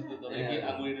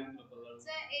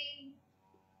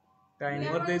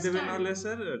 टाइमर ଦେଇଦେବେ ନହେଲେ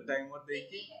ସାର୍ टाइमର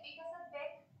ଦେଇକି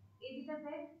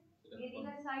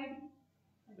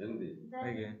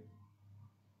ଆଜ୍ଞା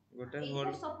ଗୋଟେ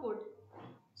ହୋଲ୍ଡ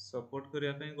ସପୋର୍ଟ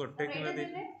କରିବା ପାଇଁ ଗୋଟେ କିମ୍ବା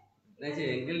ଦିଟା ନାଇଁ ସେ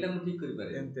ଏଙ୍ଗେଲ ଟା ମୁଁ ଠିକ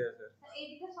କରିପାରେ ଏମତି ସାର୍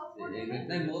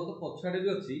ନାଇଁ ମୋର ତ ପଛଆଡେ ବି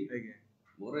ଅଛି ଆଜ୍ଞା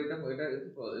ମୋର ଏଇଟା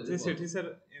ଯେ ସେଠି ସାର୍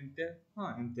ଏମତିଆ ହଁ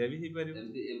ଏମତିଆ ବି ହେଇପାରିବ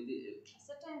ଏମତି ଏମତି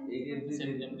ସେଟା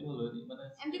ଏମତି ଭଲ ଅଛି ମାନେ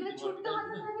ଏମତି ଗୋଟେ ଛୋଟ ହାତ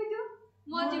ଧରା ହେଇଥିବ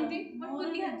ମୋ ଯେମତି ବଟ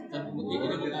କୁନି ହାତ ମୋ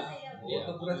ତ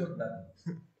ପୁରା ଛୋଟ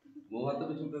ମୋ ହାତ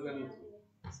ବି ଛୋଟ କାଲି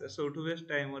ସାର୍ ସବୁଠୁ ବେଷ୍ଟ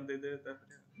ଟାଇମର ଦେଇଦେବେ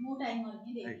ତାପରେ ମୁଁ ଟାଇମର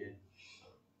ହିଁ ଦେଇ ଆଜ୍ଞା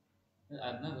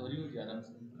आजना धरी हो आराम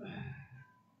से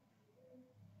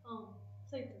हां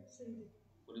सही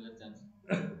पूरी बात चांस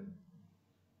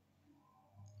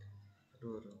रो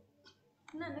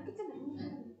ना ना कितना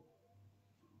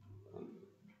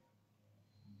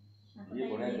ये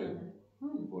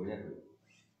बढ़िया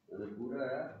पूरा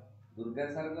दुर्गा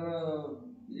सारଙ୍କର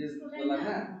ये गला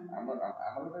ना हमर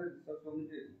तो रिसर्च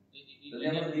कम्युनिटी যদি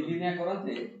আমরা দিদিনিয়া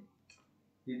করতে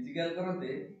ফিজিক্যাল করতে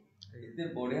এতে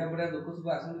বঢ়িয়া বঢ়িয়া লোক सब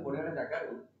আসନ୍ତି বঢ়িয়া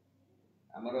ଜାଗାରୁ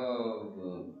ଆମର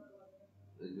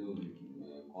ଏ ଯୋଉ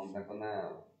କଣ ତାଙ୍କ ନା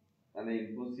ମାନେ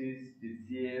ଇନଫୋସିସ୍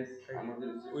ଟିସିଏସ୍ ଆମର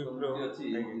ଯୋଉ ରିସର୍ଚ୍ଚ କମ୍ୟୁନିଟି ଅଛି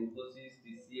ଇନଫୋସିସ୍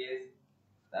ଟିସିଏସ୍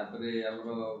ତାପରେ ଆମର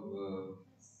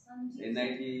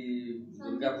एनआईटी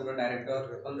दुर्गापुर डायरेक्टर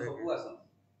ମାନେ ସବୁ ଆସନ୍ତି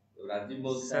राजीव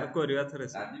मौल सर କରିବା ଥରେ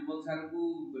राजीव मौल सर को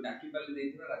डाकी पाली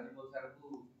ଦେଇଥିଲା राजीव मौल सर को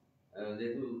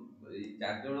जेतु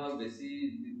चार जण बेसी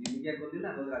दिनिकिया करली ना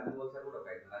राजीव मौल सर को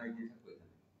डकाइଥିଲା राजीव सर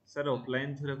କହିଥିଲେ सर ऑफलाइन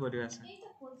थोड़ा କରିବା सर ଏଇଟା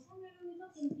ପଇସା ମିଳୁନି ତ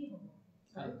କେମିତି ହବ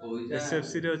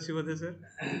एसएफसी रे अछि बोधे सर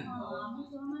हां ଆମ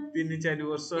ଛୁଆମାନେ 3-4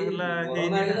 ବର୍ଷ ହେଲା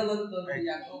ହେଇନି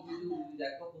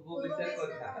याको पूर्व विस्तार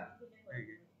करता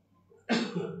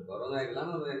कोरोना ହେଇଗଲା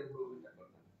ନା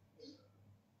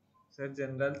सर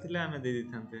जनरल थिले आमे दे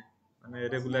दिथांते माने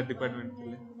रेगुलर डिपार्टमेंट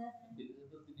थिले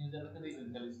 3000 का देई 45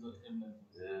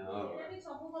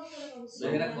 ସବୁ ବର୍ଷରେ ରହୁଛି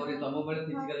ସେଇଟା କରି ତମ ବେଳେ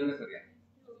ଫିଜିକାଲ ଗୋଟେ କରିବା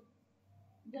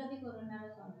ଯଦି କୋରୋନାର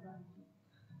ସଂକ୍ରମଣ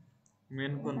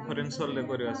मेन कॉन्फ्रेंस हॉल रे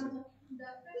करवा सर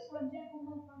डॉक्टर संजय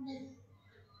कुमार पंडित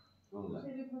होला से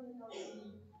भी बोले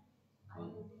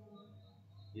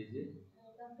ये जे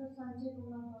डॉक्टर संजय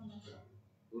कुमार पंडित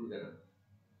उर्गर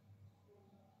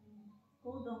को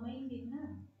डोमेन लीड ना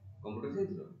कंप्यूटर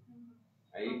साइंस रो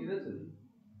आईआईटी रो छन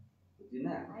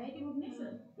जिना आईआईटी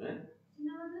भुवनेश्वर हैं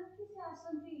सिना मतलब कि से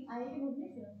आसंती आईआईटी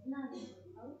भुवनेश्वर ना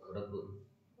और खड़गपुर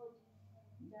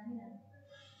जानि ना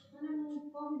माने मु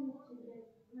कहि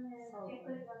माने चेक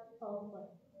करि बात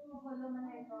ଭଲ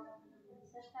ମାନେ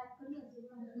ସ୍ଟାର୍ଟ କରି ଅଛି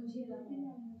ବୁଝିବା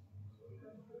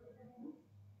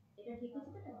এটা ঠিক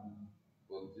আছে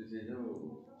তো ପଚିଶ ହେଇଯାଉ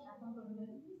ଆପଣ କହିଲେ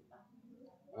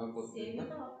ହଁ 25 ସେଟା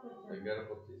ତ ଅଫ କରିଛ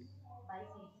 11-25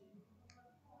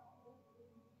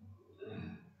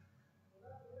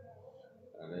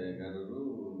 अरे 11 ରୁ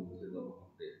ସେ ଦବ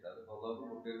ଗୋଟେ ତାହେଲେ ଭଲ ହବ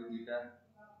ଗୋଟେ ରୁ ଦିଟା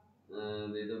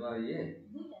ଦେଇଦବା ଇଏ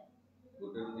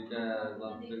ଗୋଟେ ରୁ ଦିଟା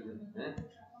ଲଞ୍ଚ ବ୍ରେକ୍ हैं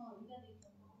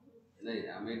नहीं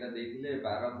ଆମେ ଏଟା ଦେଇଥିଲେ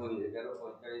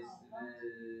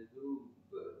 11:45 ରୁ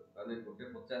ମାନେ ଗୋଟେ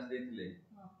 50 ଦେଇଥିଲେ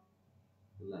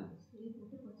ହେଲା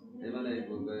ଏମାନେ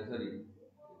ସରି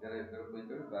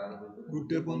 11:45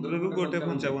 गुटे 15 ରୁ गुटे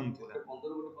 55 थिला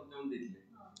 15 ଗୋଟେ 55 ଦେଇଥିଲେ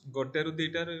गोटे रु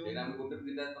दीटा रे एरा हम गोटे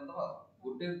दिटा करदबा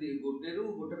गोटे रु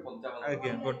गोटे 55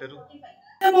 आज्ञा गोटे रु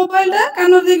मोबाइल रे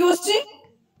कानर देके बसची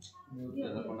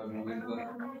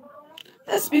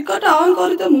स्पीकर टा ऑन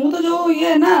करी तो मु तो जो ये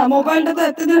ना मोबाइल टा तो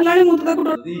एते दिन लाणी मु तो ताको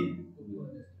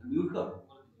म्यूट कर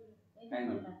काई न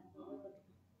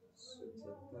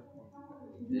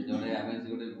जे जणे आमे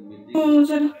गोटे मीटिंग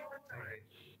सर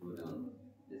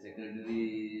सेक्रेटरी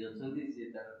अछंती से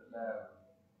तारला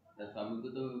ता स्वामी को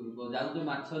तो जाऊ तो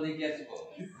माछ देकी आसीबो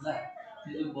होला से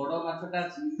जो बड़ माछटा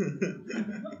अछि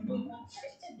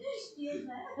ये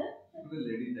सर ଗୋଟେ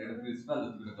लेडी दैट प्रिंसिपल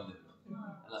ଗୋଟେ कॉलेज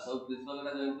ହେଲା सब प्रिंसिपल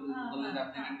रा जॉइन कर कॉलेज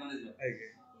एप्लीकेट कॉलेज आगे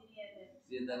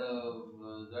से तार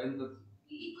जॉइन कर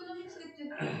इकोनॉमिक्स लेक्चर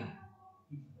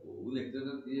ओ लेक्चर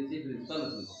दिए से प्रिंसिपल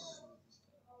अछि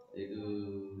एक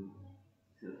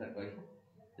से सर कहि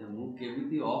मु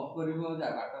केमिति ऑफ करबो जा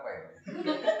बाटा पाइबो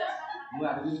ମୁଁ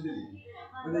ଆଜି ବୁଝିଲି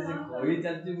ମାନେ ସେ କହି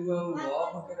ଚାଲିଛି ମୁଁ ଆଉ ଲ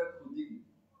ପାଖରେ ଖୋଜିକି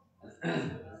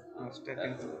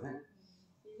starting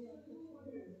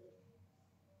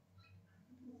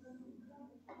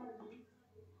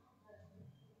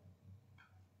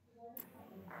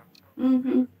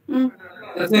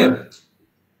Sir.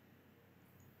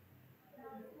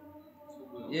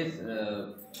 Yes.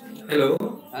 Hello.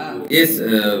 Yes.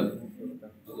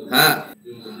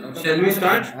 Shall we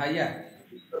start? Yeah.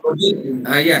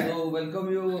 Yeah. So welcome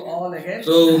you all again.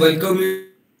 So welcome you.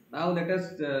 Now let us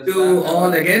You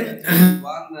all again.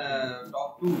 One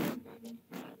talk two.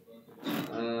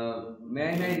 May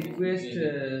I request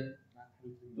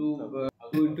to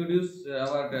introduce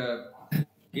our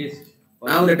guest.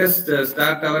 Now let us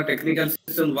start our technical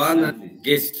session one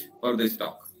guest for this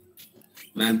talk.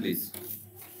 Ma'am, please.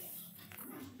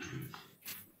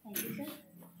 Thank you, sir.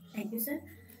 Thank you, sir.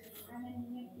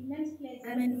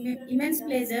 Immense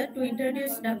pleasure to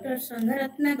introduce Dr.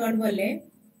 Sangharatna Godbole.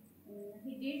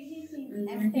 He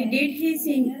did his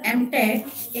MTech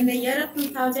in the year of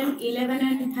 2011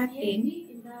 and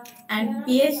 13 and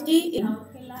PhD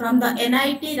from the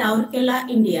NIT Rourkela,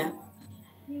 India.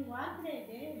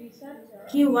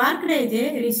 He worked as a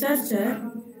researcher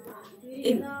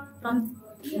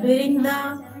during the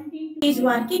he is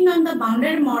working on the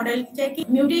bounded model,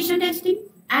 checking mutation testing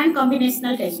and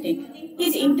combinational testing. He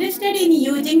is interested in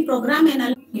using program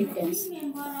analytics.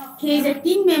 He is a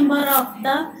team member of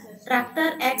the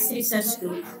Tractor X research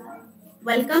group.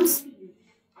 Welcome,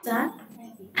 sir,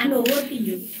 and over to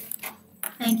you.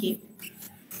 Thank you.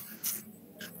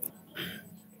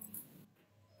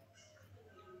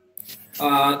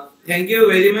 Thank you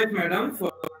very much, madam,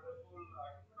 for wonderful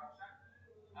introduction.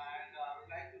 And I would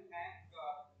like to thank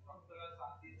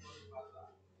Dr.Santi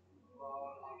for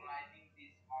organizing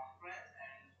this conference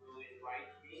and to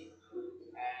invite me.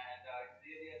 And it's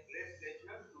really a great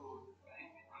pleasure to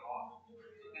connect with you all.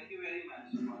 So thank you very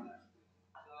much for that.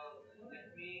 So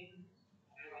let me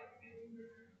share my screen.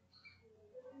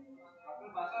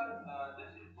 Dr. Basa,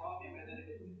 just inform me whether it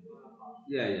is visible or not.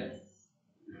 Yeah.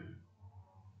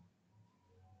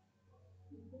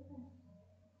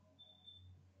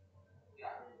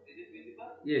 Is it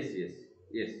visible? Yes.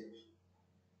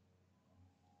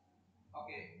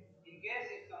 Okay. In case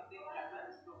if something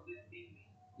happens, so please ping me.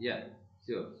 Yeah,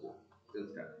 sure. We'll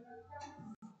start.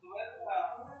 So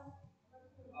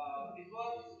it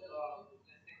was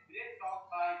let's say great talk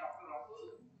by Dr.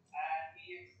 Rasul, and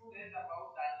he explained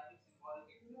about dynamic symbolic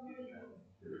execution.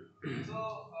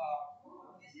 So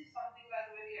this is something like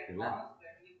very advanced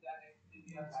technique that actually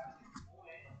we are having at the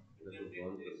moment to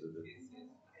generate these cases.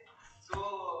 Okay. So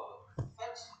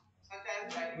such as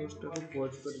dynamic symbolic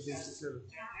execution to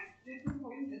generate these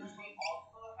cases, we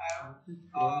also have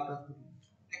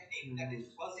technique that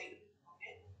is fuzzing.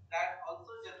 Okay, that also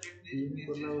generates these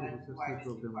cases and to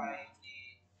identify the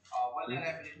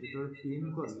vulnerabilities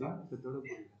in the system.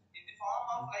 Okay. In the form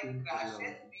of like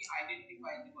crashes, we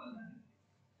identify the vulnerability.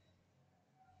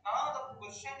 Now the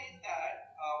question is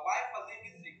that why fuzzing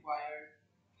is required,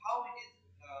 how it is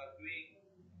doing,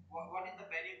 what is the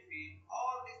benefit,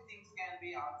 all these things can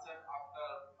be answered after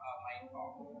my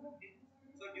talk. Okay?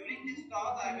 So during this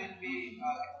talk I will be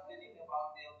explaining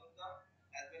about the algorithm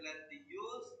as well as the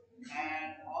use,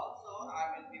 and also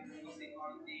I will be focusing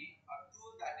on the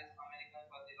tool that is American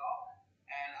Fuzzy Log,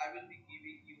 and I will be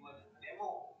giving you a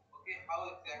demo, okay,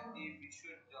 how exactly we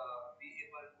should be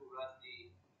able to run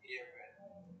the AFL.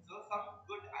 So some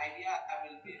good idea I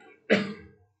will be able to give.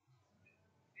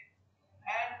 Okay.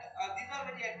 And these are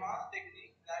very advanced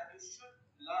techniques that you should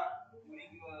learn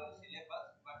during your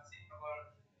syllabus, but since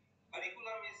our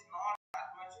curriculum is not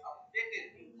that much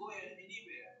updated, you go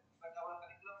anywhere, but our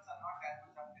curriculums are not that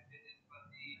much updated as per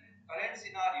the current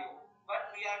scenario.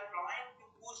 But we are trying to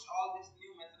push all these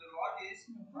new methodologies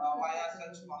via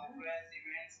such conference,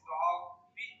 events,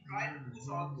 talk. We try to push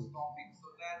all these topics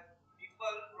so that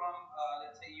people from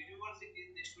let's say universities,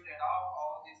 they should adopt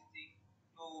all these things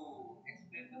to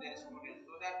explain to their students,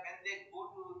 so that when they go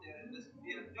to their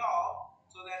industrial job,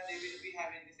 so that they will be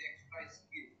having this extra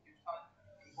skill. If some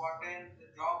important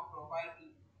job profile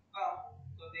will come,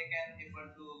 so they can able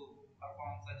to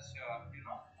perform such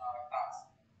tasks.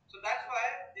 So that's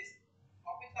why these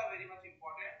topics are very much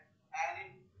important. And in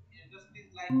industries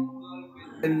like Google,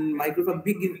 and Microsoft,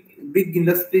 big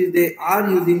industries, they are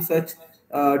using such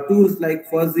tools like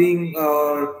fuzzing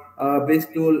or base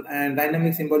tool and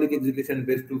dynamic symbolic execution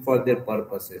base tool for their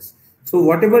purposes. So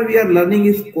whatever we are learning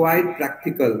is quite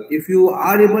practical. If you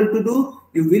are able to do,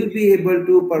 you will be able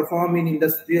to perform in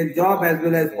industrial job as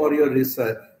well as for your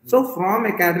research. So from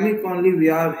academic only, we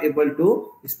are able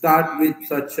to start with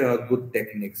such good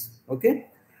techniques. Okay.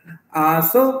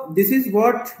 So this is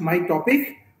what my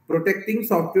topic: protecting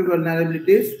software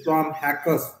vulnerabilities from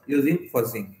hackers using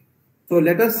fuzzing. So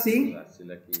let us see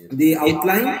the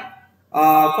outline.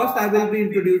 First, I will be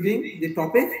introducing the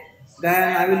topic.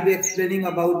 Then I will be explaining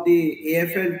about the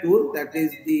AFL tool, that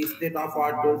is the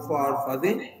state-of-art tool for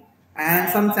fuzzing, and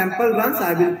some sample runs.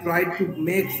 I will try to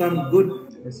make some good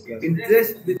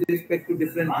interest with respect to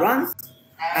different runs,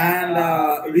 and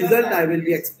result I will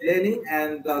be explaining,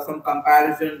 and some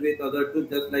comparison with other tools,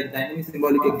 just like dynamic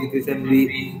symbolic execution.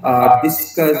 We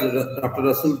discussed, Dr.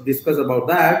 Rasul discussed about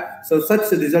that. So such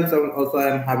results also I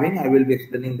am having. I will be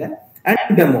explaining that, and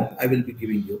demo I will be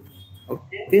giving you.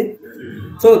 Okay.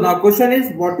 So now question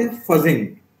is, what is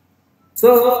fuzzing?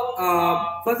 So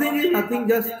fuzzing is nothing,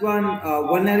 just one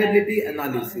vulnerability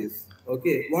analysis.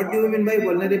 Okay, what do you mean by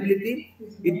vulnerability?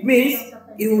 It means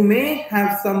you may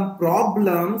have some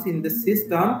problems in the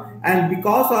system, and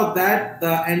because of that,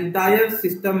 the entire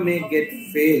system may get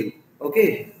failed.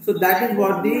 Okay, so that is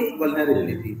what the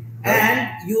vulnerability,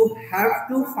 and you have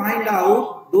to find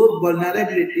out those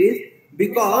vulnerabilities,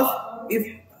 because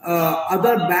if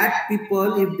other bad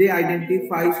people, if they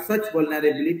identify such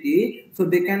vulnerability, so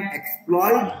they can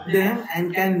exploit them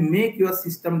and can make your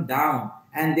system down,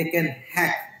 and they can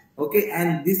hack. Okay,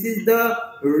 and this is the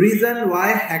reason why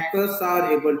hackers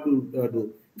are able to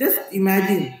do. Just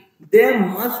imagine, there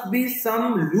must be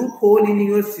some loophole in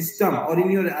your system or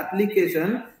in your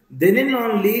application. Then and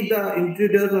only the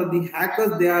intruders or the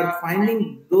hackers, they are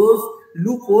finding those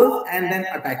loopholes and then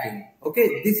attacking.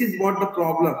 Okay, this is what the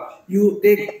problem. You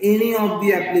take any of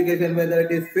the application, whether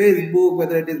it is Facebook,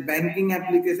 whether it is banking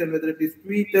application, whether it is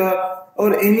Twitter,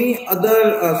 or any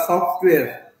other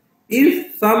software.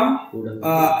 If some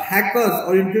hackers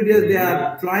or intruders, they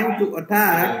are trying to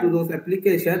attack to those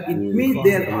applications, it means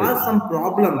there are some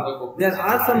problems, there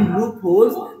are some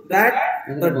loopholes that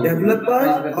the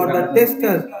developers or the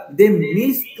testers, they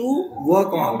miss to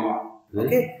work on.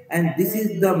 Okay, and this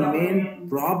is the main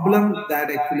problem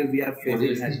that actually we are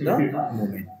facing at the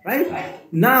moment. Right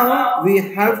now, we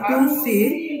have to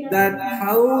see that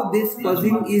how this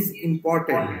fuzzing is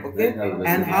important. Okay,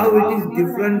 and how it is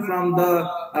different from the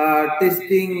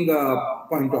testing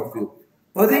point of view.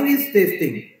 Fuzzing is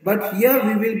testing, but here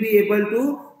we will be able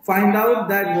to find out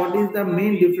that what is the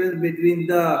main difference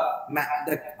between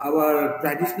our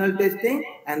traditional testing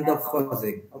and the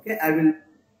fuzzing. Okay, I will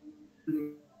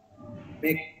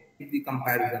make the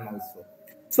comparison also.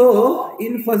 So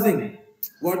in fuzzing,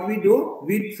 what we do,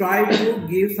 we try to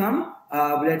give some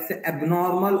let's say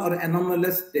abnormal or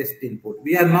anomalous test input.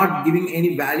 We are not giving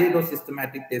any valid or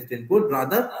systematic test input,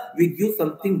 rather we give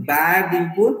something bad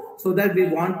input, so that we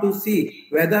want to see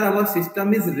whether our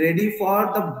system is ready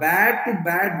for the bad to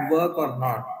bad work or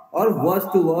not, or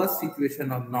worst to worst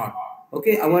situation or not.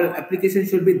 Okay, our application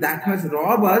should be that much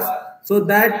robust, so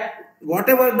that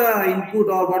whatever the input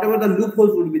or whatever the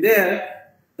loopholes would be there,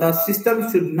 the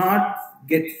system should not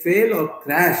get fail or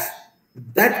crash.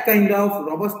 That kind of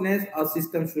robustness a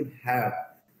system should have.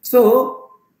 So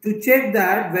to check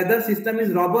that whether system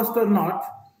is robust or not,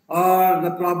 or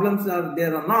the problems are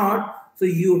there or not, so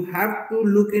you have to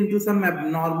look into some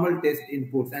abnormal test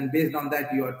inputs, and based on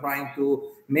that you are trying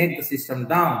to make the system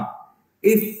down.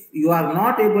 If you are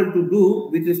not able to do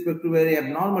with respect to very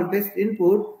abnormal test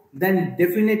input, then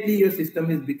definitely your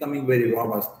system is becoming very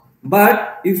robust.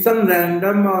 But if some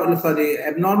random,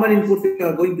 abnormal inputs you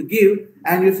are going to give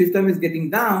and your system is getting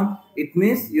down, it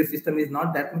means your system is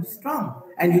not that much strong.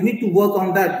 And you need to work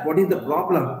on that. What is the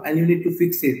problem? And you need to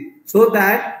fix it. So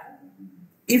that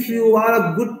if you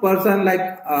are a good person,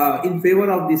 like in favor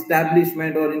of the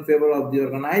establishment or in favor of the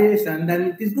organization, then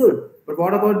it is good. But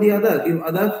what about the others? If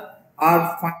others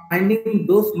are finding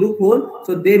those loopholes,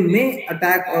 so they may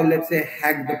attack or let's say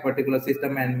hack the particular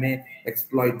system and may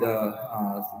exploit the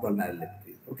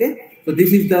vulnerability. Okay, so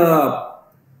this is the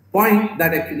point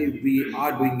that actually we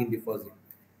are doing in the fuzzing.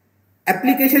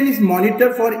 Application is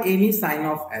monitored for any sign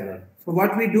of error. So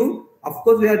what we do, of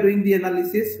course, we are doing the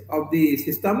analysis of the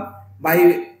system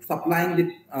by supplying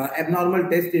the abnormal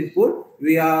test input.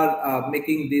 We are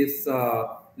making this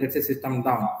let's say system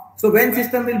down. So when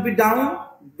system will be down,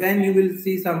 when you will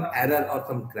see some error or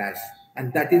some crash,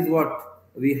 and that is what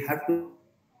we have to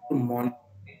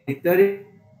monitor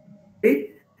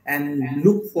it and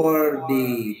look for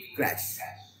the crash.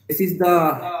 This is the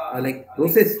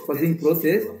fuzzing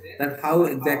process, that how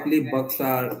exactly bugs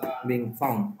are being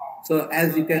found. So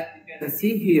as you can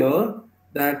see here,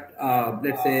 that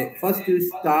let's say first you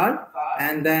start,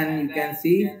 and then you can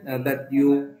see that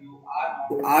you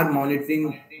are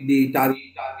monitoring the target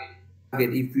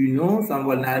If you know some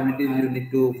vulnerabilities you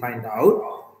need to find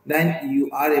out, then you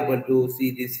are able to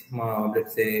see this,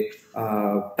 let's say,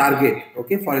 target.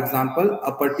 Okay, for example,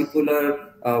 a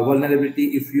particular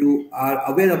vulnerability, if you are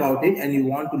aware about it and you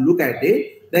want to look at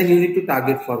it, then you need to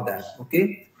target for that.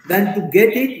 Okay, then to get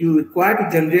it, you require to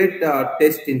generate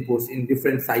test inputs in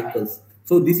different cycles.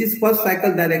 So this is first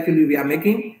cycle that actually we are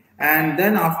making. And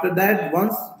then after that,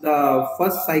 once the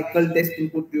first cycle test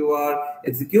input you are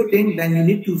executing, then you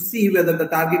need to see whether the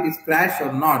target is crashed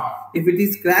or not. If it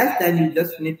is crashed, then you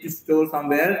just need to store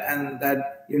somewhere, and then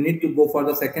you need to go for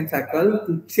the second cycle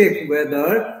to check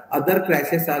whether other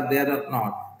crashes are there or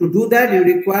not. To do that, you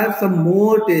require some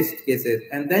more test cases,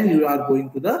 and then you are going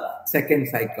to the second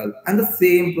cycle. And the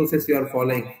same process you are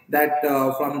following, that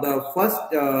from the first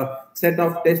set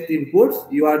of test inputs,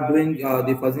 you are doing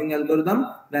the fuzzing algorithm.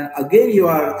 Then again, you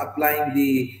are applying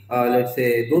the, let's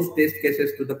say, those test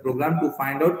cases to the program to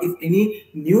find out if any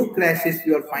new crashes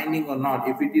you are finding or not.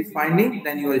 If it is finding,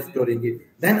 then you are storing it.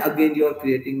 Then again, you are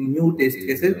creating new test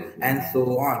cases and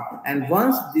so on. And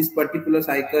once this particular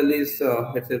cycle is,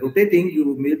 let's say, rotating, you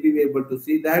will be able to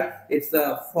see that it's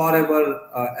a forever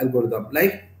algorithm.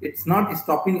 Like, it's not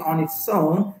stopping on its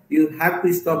own. You have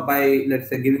to stop by, let's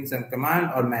say, giving some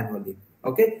command or manually.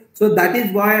 Okay, so that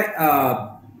is why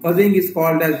fuzzing is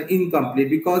called as incomplete,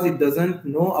 because it doesn't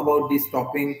know about the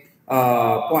stopping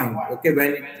point. Okay,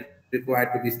 when it's required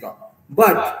to be stopped.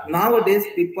 But nowadays,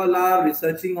 people are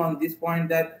researching on this point,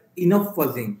 that enough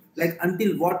fuzzing, like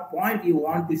until what point you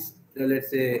want to,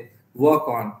 let's say, work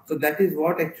on. So that is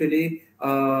what actually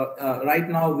right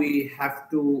now we have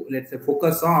to, let's say,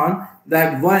 focus on.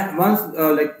 That once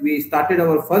like we started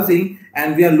our fuzzing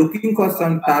and we are looking for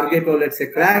some target or, let's say,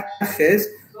 crashes.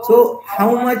 So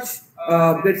how much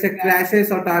let's say,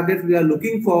 crashes or targets we are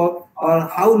looking for, or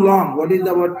how long, what is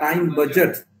our time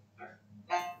budget,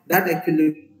 that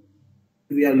actually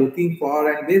we are looking for,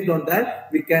 and based on that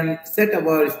we can set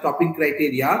our stopping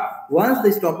criteria. Once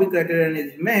the stopping criterion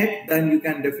is met, then you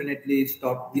can definitely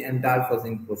stop the entire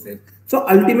fuzzing process. So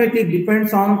ultimately it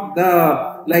depends on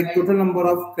the, like, total number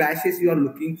of crashes you are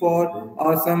looking for,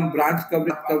 or some branch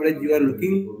coverage you are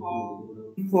looking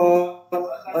for,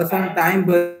 or some time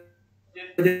budget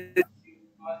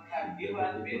must have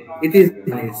given based on it that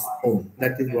is on its own.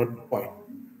 That is what the point.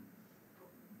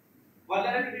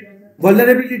 vulnerability.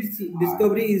 Vulnerability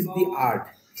discovery is the art.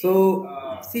 So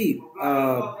see,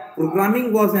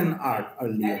 programming was an art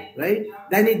earlier, right?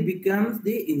 Then it becomes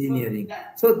the engineering.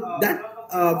 So that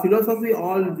philosophy,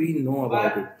 all we know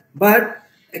about it. But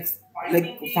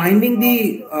like finding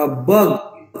the bug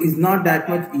is not that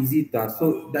much easy task.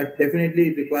 So that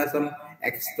definitely requires some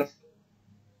extra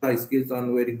skills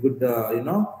on very good,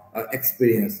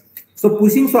 experience. So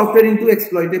pushing software into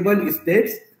exploitable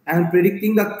states and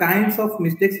predicting the kinds of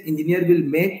mistakes engineer will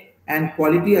make and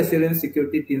quality assurance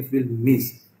security teams will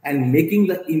miss, and making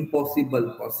the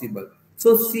impossible possible.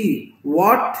 So see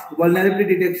what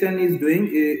vulnerability detection is doing.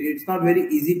 It's not very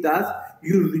easy task.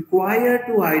 You require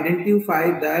to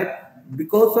identify that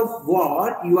because of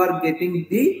what you are getting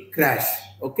the crash.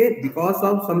 Okay, because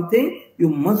of something you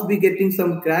must be getting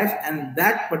some crash, and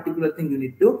that particular thing you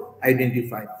need to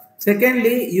identify.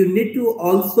 Secondly, you need to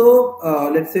also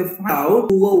let's say, find out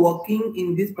who are working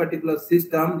in this particular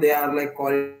system. They are like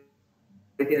quality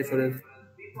assurance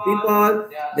people,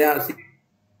 they are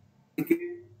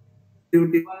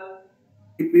security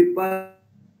people,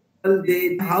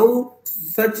 they how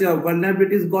such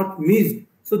vulnerabilities got missed.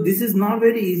 So this is not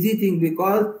very easy thing,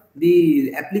 because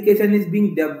the application is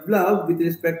being developed with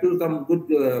respect to some good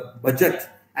budget,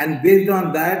 and based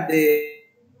on that they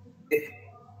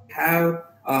have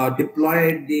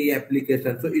deployed the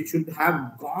application. So it should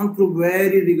have gone through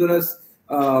very rigorous,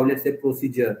 let's say,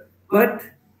 procedure. But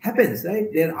happens, right?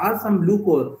 There are some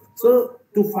loopholes. So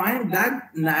to find that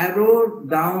narrow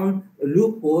down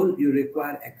loophole, you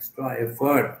require extra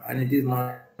effort, and it is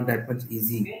not that much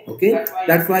easy. Okay,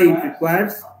 that's why it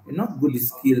requires, good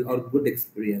skill or good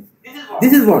experience.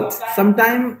 This is what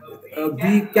sometimes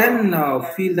we can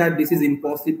feel that this is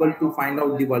impossible to find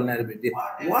out the vulnerability.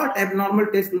 What abnormal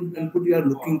test input you are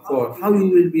looking for, how you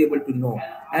will be able to know,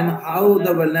 and how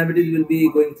the vulnerabilities will be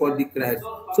going for the crash.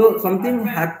 So something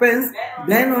happens,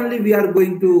 then only we are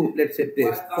going to, let's say,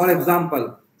 test. For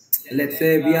example, let's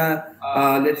say we are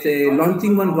let's say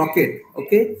launching one rocket.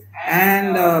 Okay,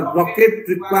 and rocket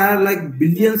require like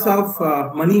billions of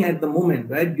money at the moment,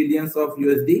 right? Billions of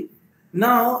USD.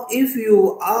 Now if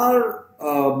you are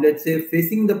let's say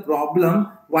facing the problem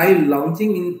while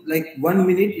launching, in like 1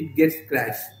 minute it gets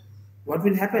crashed, what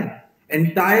will happen?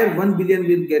 Entire 1 billion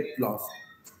will get lost.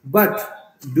 But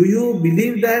do you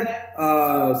believe that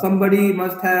somebody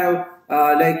must have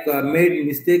made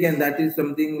mistake, and that is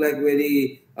something like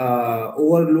very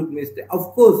overlooked mistake.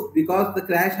 Of course, because the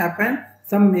crash happened,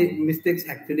 some mistakes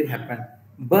actually happen,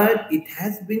 but it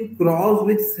has been crossed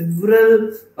with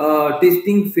several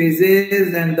testing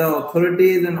phases, and the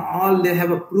authorities and all, they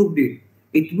have approved it.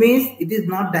 It means it is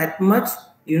not that much,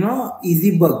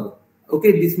 easy bug.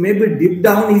 Okay, this may be deep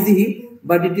down easy,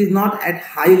 but it is not at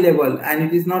high level, and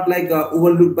it is not like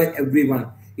overlooked by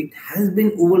everyone. It has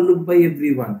been overlooked by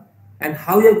everyone. And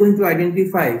how you are going to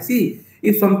identify? See,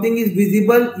 if something is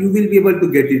visible, you will be able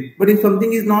to get it. But if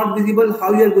something is not visible,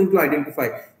 how you are going to identify?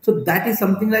 So that is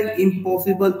something like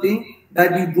impossible thing,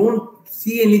 that you don't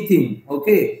see anything.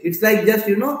 Okay, it's like just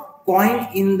coin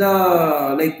in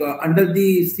the under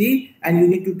the sea, and you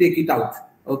need to take it out.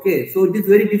 Okay, so it is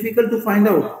very difficult to find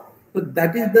out. So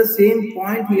that is the same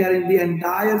point here in the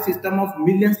entire system of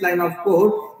millions line of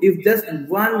code. If just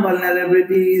one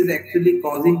vulnerability is actually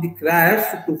causing the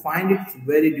crash, to find it's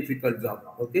very difficult job.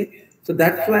 Okay, so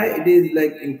that's why it is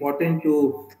like important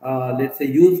to let's say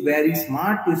use very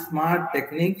smart to smart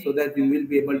technique, so that you will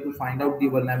be able to find out the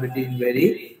vulnerability in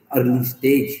very early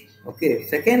stage. Okay.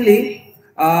 Secondly,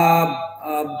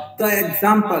 the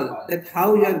example that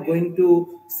how you are going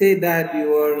to say that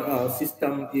your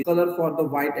system is color for the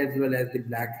white as well as the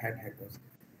black hat hackers.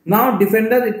 Now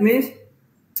defender, it means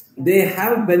they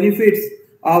have benefits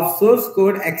of source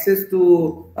code access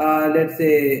to let's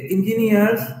say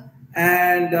engineers,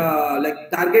 and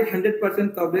target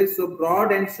 100% coverage. So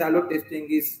broad and shallow testing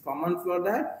is common for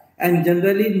that, and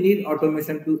generally need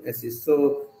automation to assist.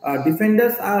 So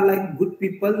defenders are like good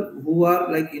people who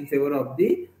are like in favor of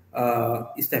the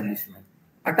establishment.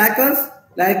 Attackers,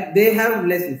 like they have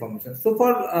less information. So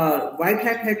for white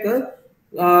hat hacker,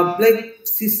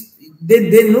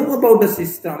 they know about the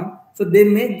system, so they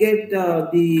may get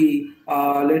the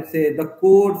let's say the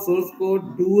code, source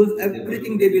code, tools,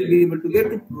 everything they will be able to get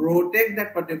to protect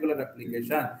that particular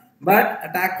application. But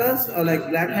attackers, like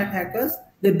black hat hackers,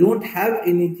 they don't have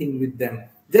anything with them.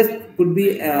 Just could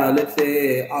be let's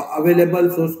say available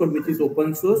source code which is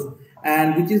open source,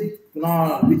 and which is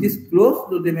closed,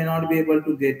 so they may not be able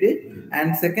to get it.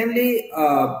 And secondly,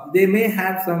 they may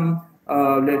have some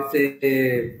let's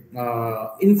say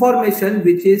information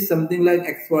which is something like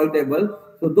exploitable.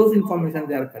 So those information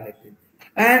they are collecting,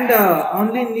 and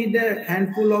only need a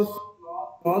handful of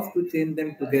laws to chain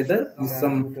them together with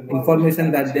some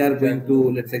information that they are going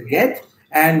to, let's say, get,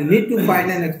 and need to find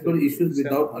and explore issues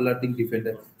without alerting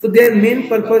defender. So their main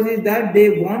purpose is that they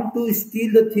want to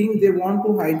steal the things, they want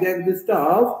to hijack the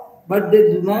stuff, but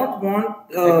they do not want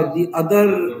the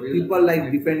other people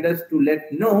like defenders to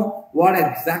let know what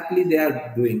exactly they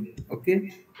are doing.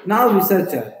 Okay. Now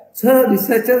researcher. So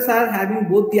researchers are having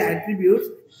both the attributes.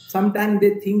 Sometimes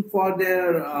they think for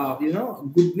their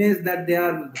goodness, that they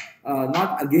are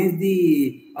not against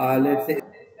the let's say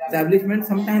establishment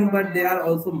sometimes, but they are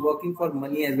also working for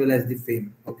money as well as the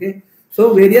fame. Okay,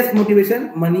 so various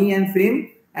motivation, money and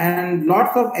fame, and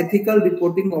lots of ethical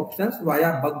reporting options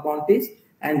via bug bounties,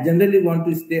 and generally want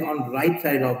to stay on right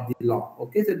side of the law.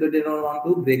 Okay, so they don't want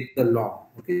to break the law.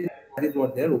 Okay, that is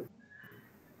what they are.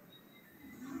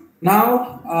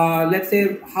 Now let's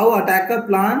say how attacker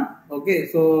plan. Okay,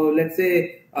 so let's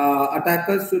say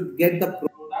attackers should get the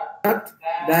product,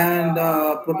 then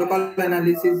the protocol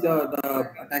analysis the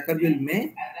attacker will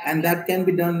make, and that can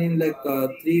be done in like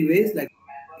 3 ways, like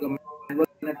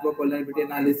network vulnerability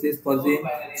analysis, fuzzing,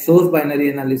 source binary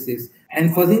analysis.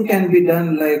 And fuzzing can be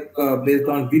done like based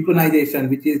on weaponization,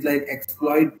 which is like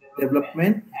exploit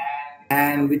development,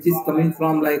 and which is coming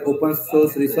from like open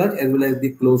source research as well as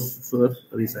the closed source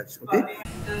research. Okay.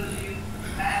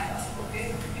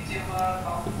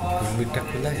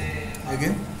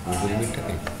 Again?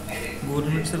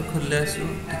 Google Meet sir खोल आसो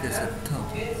ठीक है sir था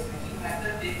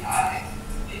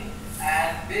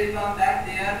and based on that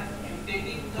they are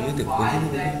mutating the file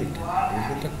that you are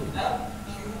having in the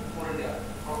queue folder.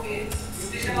 Okay,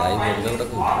 mutation of file is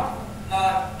what the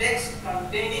text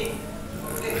containing,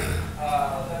 okay,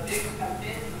 the text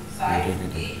contained inside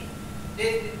the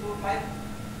test info file,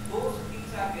 those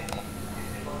things are getting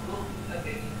mutated, or those things are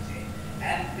getting changed,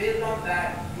 and based on that,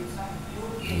 if some new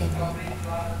case coverage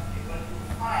you are able to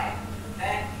find,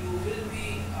 then you will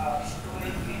be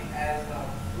storing it as a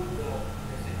good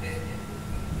test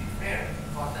input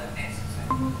for the next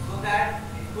cycle, so that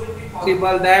it could be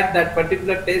possible that that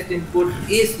particular test input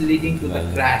is leading to the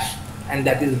crash, and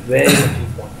that is very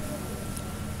important.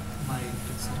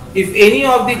 If any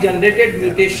of the generated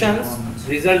mutations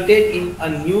resulted in a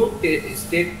new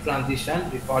state transition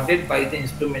recorded by the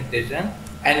instrumentation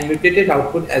and mutated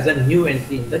output as a new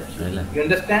entry in the queue. You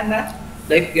understand that?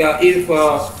 Like if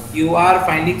you are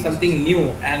finding something new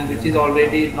and which is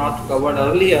already not covered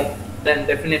earlier, then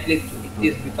definitely it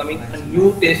is becoming a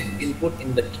new test input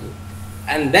in the queue.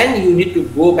 And then you need to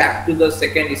go back to the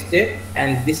second step,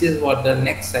 and this is what the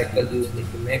next cycle you need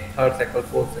to make: third cycle,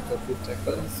 fourth cycle, fifth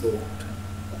cycle, and so on.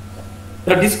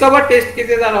 The discover test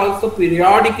cases are also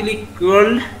periodically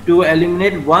curled to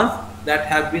eliminate ones that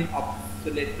have been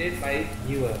obsoleted by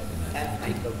newer and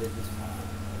high coverage.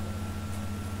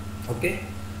 Okay.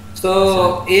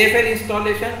 So AFL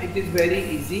installation, it is very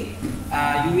easy.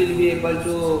 You will be able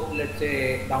to, let's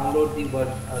say, download the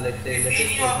let's say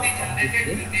latest version from this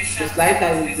link. The slides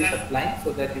I will be supplying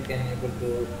so that you can able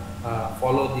to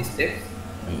follow these steps.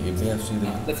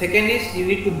 The second is you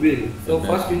need to build. So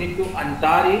first you need to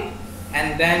untar it,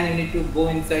 and then you need to go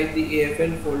inside the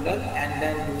AFL folder, and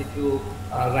then you need to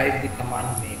write the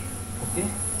command make. Okay.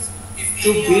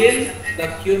 To build the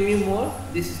QEMU mode,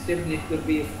 this step needs to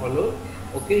be followed.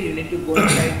 Okay, you need to go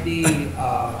inside the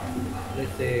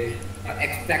let's say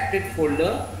extracted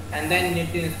folder, and then you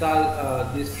need to install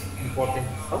this important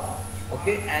stuff.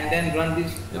 Okay, and then run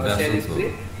this shell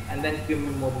script, and then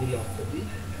QEMU mode will also be.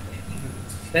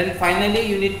 Then finally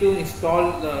you need to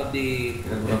install the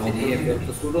AFL.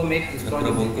 So sudo make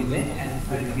installing QEMU, and it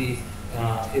will be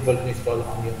able to install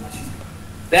on your machine.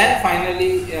 Then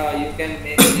finally you can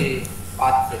make a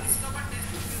path setting.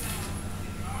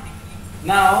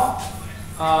 Now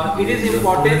it is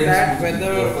important that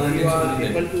whether you are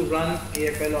able to run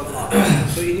AFL or not.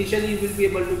 So initially you will be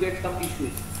able to get some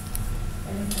issues.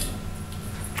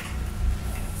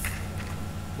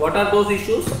 What are those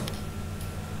issues?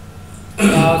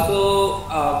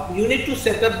 You need to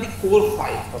set up the core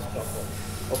file first of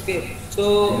all. Okay. So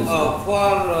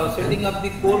for setting up the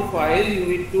core file, you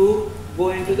need to go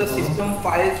into the system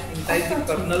files inside the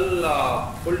kernel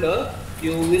folder.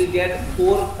 You will get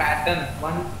core pattern,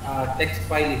 one text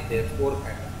file is there, core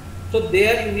pattern. So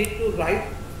there you need to write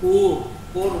core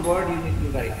word you need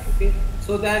to write, okay,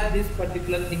 so that this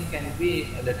particular thing can be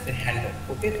let's say handled.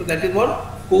 Okay, so that is what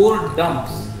core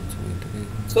dumps.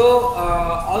 So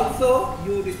also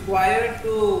you require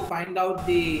to find out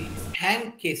the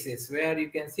hang cases where you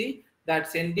can see that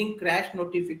sending crash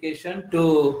notification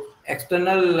to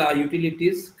external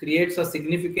utilities creates a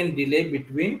significant delay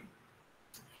between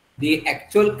the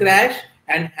actual crash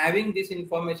and having this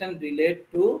information relayed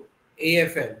to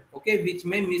AFL, okay, which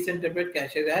may misinterpret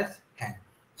caches as hang.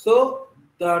 So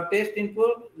the test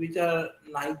input which are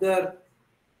neither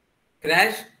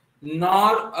crash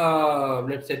nor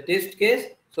let's say test case,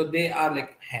 so they are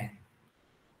like hang.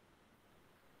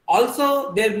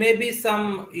 Also, there may be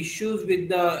some issues with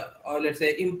the let's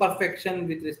say imperfection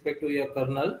with respect to your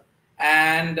kernel,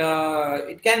 and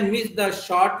it can miss the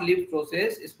short-lived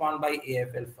process spawned by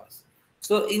AFL first.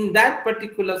 So in that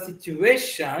particular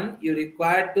situation, you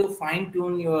require to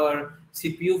fine-tune your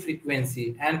CPU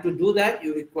frequency, and to do that,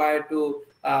 you require to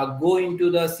go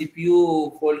into the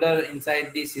CPU folder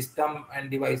inside the system and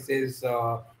devices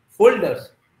folders,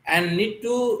 and need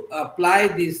to apply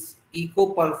this eco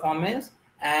performance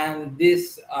and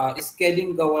this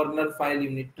scaling governor file you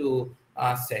need to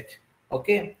set.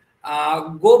 Okay,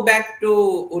 go back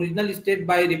to original state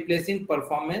by replacing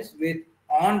performance with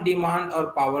on demand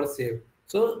or power save.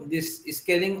 So this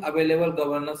scaling available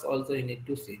governors also you need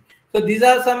to see. So these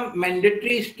are some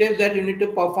mandatory steps that you need to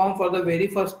perform for the very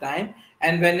first time,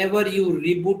 and whenever you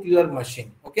reboot your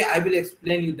machine. Okay, I will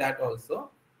explain you that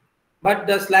also, but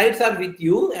the slides are with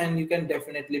you and you can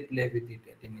definitely play with it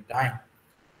at any time.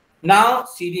 Now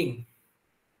seeding.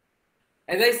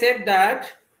 As I said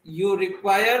that you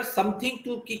require something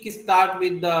to kickstart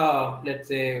with the, let's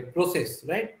say, process,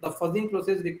 right? The fuzzing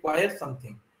process requires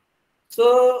something.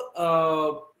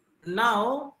 So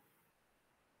now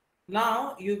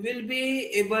you will be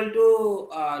able to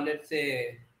let's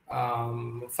say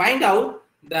find out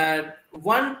that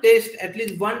at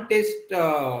least one test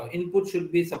input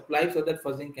should be supplied so that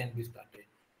fuzzing can be started.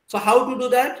 So how to do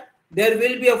that? There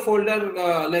will be a folder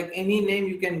like any name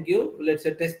you can give, let's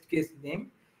say test case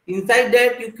name. Inside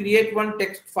that you create one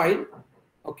text file,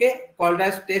 okay, called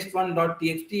as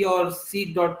test1.txt or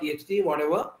seed.txt,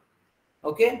 whatever,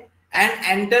 okay, and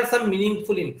enter some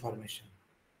meaningful information.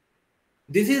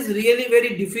 This is really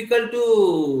very difficult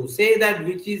to say that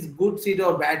which is good seed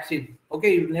or bad seed.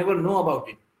 Okay, you never know about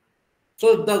it.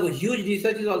 So the huge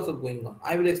research is also going on.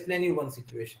 I will explain you one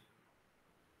situation.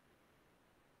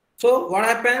 So what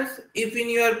happens if in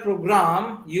your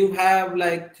program you have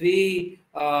like three,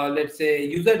 let's say,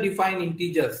 user-defined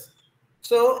integers.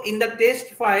 So in the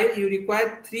test file, you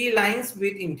require 3 lines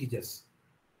with integers.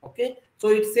 Okay, so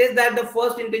it says that the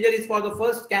first integer is for the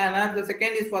first scanner, the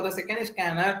second is for the second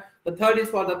scanner, the third is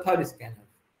for the third scanner,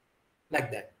 like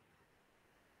that.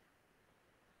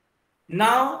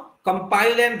 Now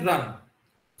compile and run.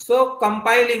 So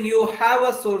compiling, you have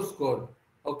a source code,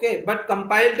 okay, but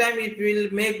compile time it will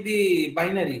make the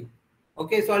binary.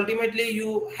 Okay, so ultimately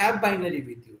you have binary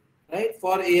with you, right,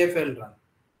 for AFL run.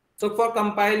 So for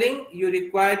compiling, you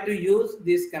require to use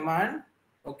this command,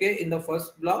 okay, in the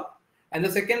first block, and the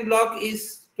second block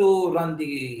is to run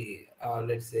the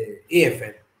let's say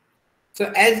AFL.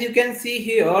 So as you can see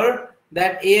here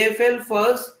that AFL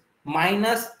first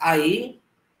minus I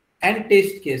and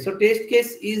test case. So test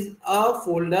case is a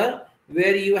folder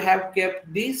where you have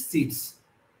kept these seeds.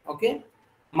 Okay,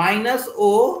 minus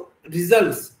O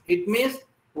results. It means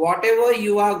whatever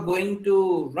you are going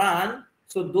to run,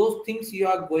 so those things you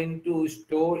are going to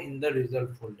store in the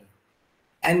result folder.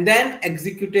 And then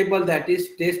executable, that is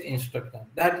test instruction,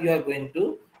 that you are going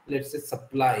to, let's say,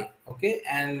 supply. Okay,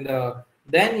 and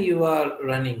then you are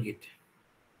running it.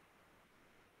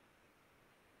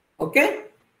 Okay,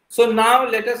 so now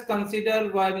let us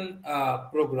consider one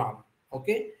program.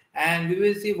 Okay, and we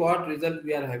will see what result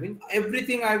we are having.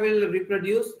 Everything I will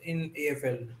reproduce in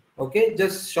AFL. Okay,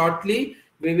 just shortly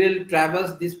we will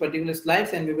traverse these particular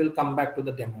slides and we will come back to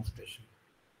the demonstration.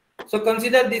 So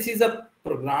consider this is a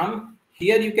program.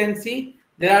 Here you can see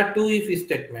there are two if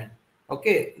statements.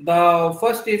 Okay, the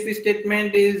first if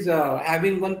statement is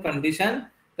having one condition.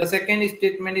 The second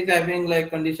statement is having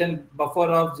like condition buffer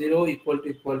of 0 equal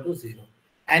to 0.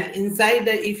 And inside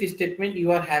the if statement,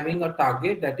 you are having a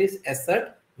target that is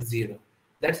assert 0.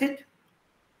 That's it.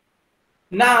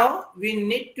 Now we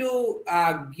need to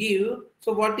give.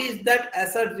 So what is that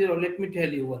assert 0? Let me tell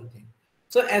you one thing.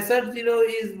 So assert 0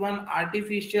 is one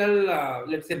artificial,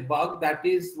 let's say, bug that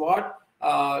is what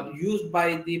used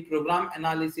by the program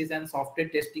analysis and software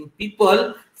testing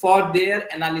people for their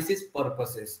analysis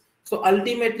purposes. So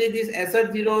ultimately this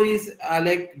assert 0 is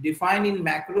like defined in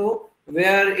macro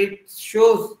where it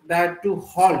shows that to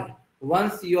halt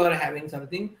once you are having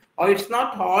something, or it's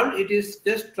not halt, it is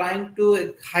just trying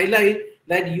to highlight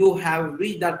that you have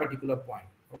reached that particular point.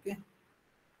 Okay.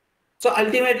 So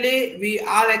ultimately we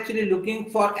are actually looking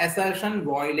for assertion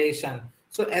violation.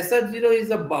 So assert 0 is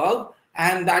a bug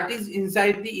and that is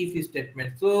inside the if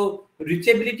statement. So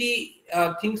reachability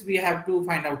things we have to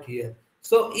find out here.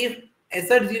 So if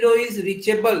assert 0 is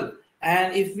reachable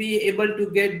and if we able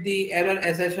to get the error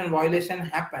assertion violation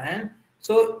happen,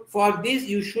 so for this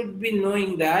you should be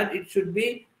knowing that it should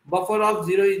be buffer of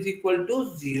 0 is equal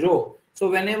to 0. So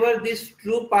whenever this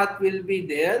true path will be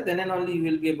there, then and only you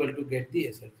will be able to get the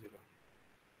assert 0.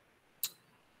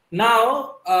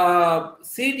 Now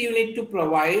seed you need to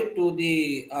provide to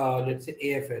the let's say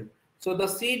AFL. So the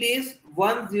seed is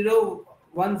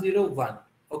 10101.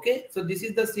 Okay, so this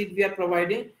is the seed we are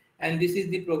providing, and this is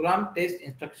the program test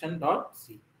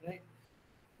instruction.c. Right.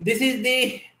 This is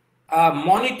the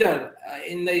monitor.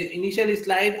 In the initial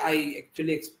slide, I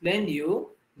actually explained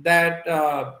you that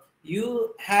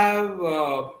you have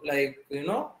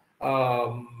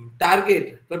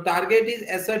target. So target is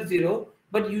assert 0.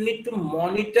 But you need to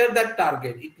monitor that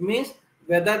target. It means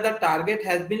whether the target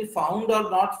has been found or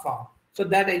not found. So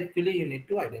that actually you need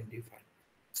to identify.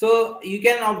 So you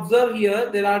can observe here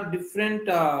there are different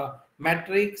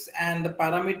metrics and the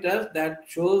parameters that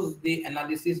shows the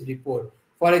analysis report.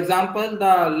 For example,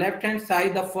 the left hand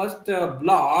side, the first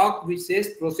block which says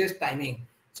process timing.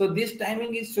 So this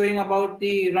timing is showing about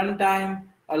the runtime,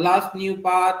 last new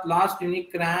path, last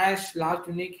unique crash, last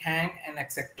unique hang, and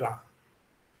etc.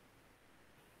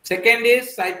 Second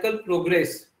is cycle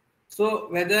progress.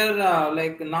 So whether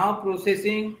like now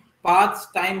processing, paths,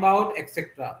 time out,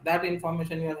 etc. That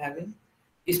information you are having.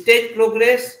 Stage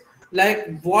progress,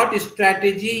 like what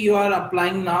strategy you are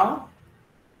applying now.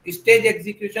 Stage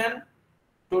execution,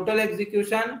 total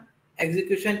execution,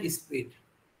 execution speed.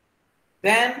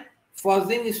 Then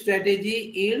fuzzing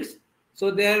strategy yields.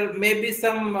 So there may be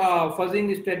some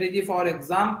fuzzing strategy, for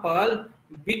example,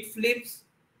 bit flips,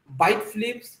 byte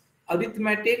flips,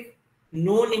 arithmetic,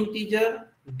 known integer,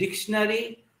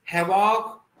 dictionary,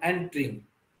 havoc, and string.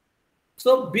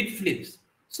 So bit flips.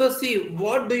 So see,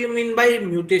 what do you mean by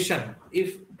mutation?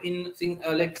 If in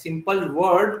like simple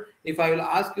word, if I will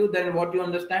ask you, then what you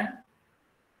understand?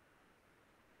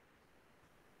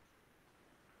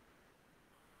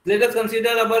 Let us consider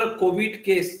our COVID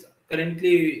case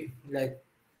currently, like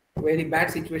very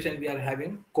bad situation we are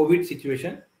having, COVID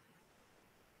situation.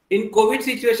 In COVID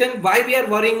situation, why we are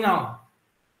worrying now?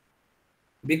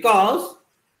 Because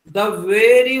the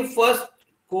very first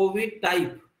COVID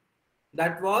type,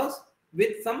 that was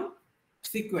with some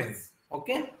sequence.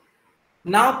 Okay,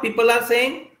 Now people are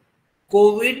saying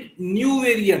COVID new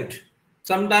variant.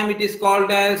 Sometimes it is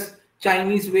called as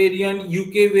Chinese variant,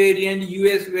 UK variant,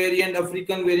 US variant,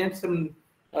 African variant, some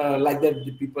like that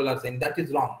the people are saying. That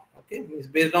is wrong. Okay, it's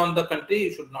based on the country,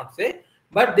 you should not say.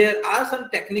 But there are some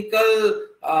technical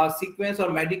sequence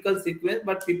or medical sequence,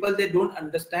 but people, they don't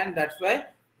understand. That's why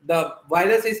the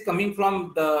virus is coming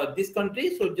from this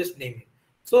country, so just name it.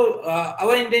 So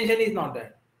our intention is not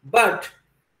that. But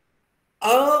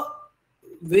a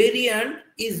variant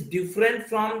is different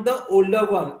from the older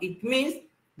one. It means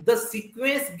the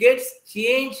sequence gets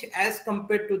changed as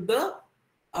compared to the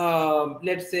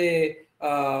let's say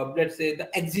the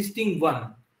existing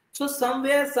one. So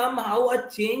somewhere somehow a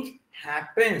change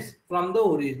happens from the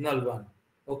original one.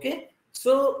 Okay,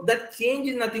 so that change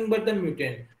is nothing but the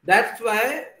mutant. That's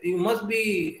why you must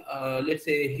be let's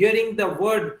say hearing the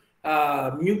word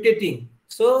mutating.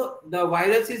 So the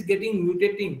virus is getting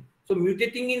mutating. So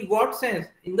mutating in what sense?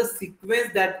 In the sequence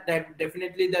that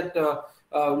definitely that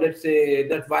let's say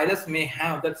that virus may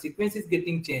have, that sequence is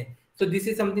getting changed. So this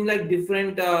is something like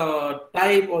different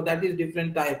type, or that is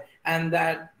different type, and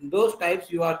that those types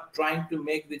you are trying to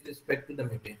make with respect to the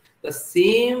mutant. The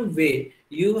same way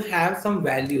you have some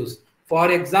values. For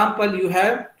example, you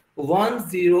have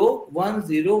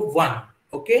 10101.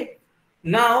 Okay.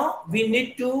 Now we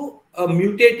need to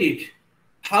mutate it.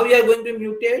 How we are going to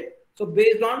mutate? So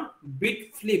based on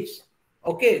bit flips.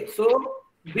 Okay, so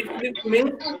bit flips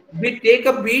means we take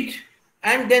a bit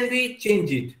and then we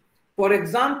change it. For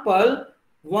example,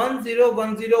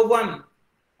 10101,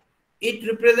 it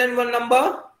represents one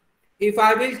number. If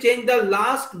I will change the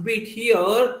last bit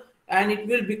here, and it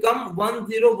will become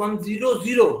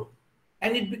 10100,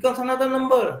 and it becomes another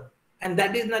number, and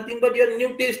that is nothing but your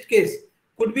new test case.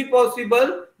 Could be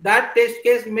possible that test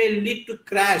case may lead to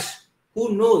crash,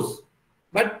 who knows,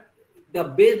 but the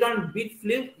based on bit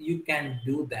flip you can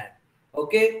do that.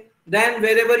 Okay, then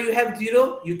wherever you have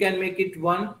 0 you can make it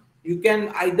 1. You can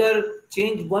either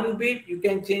change one bit, you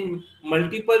can change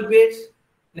multiple bits,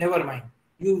 never mind,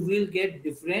 you will get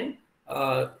different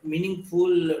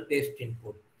meaningful test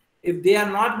input. If they are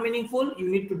not meaningful, you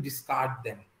need to discard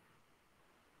them.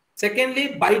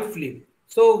 Secondly, byte flip.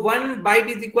 So 1 byte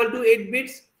is equal to 8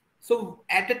 bits. So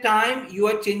at a time you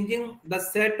are changing the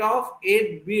set of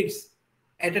 8 bits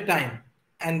at a time,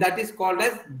 and that is called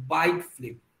as byte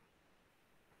flip.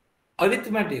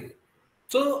 Arithmetic.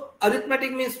 So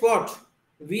arithmetic means what?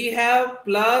 We have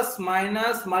plus,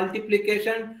 minus,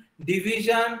 multiplication,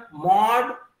 division,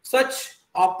 mod, such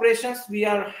operations we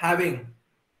are having.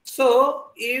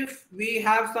 So if we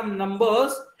have some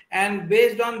numbers, and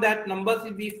based on that numbers,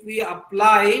 if we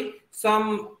apply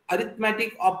some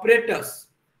arithmetic operators,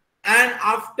 and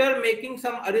after making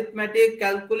some arithmetic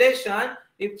calculation,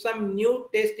 if some new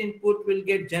test input will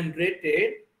get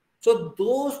generated, so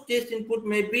those test input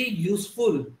may be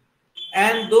useful,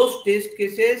 and those test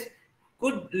cases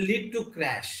could lead to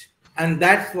crash, and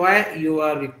that's why you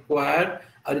are required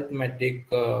arithmetic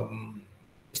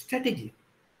strategy.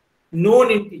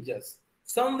 Known integers,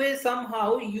 some way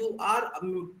somehow you are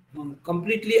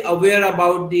completely aware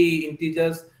about the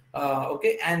integers,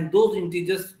 okay, and those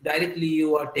integers directly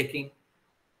you are taking.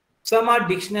 Some are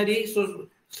dictionary, so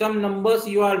some numbers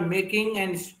you are making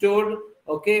and stored,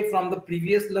 okay, from the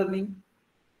previous learning.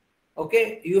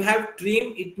 Okay, you have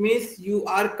trim, it means you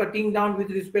are cutting down with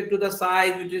respect to the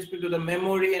size, with respect to the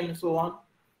memory, and so on.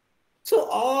 So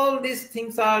all these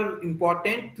things are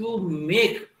important to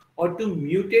make or to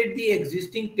mutate the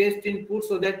existing test input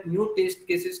so that new test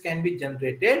cases can be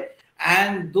generated,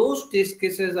 and those test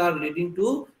cases are leading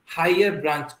to higher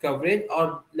branch coverage,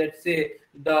 or let's say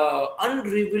the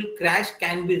unrevealed crash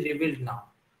can be revealed now.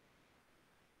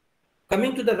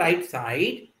 Coming to the right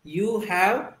side, you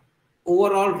have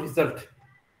overall result.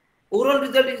 Overall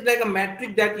result is like a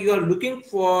metric that you are looking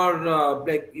for,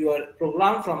 like your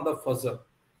program from the fuzzer.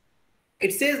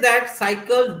 It says that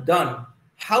cycles done.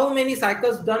 How many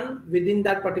cycles done within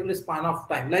that particular span of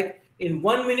time? Like in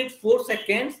 1 minute 4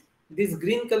 seconds, this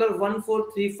green color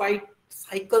 1435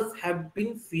 cycles have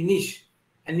been finished,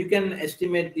 and you can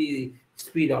estimate the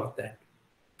speed of that.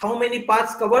 How many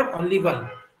paths covered? Only one.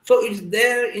 So it's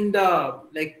there in the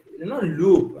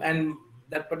loop, and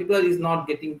that particular is not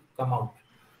getting come out.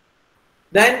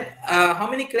 Then how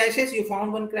many crashes? You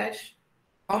found one crash.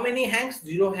 How many hangs?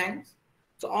 0 hangs.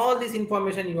 So all this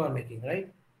information you are making,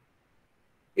 right?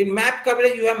 In map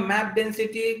coverage, you have map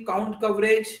density, count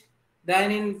coverage.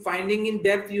 Then in finding in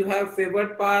depth, you have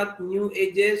favored path, new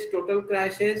edges, total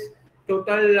crashes,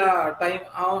 total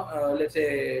let's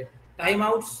say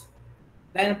timeouts.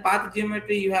 Then path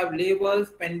geometry, you have labels,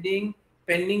 pending,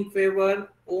 pending favor,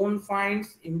 own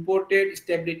finds, imported,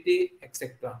 stability,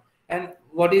 etc. And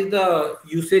what is the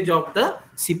usage of the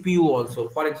CPU also.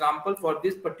 For example, for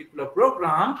this particular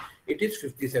program, it is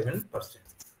 57%.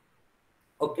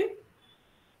 Okay.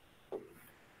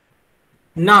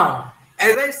 Now,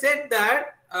 as I said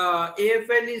that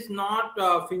AFL is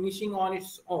not finishing on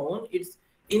its own, it's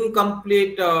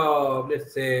incomplete,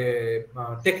 let's say,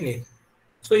 technique.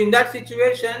 So in that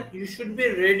situation, you should be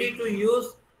ready to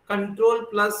use Control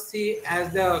plus C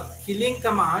as the killing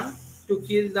command to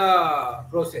kill the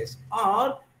process,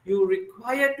 or you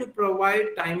require to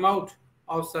provide timeout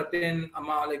of certain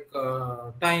amount, like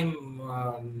time.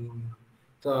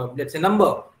 So let's say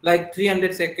number like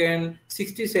 300 second,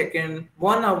 60 second,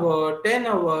 1 hour, 10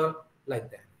 hour, like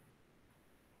that.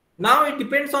 Now it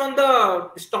depends on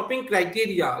the stopping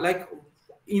criteria, like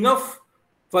enough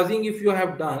fuzzing if you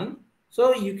have done,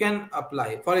 so you can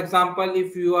apply. For example,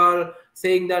 if you are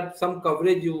saying that some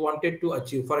coverage you wanted to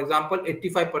achieve, for example,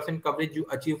 85% coverage you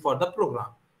achieve for the program,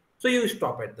 so you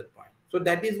stop at that point. So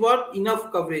that is what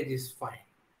enough coverage is fine.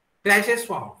 Crashes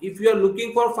found. If you are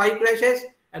looking for 5 crashes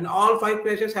and all 5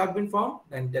 crashes have been found,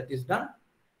 then that is done.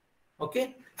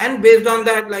 Okay. And based on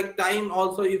that, like time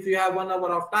also, if you have 1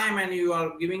 hour of time and you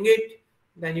are giving it,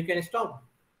 then you can stop.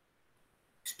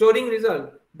 Storing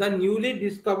result. The newly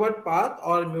discovered path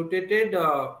or mutated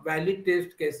valid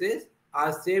test cases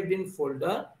are saved in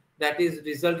folder that is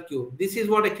result queue. This is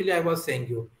what actually I was saying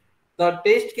you. The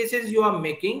test cases you are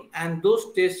making and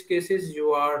those test cases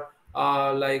you are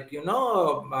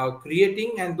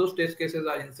creating, and those test cases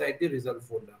are inside the result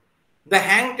folder. The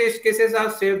hang test cases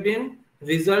are saved in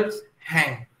results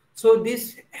hang. So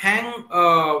this hang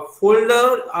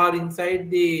folder are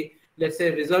inside the, let's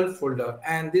say, result folder,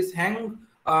 and this hang,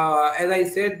 as I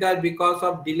said, that because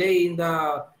of delay in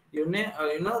the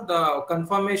the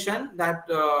confirmation that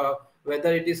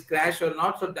whether it is crash or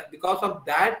not, so that because of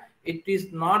that it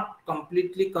is not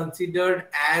completely considered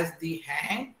as the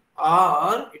hang,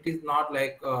 or it is not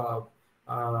like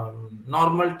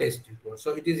normal test input.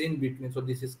 So it is in between. So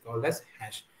this is called as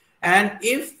hash. And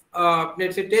if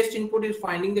let's say test input is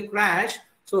finding the crash,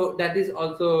 so that is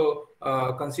also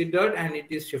considered and it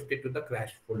is shifted to the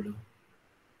crash folder.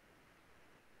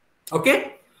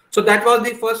 Okay, so that was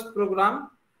the first program.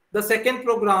 The second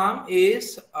program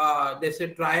is there's a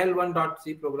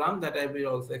trial1.c program that I will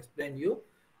also explain you.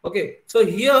 Okay, so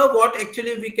here what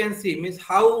actually we can see means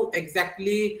how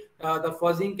exactly the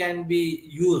fuzzing can be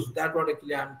used. That's what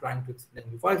actually I'm trying to explain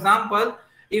you. For example,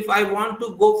 if I want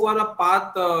to go for a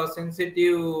path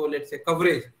sensitive, let's say,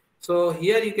 coverage. So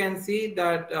here you can see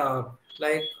that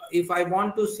like if I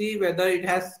want to see whether it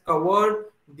has covered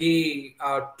the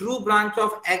true branch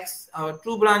of X,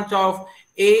 true branch of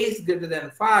A is greater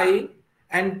than 5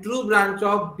 and true branch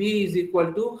of B is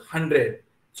equal to 100.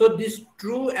 So this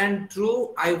true and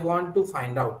true I want to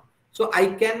find out. So I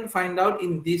can find out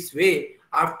in this way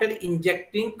after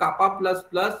injecting kappa plus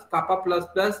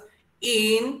plus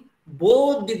in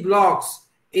both the blocks.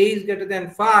 A is greater than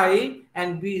 5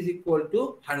 and B is equal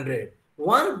to 100.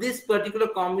 Once this particular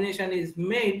combination is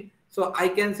made, so I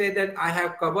can say that I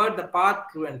have covered the path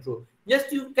true and true.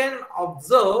 Just you can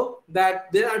observe that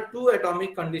there are 2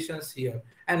 atomic conditions here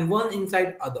and one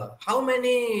inside other. How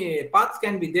many paths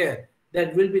can be there?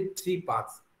 There will be 3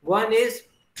 paths. One is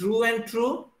true and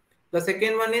true. The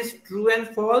second one is true and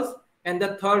false. And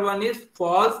the third one is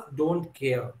false, don't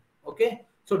care. Okay.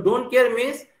 So don't care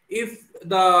means if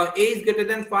the A is greater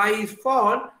than 5 is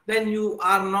false, then you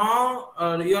are now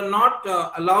you are not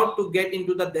allowed to get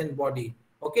into the then body.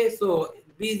 Okay. So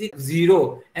B is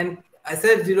 0 and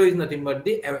assertion 0 is nothing but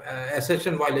the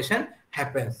assertion violation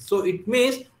happens. So it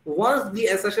means once the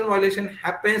assertion violation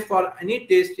happens for any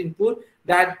test input,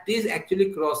 that is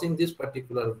actually crossing this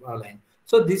particular line.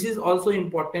 So this is also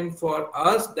important for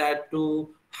us, that to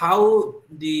how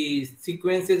the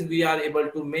sequences we are able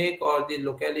to make or the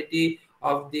locality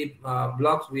of the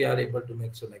blocks we are able to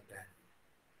make. So like that.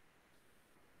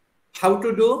 How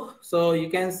to do? So you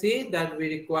can see that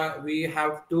we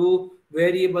have 2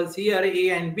 variables here, A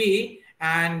and B,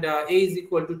 and A is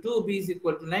equal to 2, B is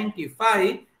equal to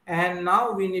 95, and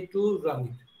now we need to run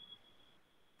it.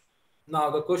 Now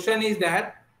the question is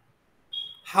that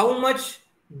how much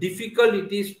difficult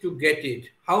it is to get it,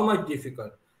 how much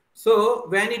difficult. So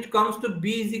when it comes to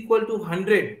B is equal to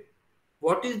 100,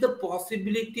 what is the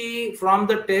possibility from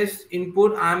the test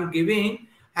input I am giving,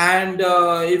 and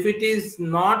if it is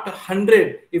not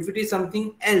 100, if it is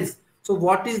something else, so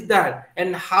what is that,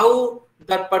 and how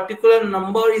that particular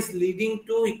number is leading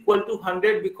to equal to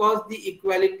 100, because the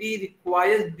equality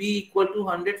requires B equal to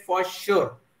 100 for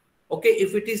sure. Okay,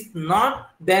 if it is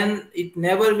not, then it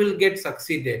never will get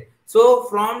succeeded. So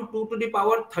from 2 to the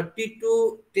power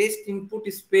 32 test input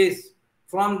space,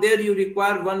 from there you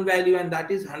require one value, and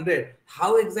that is 100.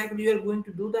 How exactly you are going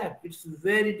to do that? It's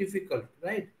very difficult,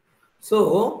 right?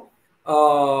 So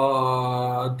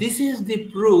this is the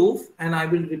proof, and I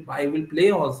will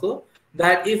play also,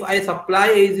 that if I supply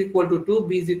A is equal to 2,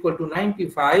 B is equal to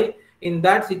 95, in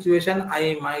that situation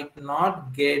I might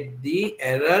not get the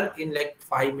error in like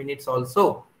 5 minutes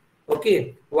also.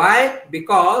 Okay, why?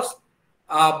 Because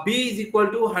B is equal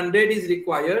to 100 is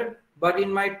required, but in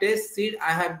my test seed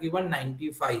I have given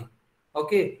 95.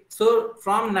 Okay, so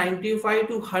from 95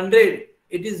 to 100,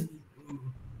 it is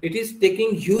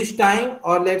taking huge time,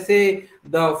 or let's say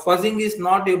the fuzzing is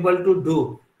not able to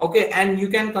do. Okay, and you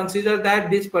can consider that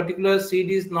this particular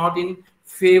seed is not in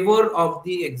favor of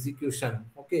the execution.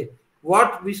 Okay,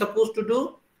 what we supposed to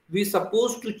do? We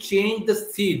supposed to change the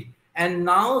seed, and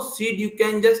now seed you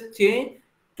can just change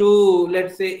to,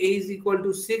 let's say, A is equal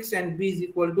to 6 and B is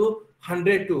equal to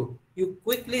 102. You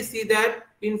quickly see that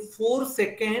in 4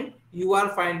 seconds you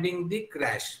are finding the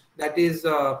crash. That is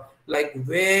like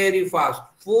very fast.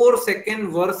 4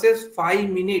 seconds versus 5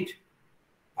 minutes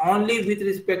only with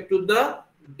respect to the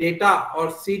data or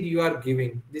seed you are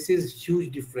giving. This is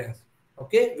huge difference.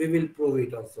 Okay, we will prove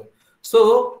it also.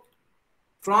 So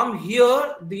from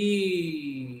here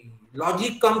the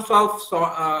logic comes of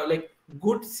like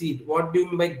good seed. What do you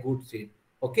mean by good seed?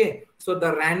 Okay, so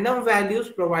the random values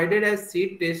provided as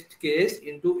seed test case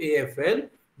into AFL,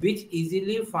 which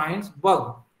easily finds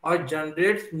bug or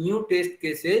generates new test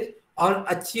cases or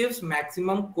achieves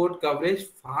maximum code coverage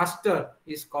faster,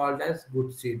 is called as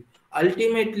good seed.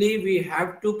 Ultimately we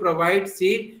have to provide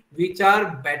seed which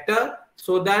are better,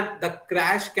 so that the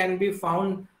crash can be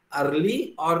found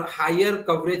early or higher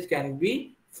coverage can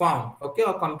be found, okay,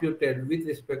 or computed with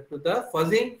respect to the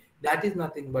fuzzing. That is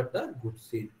nothing but the good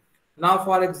seed. Now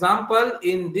for example,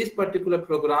 in this particular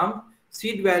program,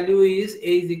 seed value is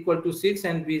A is equal to 6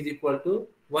 and B is equal to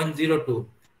 102.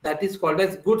 That is called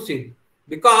as good seed,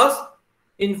 because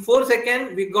in 4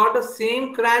 seconds we got the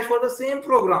same crash for the same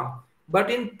program, but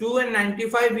in 2 and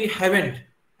 95 we haven't,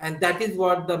 and that is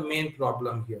what the main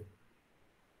problem here.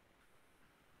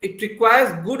 It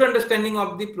requires good understanding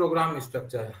of the program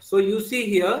structure. So you see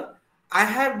here, I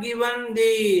have given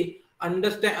the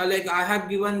I have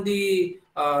given the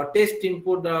test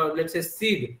input, let's say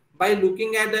seed, by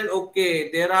looking at that.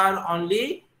 Okay, there are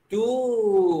only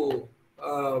two,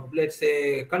 let's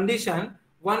say, condition.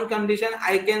 One condition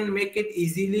I can make it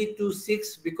easily to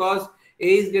 6, because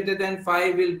A is greater than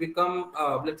 5 will become,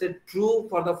 let's say, true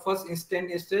for the first instant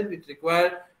itself. It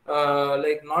requires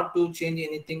like not to change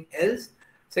anything else.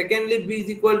 Secondly, B is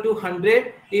equal to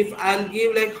 100. If I'll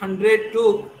give like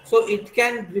 102, so it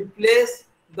can replace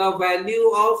the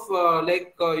value of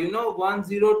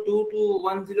 102 to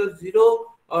 100,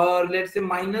 or let's say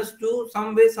 -2,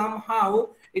 some way somehow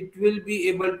it will be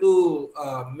able to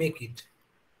make it,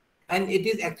 and it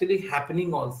is actually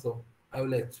happening also. I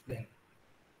will explain.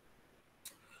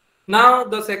 Now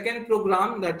the second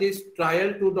program, that is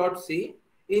trial 2.c.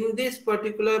 In this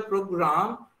particular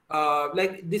program,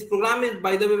 like this program is,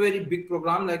 by the way, very big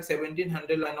program, like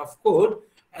 1700 line of code,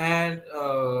 and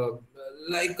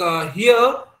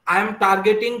here I am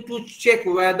targeting to check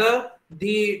whether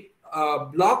the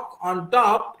block on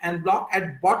top and block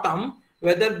at bottom,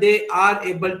 whether they are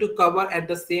able to cover at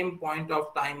the same point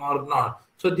of time or not.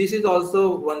 So this is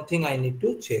also one thing I need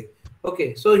to check.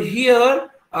 Okay, so here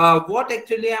what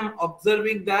actually I'm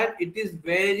observing, that it is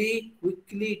very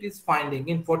quickly it is finding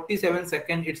in 47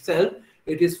 seconds itself,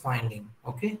 it is finding.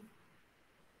 Okay,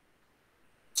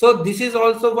 so this is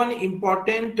also one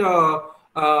important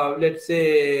let's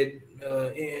say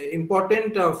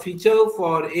important feature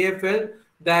for AFL,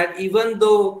 that even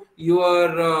though your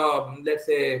let's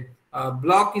say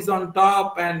block is on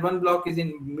top and one block is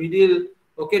in middle,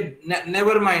 okay,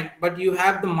 never mind, but you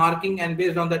have the marking, and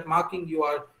based on that marking you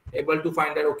are able to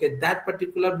find that, okay, that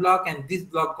particular block and this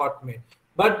block got made.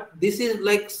 But this is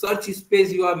like search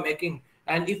space you are making,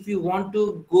 and if you want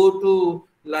to go to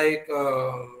like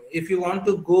if you want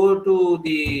to go to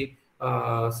the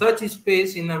search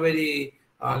space in a very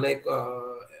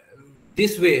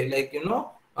this way, like, you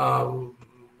know,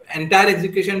 entire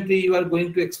execution tree you are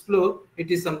going to explore, it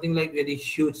is something like very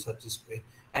huge search space,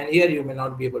 and here you may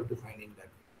not be able to find in that.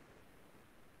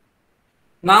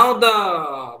 Now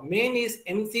the main is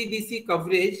MCDC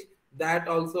coverage, that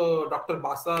also Dr.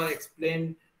 Basa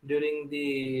explained during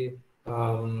the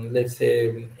let's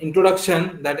say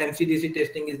introduction, that MCDC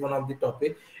testing is one of the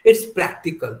topic. It's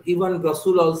practical. Even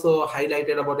Rasul also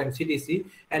highlighted about MCDC,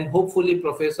 and hopefully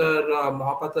Professor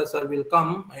Mahapatra sir will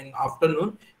come in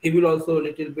afternoon. He will also a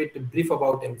little bit brief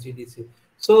about MCDC.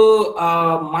 So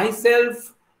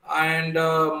myself and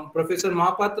Professor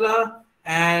Mahapatra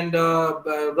and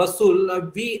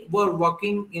Rasul, we were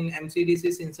working in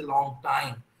MCDC since a long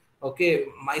time. Okay,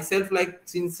 myself, like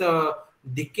since a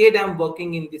decade I'm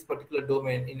working in this particular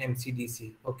domain in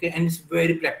MCDC. Okay, and it's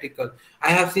very practical. I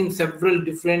have seen several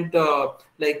different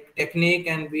like technique,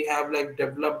 and we have like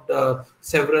developed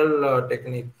several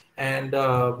technique. And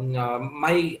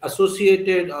my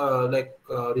associated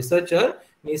researcher,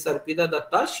 Ms. Arpita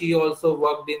Datta, she also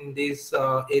worked in this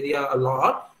area a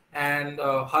lot, and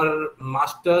her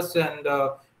masters and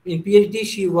in PhD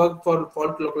she worked for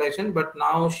fault localization, but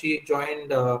now she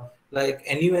joined like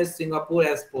NUS Singapore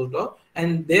as postdoc,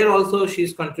 and there also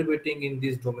she's contributing in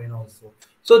this domain also.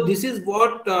 So this is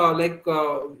what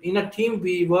in a team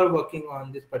we were working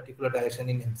on this particular direction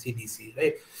in MCDC,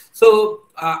 right? So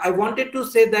I wanted to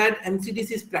say that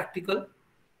MCDC is practical.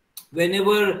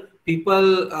 Whenever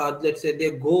people let's say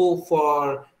they go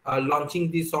for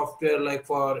launching the software like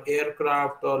for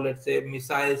aircraft or let's say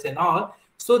missiles and all,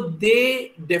 so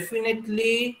they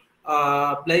definitely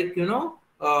try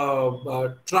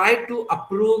to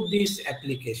approve these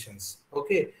applications.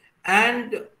 Okay,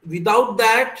 and without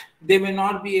that they may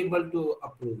not be able to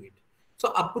approve it.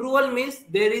 So approval means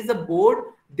there is a board,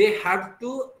 they have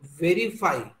to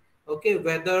verify, okay,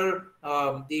 whether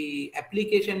the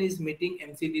application is meeting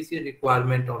MCDC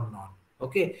requirement or not.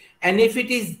 Okay, and if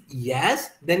it is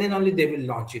yes, then and only they will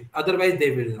launch it, otherwise they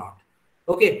will not.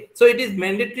 Okay, so it is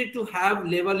mandatory to have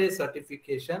level A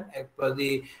certification for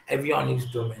the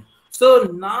avionics domain. So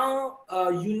now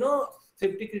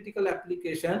safety critical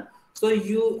application. So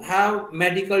you have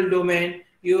medical domain,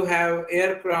 you have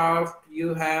aircraft,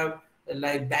 you have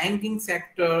like banking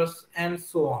sectors and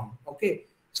so on. Okay,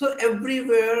 so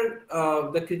everywhere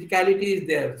the criticality is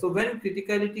there. So when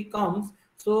criticality comes,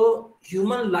 so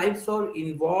human lives are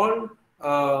involved,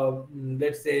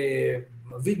 let's say,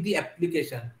 with the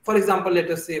application. For example, let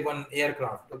us say one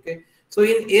aircraft. Okay, so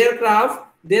in aircraft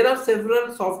there are several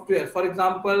softwares. For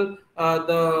example,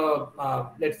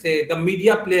 let's say the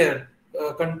media player,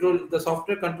 the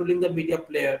software controlling the media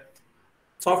player,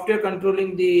 software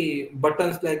controlling the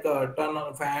buttons like turn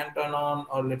on fan, turn on,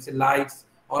 or let's say lights,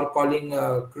 or calling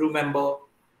a crew member.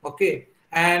 Okay,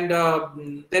 and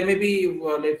there may be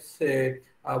let's say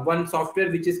one software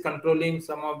which is controlling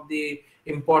some of the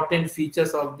important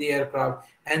features of the aircraft,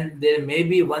 and there may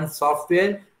be one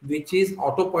software which is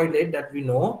autopilot that we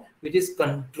know, which is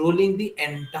controlling the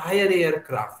entire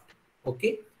aircraft.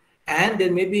 Okay, and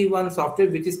there may be one software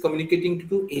which is communicating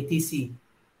to ATC.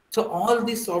 So all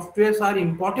these softwares are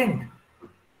important.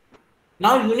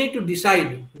 Now you need to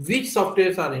decide which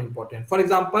softwares are important. For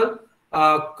example,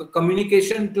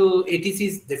 communication to ATC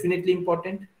is definitely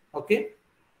important. Okay,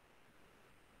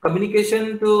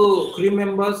 communication to crew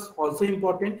members also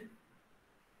important,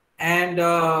 and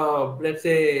let's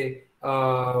say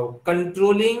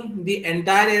controlling the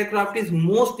entire aircraft is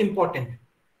most important.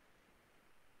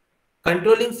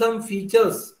 Controlling some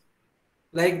features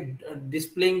like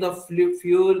displaying the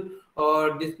fuel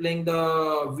or displaying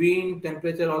the wind,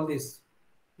 temperature, all this,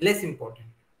 less important.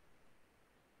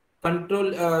 Control,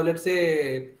 let's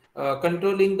say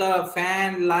controlling the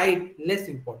fan, light, less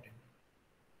important.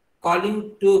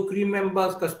 Calling to crew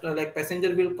members, like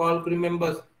passenger will call crew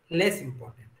members, less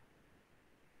important.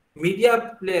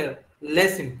 Media player,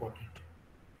 less important.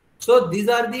 So these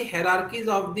are the hierarchies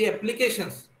of the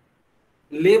applications.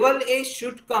 Level A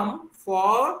should come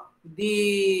for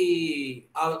the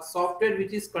software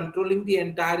which is controlling the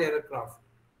entire aircraft,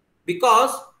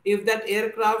 because if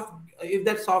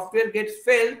that software gets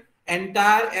failed,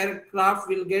 entire aircraft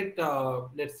will get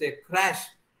let's say crash,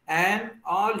 and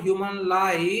all human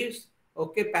lives,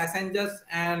 okay, passengers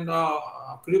and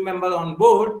crew members on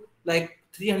board, like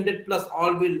 300 plus,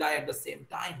 all will die at the same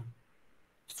time.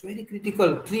 It's very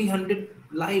critical. 300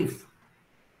 lives.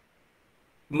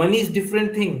 Money is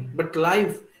different thing, but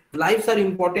lives are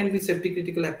important with safety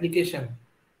critical application.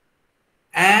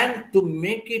 And to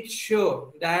make it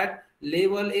sure that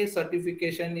level A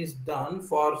certification is done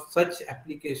for such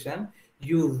application,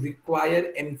 you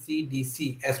require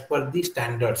MCDC as per the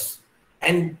standards,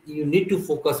 and you need to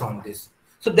focus on this.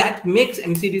 So that makes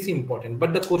MCDC important.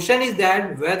 But the question is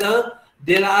that whether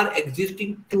there are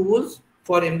existing tools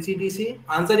for MCDC.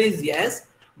 Answer is yes.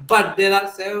 But there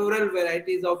are several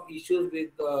varieties of issues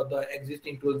with the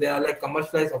existing tools. They are like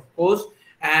commercialized, of course,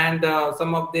 and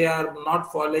some of they are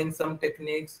not following some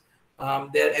techniques,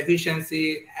 their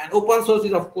efficiency, and open source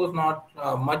is of course not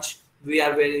much. We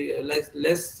are very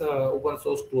less open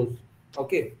source tools.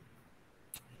 Okay,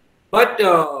 but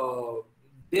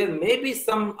there may be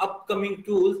some upcoming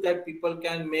tools that people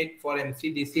can make for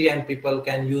MCDC and people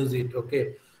can use it.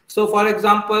 Okay. So for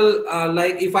example,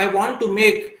 like if I want to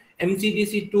make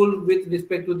MCDC tool with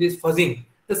respect to this fuzzing,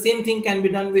 the same thing can be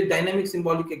done with dynamic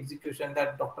symbolic execution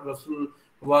that Dr. Rasul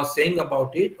was saying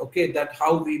about it. Okay, that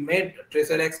how we made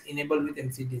TracerX enabled with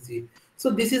MCDC. So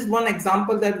this is one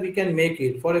example that we can make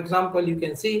it. For example, you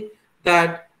can see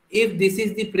that if this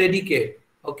is the predicate,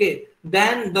 okay,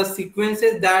 then the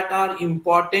sequences that are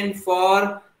important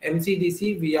for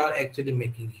MCDC we are actually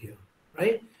making here,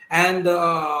 right? And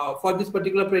for this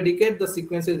particular predicate, the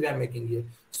sequences we are making here.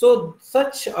 So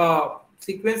such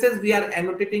sequences we are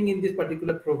annotating in this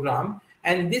particular program,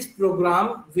 and this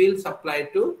program will supply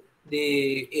to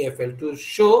the AFL to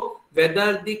show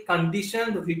whether the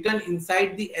condition written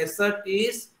inside the assert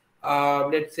is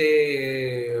let's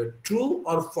say true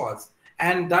or false,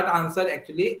 and that answer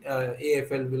actually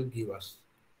AFL will give us.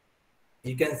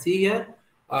 You can see here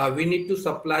we need to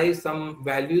supply some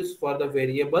values for the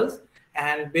variables,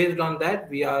 and based on that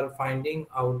we are finding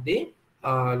out the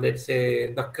let's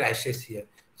say the crashes here.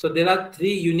 So there are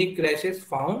 3 unique crashes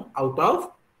found out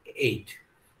of 8.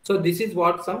 So this is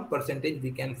what some percentage we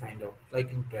can find out,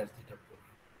 like in trace data.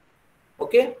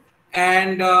 Okay,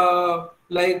 and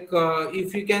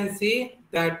if you can see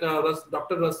that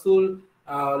Dr. Rasul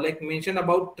like mentioned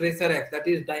about TracerX, that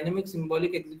is dynamic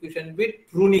symbolic execution with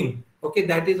pruning. Okay,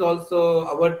 that is also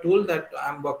our tool that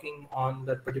I'm working on,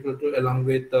 that particular tool along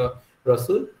with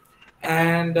Rasul.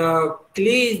 And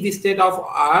CLI is the state of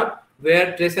art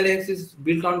where TracerX is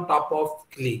built on top of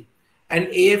CLI. And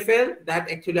AFL,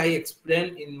 that actually I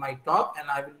explained in my talk, and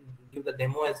I will give the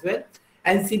demo as well.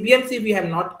 And CBMC we have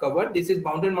not covered. This is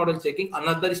bounded model checking,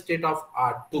 another state of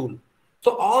art tool.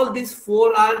 So all these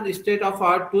 4 are state of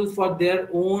art tools for their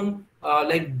own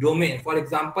like domain. For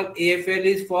example, AFL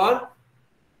is for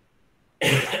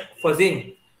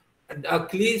fuzzing,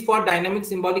 CLI is for dynamic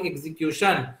symbolic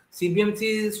execution, CBMC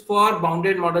is for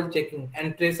bounded model checking,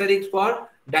 and TracerX for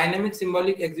dynamic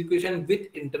symbolic execution with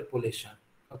interpolation.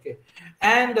 Okay,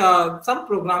 and some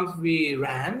programs we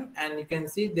ran, and you can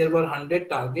see there were 100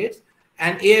 targets,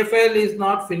 and AFL is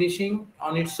not finishing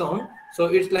on its own, so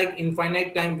it's like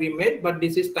infinite time we made, but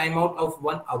this is timeout of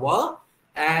 1 hour,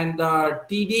 and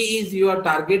TD is your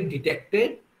target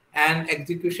detected and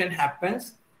execution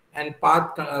happens, and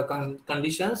path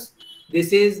conditions.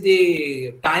 This is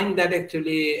the time that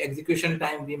actually execution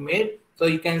time we made. So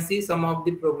you can see some of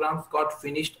the programs got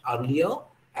finished earlier,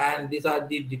 and these are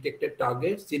the detected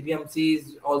targets. CBMC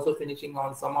is also finishing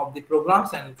on some of the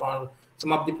programs, and for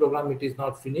some of the program it is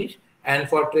not finished. And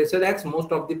for TracerX,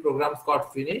 most of the programs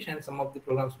got finished and some of the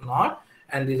programs not,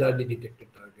 and these are the detected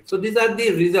targets. So these are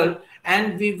the results,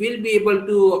 and we will be able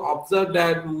to observe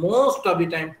that most of the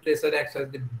time TracerX has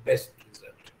the best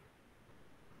result.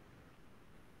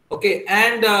 Okay,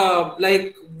 and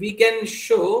like we can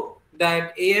show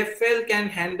that AFL can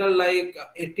handle like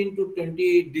 18 to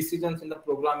 20 decisions in the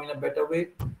program in a better way.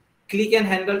 CLI can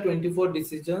handle 24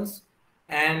 decisions,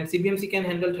 and CBMC can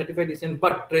handle 35 decisions,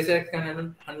 but TracerX can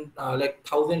handle like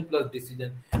 1,000 plus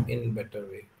decisions in better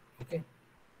way. Okay,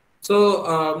 so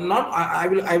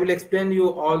I will explain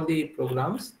you all the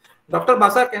programs. Dr.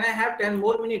 Basar, can I have 10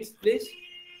 more minutes, please?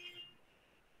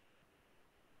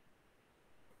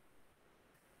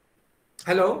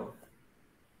 Hello.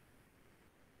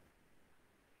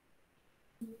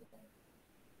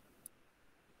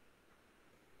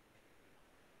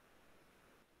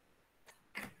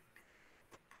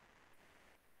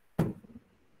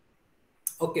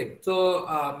 Okay, so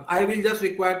I will just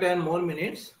require 10 more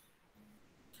minutes.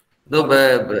 No,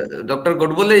 Dr.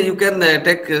 Godbole, you can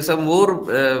take some more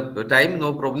time,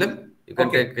 no problem. You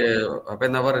can take half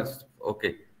an hour,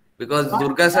 okay. Because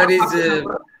Durga sir is...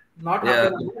 not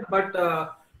half an hour,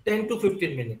 but 10 to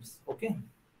 15 minutes, okay?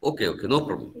 Okay, no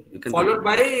problem. You can followed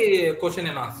by question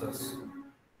and answers.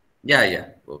 Yeah,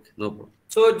 okay, no problem.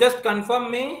 So just confirm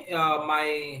me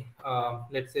my,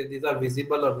 let's say these are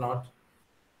visible or not.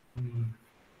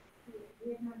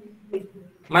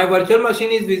 My virtual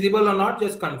machine is visible or not,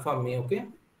 just confirm me, okay?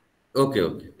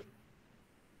 Okay.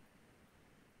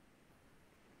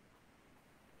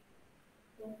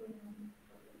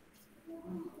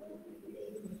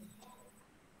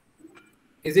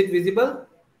 Is it visible?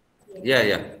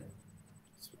 Yeah.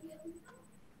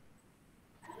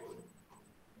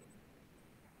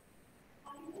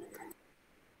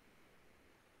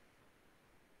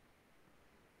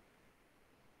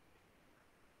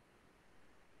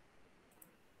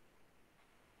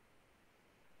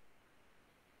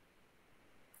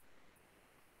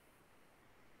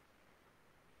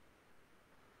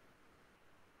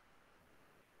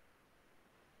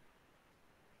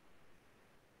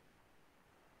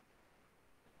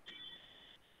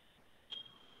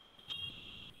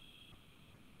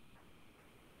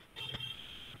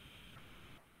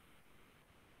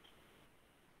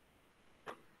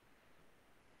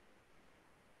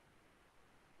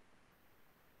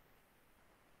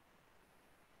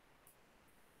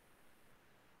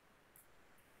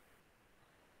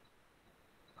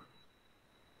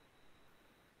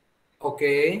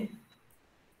 Okay.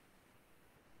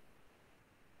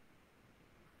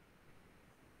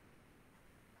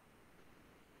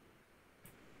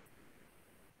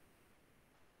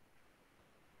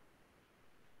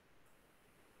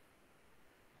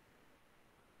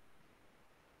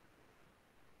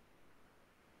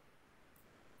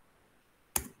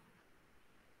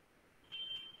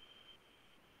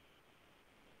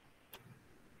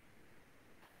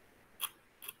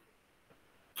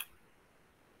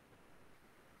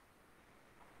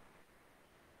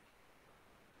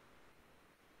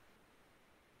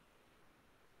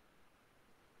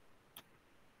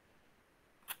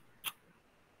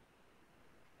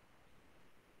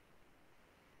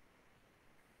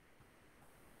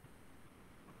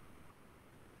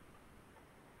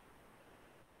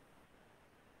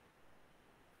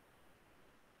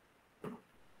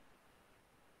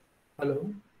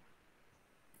 Hello.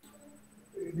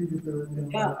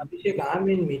 Yeah, Abhishek, I'm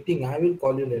in meeting. I will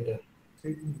call you later.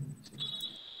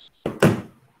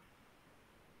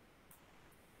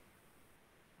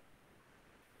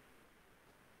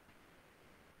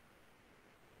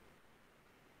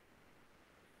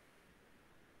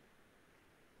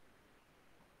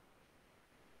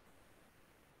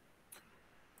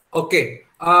 Okay.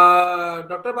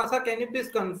 Dr. Basa, can you please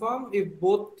confirm if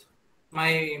both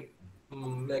my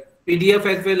like PDF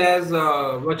as well as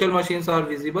virtual machines are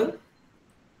visible?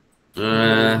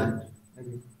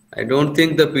 I don't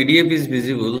think the PDF is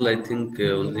visible. I think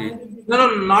only.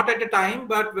 No, not at a time,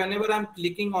 but whenever I'm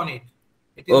clicking on it,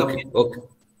 it is Okay, appearing. okay.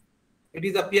 It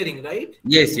is appearing, right?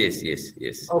 Yes, yes, yes,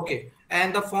 yes. Okay.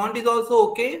 And the font is also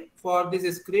okay for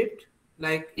this script,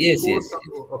 like Yes, code. yes, yes.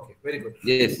 Okay, very good.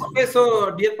 Yes. Okay,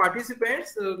 so dear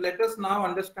participants, let us now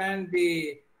understand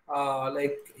the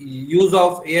like use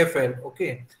of AFL.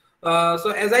 Okay. So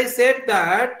as I said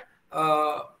that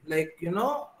like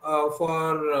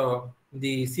for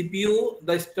the CPU,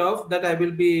 the stuff that I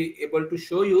will be able to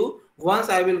show you once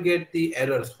I will get the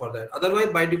errors for that.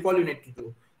 Otherwise, by default, you need to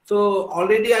do. So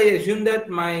already I assume that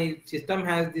my system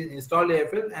has this installed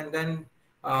AFL, and then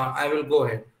I will go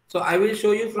ahead. So I will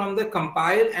show you from the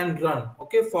compile and run,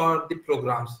 okay, for the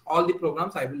programs. All the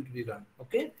programs I will rerun,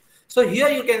 okay. So here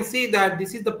you can see that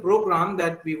this is the program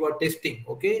that we were testing,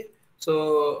 okay.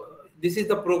 So this is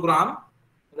the program,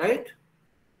 right?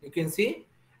 You can see,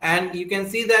 and you can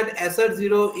see that assert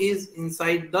 0 is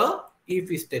inside the if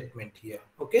statement here,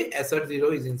 okay. Assert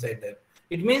 0 is inside there.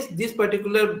 It means this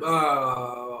particular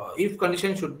if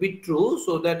condition should be true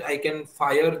so that I can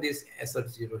fire this assert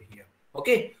 0 here,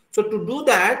 okay. So to do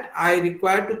that, I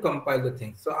require to compile the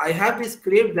thing. So I have this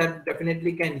script that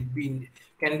definitely can be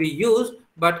used,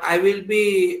 but I will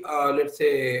be let's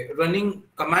say running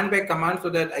command by command so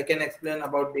that I can explain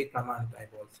about the command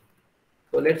type also.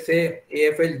 So let's say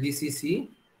AFL GCC.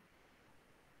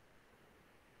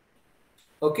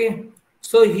 Okay.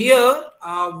 So here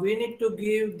we need to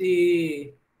give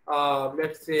the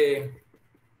let's say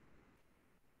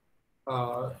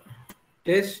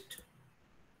test.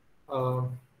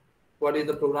 What is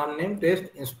the program name? Test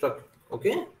instruct.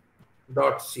 Okay.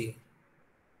 .c.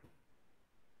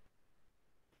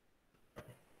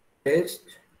 Test.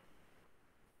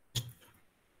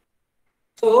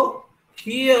 So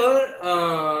here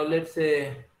let's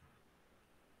say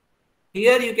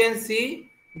here you can see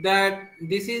that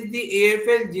this is the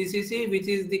AFL GCC, which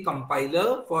is the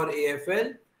compiler for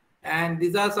AFL, and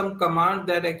these are some commands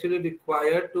that actually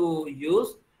required to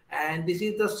use, and this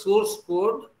is the source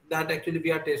code that actually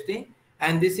we are testing,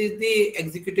 and this is the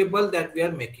executable that we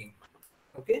are making.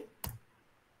 Okay.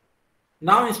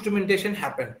 Now instrumentation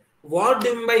happened. What do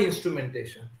you mean by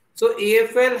instrumentation? So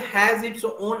AFL has its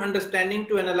own understanding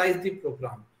to analyze the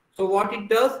program. So what it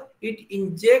does, it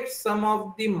injects some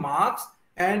of the marks,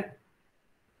 and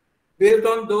based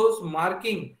on those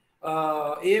marking,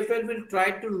 AFL will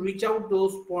try to reach out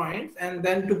those points and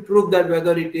then to prove that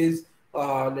whether it is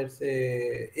let's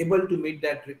say able to meet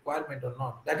that requirement or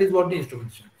not. That is what the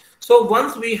instrumentation. So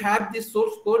once we have this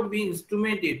source code, we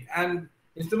instrument it, and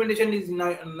instrumentation is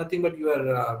nothing but you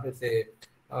are let's say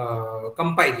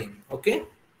compiling. Okay.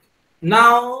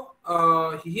 Now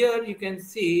here you can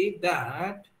see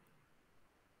that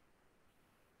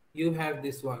you have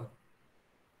this one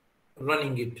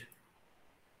running it.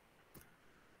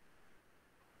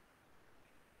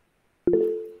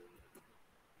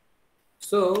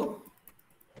 So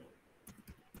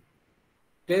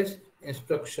test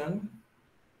instruction.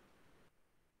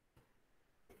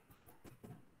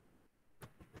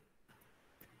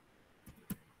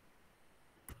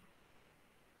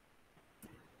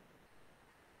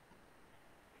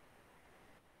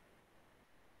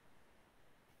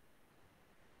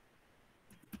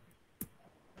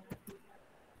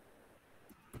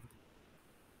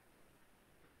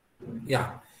 Yeah.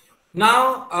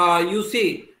 Now you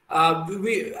see,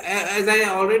 as I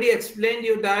already explained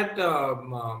you that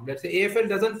let's say AFL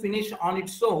doesn't finish on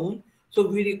its own, so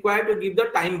we require to give the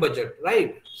time budget,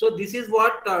 right? So this is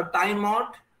what timeout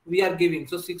we are giving.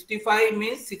 So 65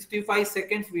 means 65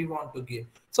 seconds we want to give.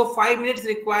 So 5 minutes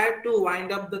required to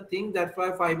wind up the thing. That's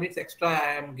why 5 minutes extra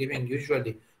I am giving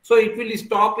usually. So it will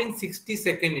stop in 60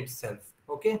 seconds itself.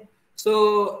 Okay.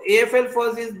 So AFL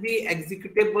first is the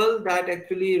executable that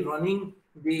actually running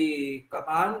the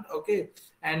command. Okay.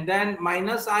 And then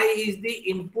minus I is the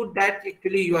input that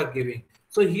actually you are giving.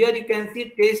 So here you can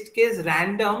see test case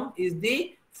random is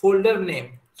the folder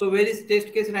name. So where is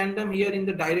test case random? Here in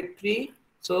the directory.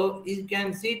 So you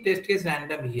can see test case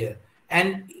random here.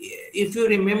 And if you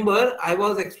remember, I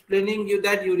was explaining you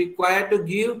that you require to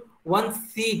give one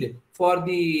seed for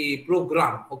the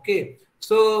program. Okay.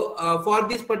 So for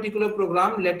this particular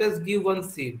program, let us give one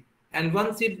seed. And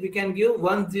one seed we can give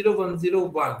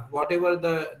 10101, whatever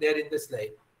there in the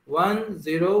slide.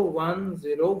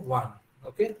 10101.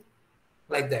 Okay.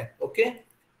 Like that. Okay.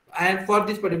 And for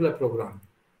this particular program.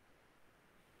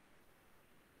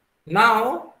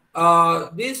 Now,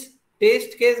 this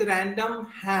test case random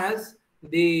has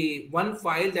the one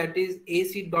file that is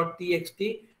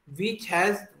ac.txt, which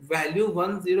has value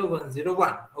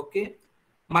 10101. Okay.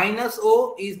 Minus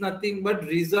O is nothing but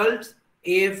results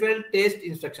AFL test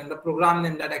instruction, the program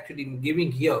name that actually I'm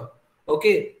giving here.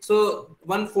 Okay. So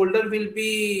one folder will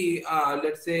be,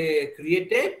 let's say,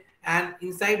 created, and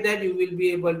inside that you will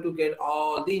be able to get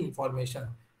all the information.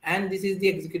 And this is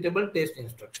the executable test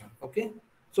instruction. Okay.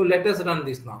 So let us run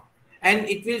this now. And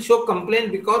it will show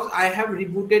complaint because I have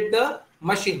rebooted the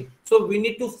machine. So we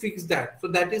need to fix that. So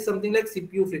that is something like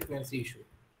CPU frequency issue.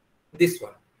 This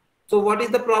one. So what is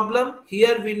the problem?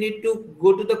 Here we need to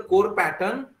go to the core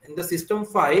pattern in the system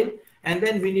file, and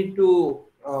then we need to,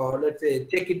 let's say,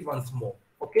 check it once more.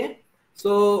 Okay.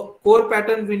 So core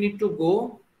pattern we need to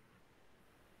go.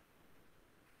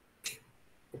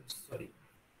 Oops, sorry.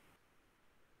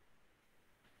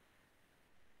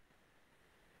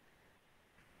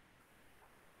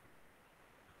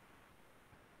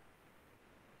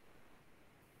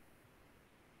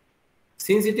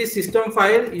 Since it is system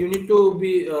file, you need to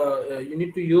be you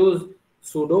need to use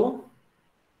sudo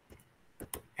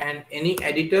and any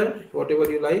editor, whatever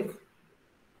you like.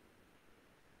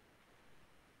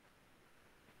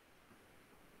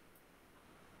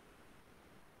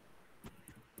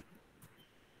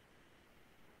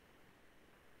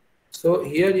 So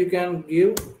here you can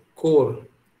give core.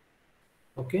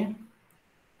 Okay.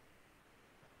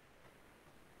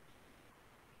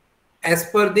 As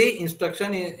per the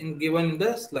instruction given in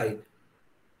the slide.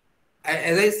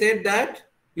 As I said that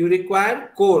you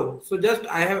require core. So just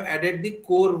I have added the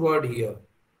core word here.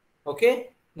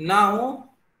 Okay. Now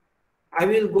I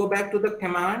will go back to the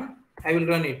command. I will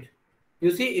run it. You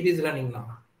see it is running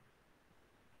now.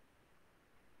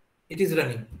 It is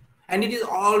running. And it is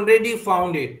already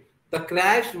found it. The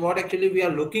crash, what actually we are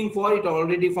looking for, it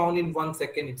already found in 1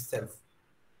 second itself.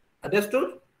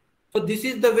 Understood? So this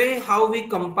is the way how we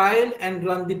compile and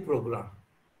run the program.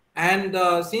 And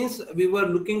since we were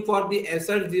looking for the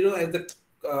SR0 as the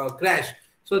crash,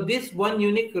 so this one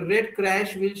unique red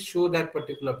crash will show that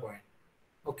particular point.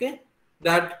 Okay,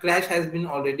 that crash has been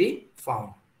already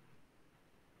found.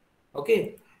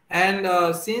 Okay, and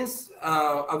since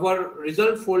our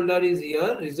result folder is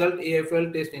here, result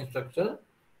AFL test instruction,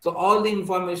 so all the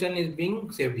information is being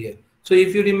saved here. So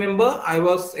if you remember, I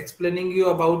was explaining you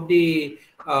about the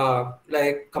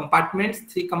like compartments.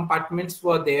 3 compartments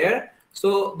were there.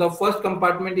 So the first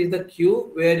compartment is the queue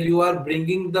where you are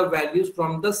bringing the values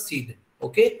from the seed.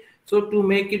 Okay. So to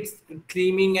make it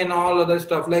trimming and all other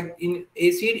stuff, like in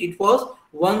a seed, it was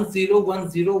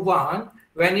 10101.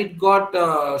 When it got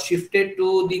shifted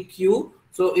to the queue,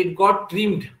 so it got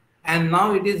trimmed, and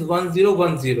now it is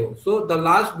 1010. So the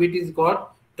last bit is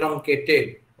got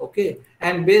truncated. Okay.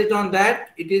 And based on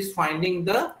that, it is finding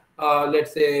the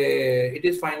let's say it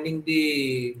is finding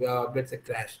the let's say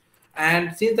crash.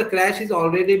 And since the crash is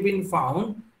already been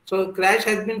found, so crash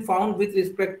has been found with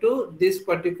respect to this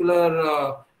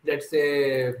particular let's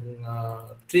say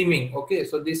trimming. Okay,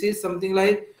 so this is something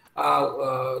like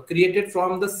created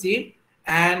from the seed,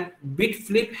 and bit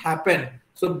flip happened.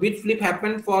 So bit flip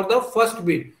happened for the first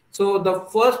bit. So the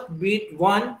first bit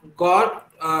 1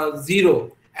 got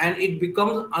 0, and it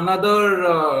becomes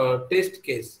another test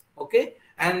case. Okay,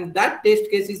 and that test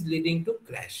case is leading to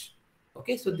crash.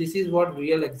 Okay, so this is what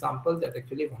real example that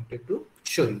actually wanted to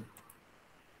show you.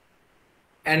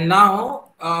 And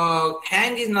now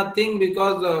hang is nothing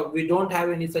because we don't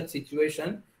have any such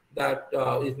situation that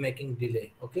is making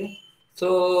delay. Okay,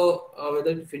 So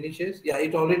whether it finishes, yeah,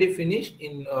 it already finished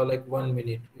in like 1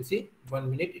 minute. You see, 1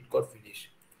 minute it got finished.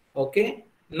 Okay.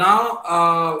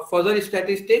 Now further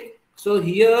statistic. So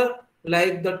here,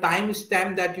 like the time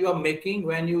stamp that you are making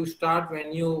when you start,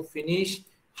 when you finish,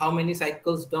 how many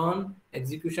cycles done,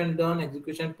 execution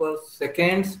per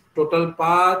seconds, total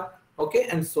path, okay,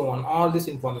 and so on. All this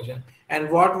information, and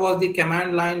what was the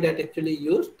command line that actually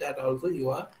used, that also you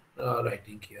are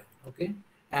writing here. Okay.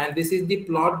 And this is the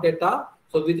plot data.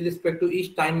 So with respect to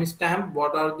each time stamp,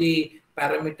 what are the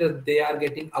parameters they are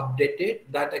getting updated,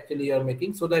 that actually you are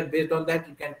making, so that based on that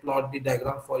you can plot the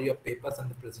diagram for your papers and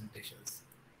the presentations.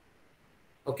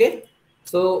 Okay,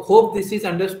 so hope this is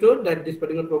understood, that this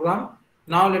particular program.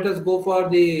 Now let us go for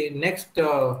the next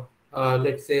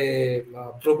let's say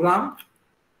program.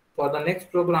 For the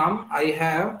next program I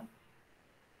have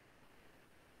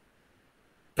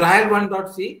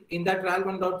trial1.c. In that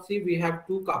trial1.c we have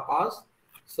two kappas.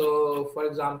 So for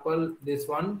example, this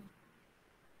one,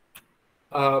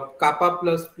 kappa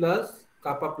plus plus,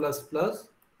 kappa plus plus,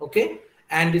 okay,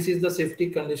 and this is the safety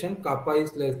condition, kappa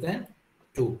is less than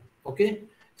 2. Okay,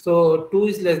 so 2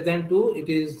 is less than 2, it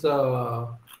is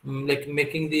like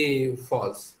making the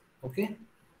false. Okay,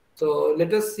 so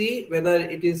let us see whether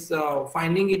it is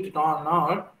finding it or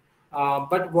not.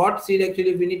 But what seed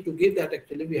actually we need to give, that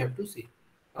actually we have to see.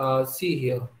 See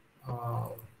here,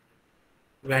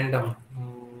 random,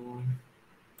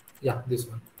 yeah, this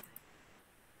one.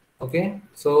 Okay,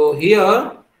 so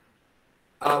here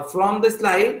from the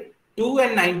slide 2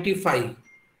 and 95.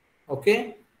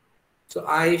 Okay, so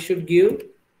I should give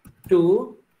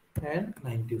 2 and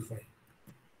 95.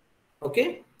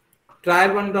 Okay,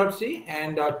 trial1.c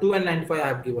and 2 and 95 I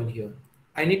have given here.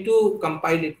 I need to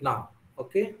compile it now.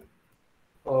 Okay,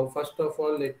 first of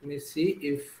all, let me see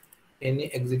if any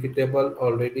executable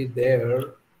already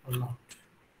there or not.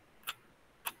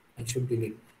 I should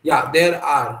delete. Yeah, there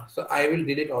are. So I will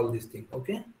delete all these things.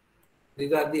 Okay,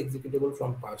 these are the executable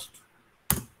from past.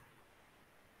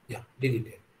 Yeah,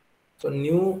 deleted. So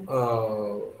new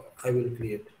I will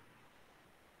create.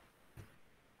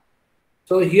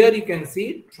 So here you can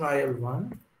see trial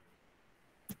 1.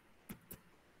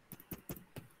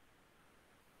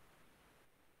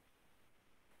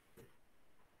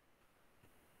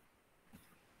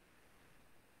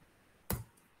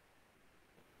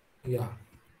 Yeah.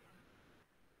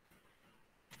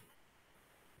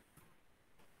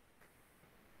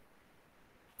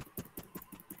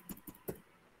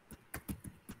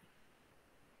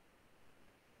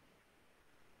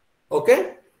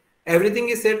 Okay, everything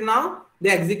is set now. The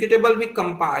executable we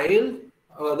compiled,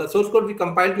 the source code we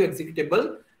compiled to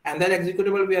executable, and that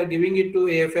executable we are giving it to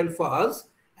AFL first,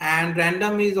 and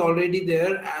random is already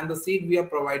there, and the seed we have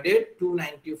provided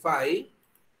 295,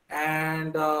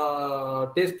 and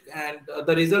test, and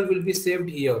the result will be saved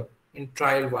here in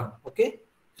trial 1. Okay,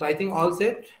 so I think all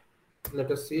set.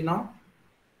 Let us see now.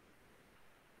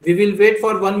 We will wait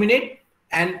for 1 minute,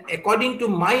 and according to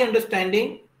my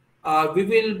understanding, we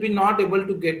will be not able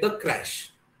to get the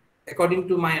crash, according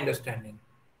to my understanding.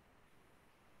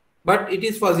 But it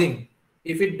is fuzzing.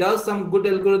 If it does some good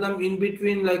algorithm in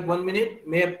between, like 1 minute,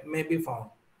 may be found.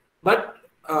 But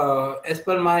as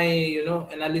per my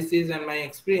analysis and my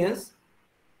experience,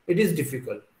 it is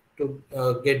difficult to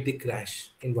get the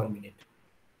crash in 1 minute,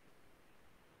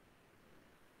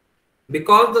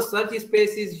 because the search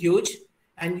space is huge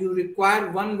and you require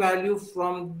one value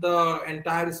from the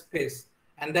entire space,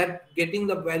 and that getting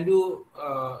the value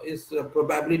is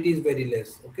probability is very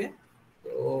less. Okay,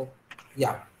 so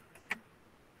yeah.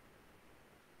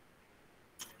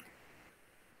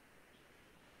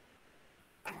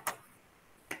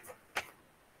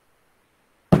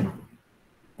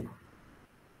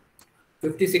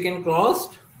 "50-second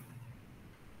crossed."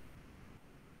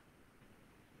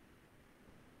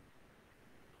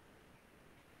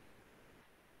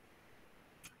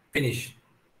 Finish.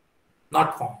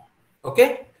 Not found.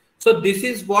 Okay, so this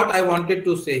is what I wanted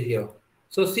to say here.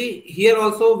 So see, here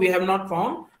also we have not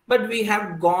found, but we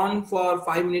have gone for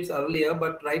 5 minutes earlier,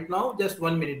 but right now just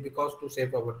 1 minute, because to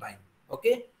save our time.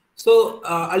 Okay, so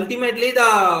ultimately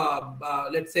the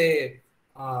let's say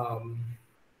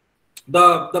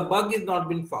the bug is not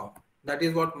been found. That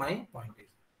is what my point is.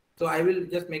 So I will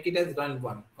just make it as run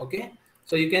 1. Okay,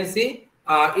 so you can see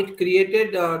it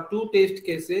created 2 test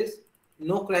cases.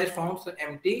 No crash found, so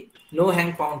empty. No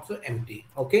hang found, so empty.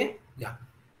 Okay, yeah.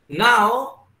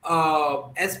 Now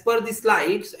as per the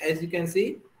slides, as you can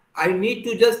see, I need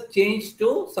to just change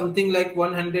to something like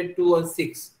 102 or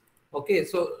 6. Okay,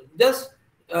 so just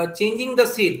changing the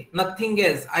seed, nothing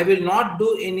else. I will not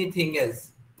do anything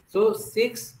else. So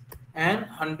 6 and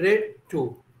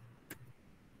 102.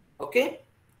 Okay.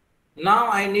 Now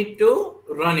I need to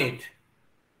run it.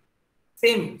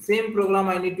 Same program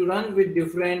I need to run with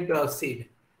different seed.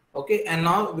 Okay, and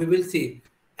now we will see.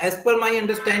 As per my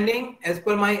understanding, as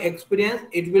per my experience,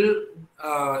 it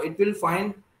will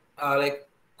find like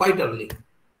quite early.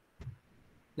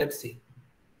 Let's see.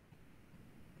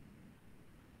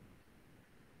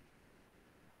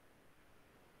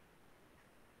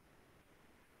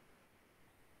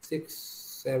 6,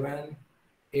 7,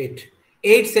 8.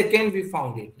 8 seconds we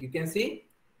found it. You can see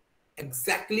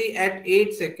exactly at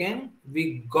 8 seconds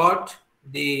we got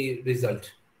the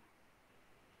result.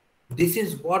 This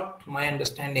is what my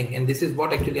understanding, and this is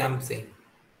what actually I'm saying.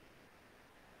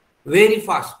 Very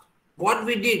fast. What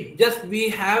we did, just we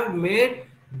have made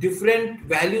different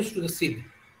values to the seed,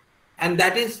 and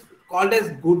that is called as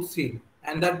good seed,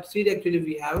 and that seed actually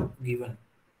we have given.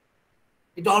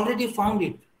 It already found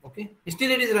it. Okay,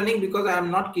 still it is running because I am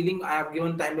not killing. I have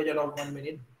given time budget of 1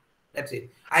 minute. That's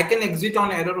it. I can exit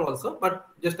on error also, but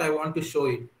just I want to show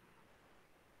it.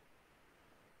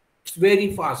 It's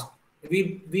very fast.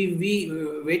 We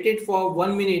waited for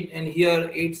 1 minute and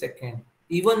here 8 seconds.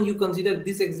 Even you consider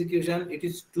this execution, it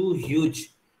is too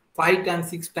huge, 5 times,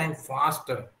 6 times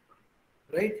faster,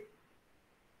 right?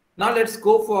 Now let's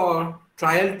go for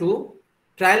trial 2.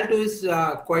 Trial 2 is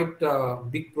quite a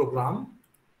big program.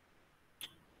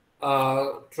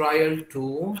 Trial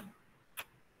 2.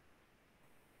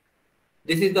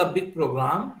 This is the big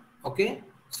program. Okay,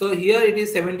 so here it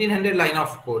is 1700 line of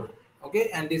code.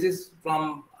 Okay, and this is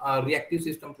from reactive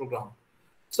system program.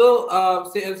 So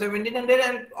say 1700,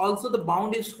 and also the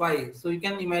bound is 5. So you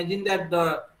can imagine that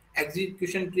the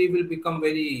execution tree will become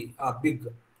very big.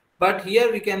 But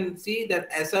here we can see that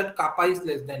assert kappa is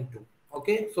less than 2.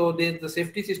 Okay, so there's the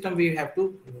safety system we have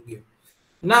to give.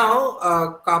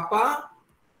 Now kappa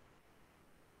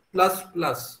plus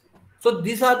plus. So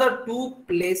these are the two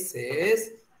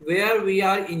places where we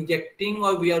are injecting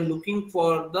or we are looking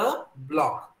for the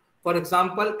block. For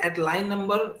example, at line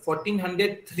number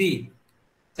 1403.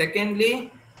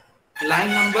 Secondly,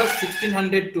 line number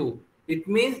 1602. It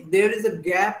means there is a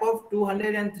gap of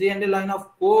 200 and 300 line of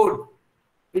code.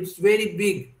 It's very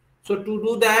big. So to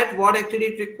do that, what actually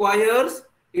it requires?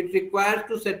 It requires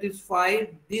to satisfy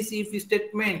this if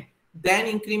statement, then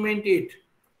increment it.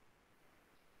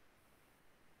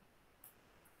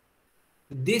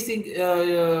 This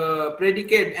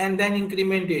predicate and then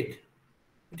increment it.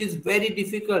 It is very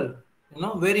difficult,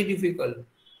 very difficult,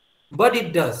 but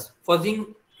it does.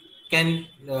 Fuzzing can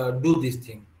do this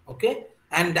thing. Okay,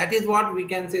 and that is what we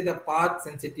can say the path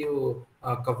sensitive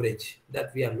coverage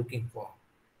that we are looking for.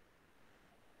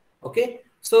 Okay,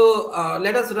 so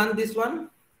let us run this one.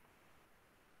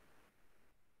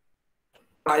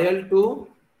 Trial 2.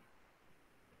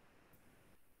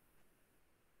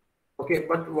 Okay,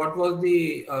 but what was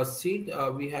the seed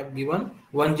we have given?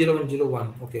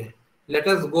 10101. Okay, let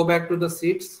us go back to the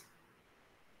seeds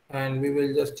and we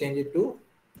will just change it to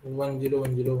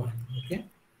 10101. Okay,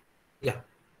 yeah.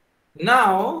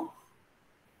 Now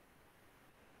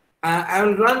I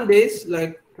will run this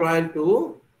like trial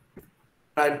 2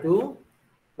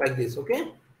 like this.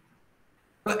 Okay,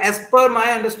 so as per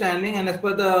my understanding and as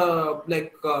per the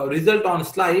result on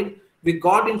slide, we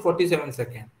got in 47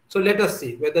 seconds. So let us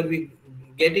see whether we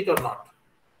get it or not.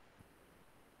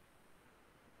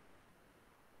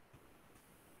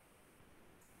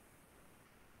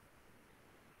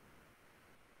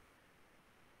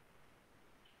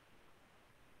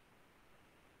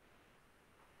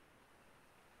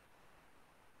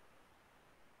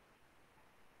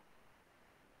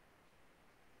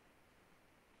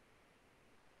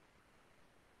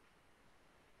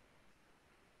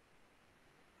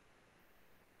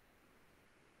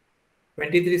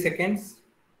 Twenty-three seconds.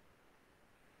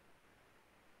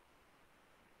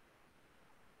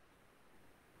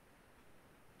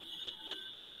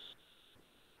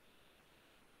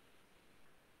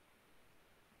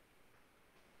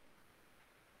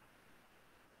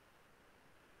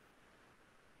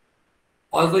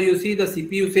 Also, you see the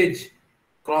CPU usage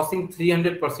crossing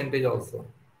 300% also.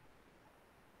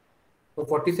 So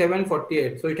 47,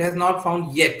 48. So it has not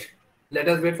found yet. Let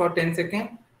us wait for 10 seconds.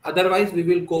 Otherwise, we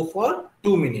will go for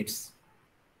 2 minutes.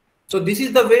 So this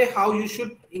is the way how you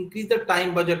should increase the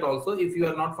time budget also if you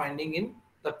are not finding in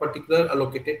the particular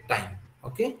allocated time.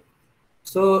 Okay.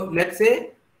 So let's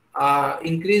say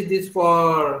increase this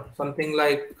for something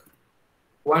like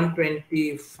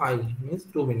 125, means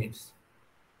 2 minutes.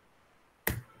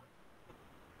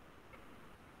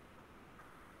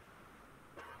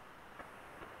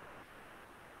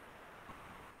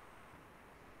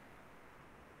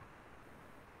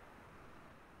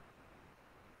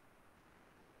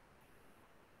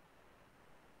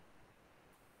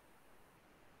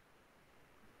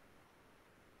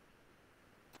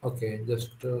 Okay,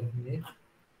 just a minute.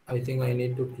 I think I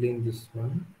need to clean this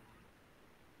one.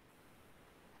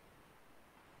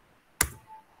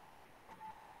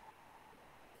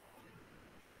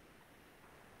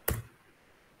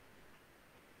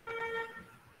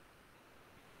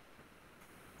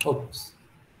 Oops.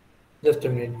 Just a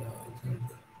minute. I think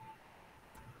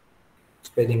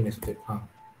spelling mistake. Huh?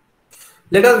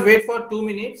 Let us wait for 2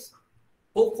 minutes.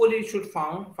 Hopefully it should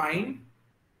found fine,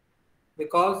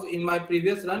 because in my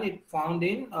previous run it found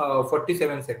in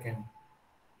 47 seconds.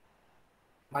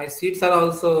 My seats are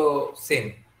also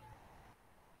same.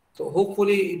 So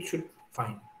hopefully it should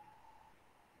find.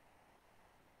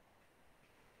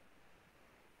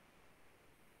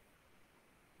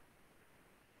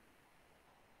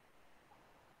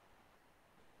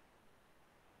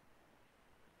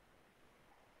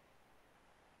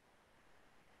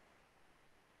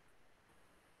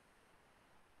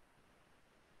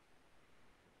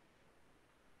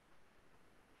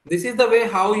 This is the way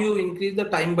how you increase the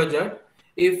time budget.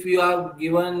 If you are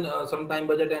given some time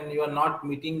budget and you are not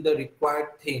meeting the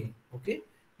required thing, okay,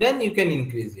 then you can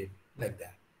increase it like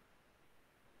that.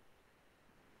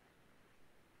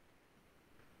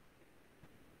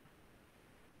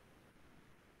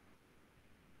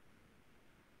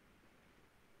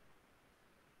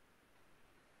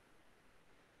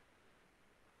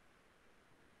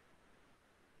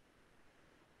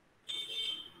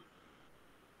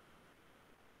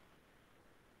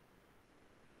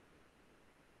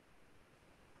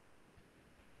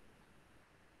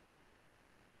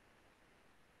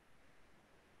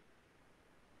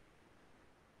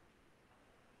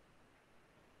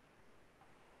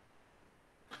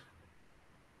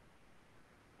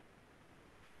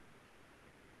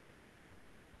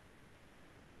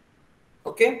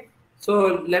 Okay,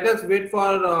 so let us wait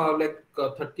for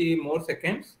 30 more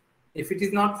seconds. If it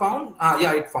is not found,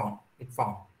 yeah, it found.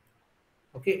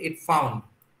 Okay, it found.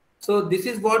 So this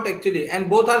is what actually, and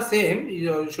both are same.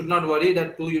 You should not worry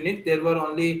that 2 units. There were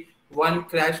only one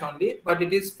crash only, but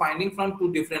it is finding from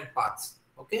 2 different paths.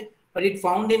 Okay, but it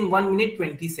found in 1 minute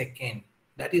 20 seconds.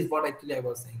 That is what actually I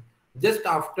was saying. Just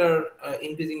after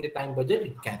increasing the time budget,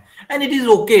 it can, and it is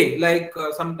okay. Like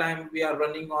sometimes we are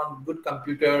running on good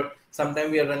computer, sometimes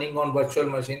we are running on virtual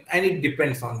machine, and it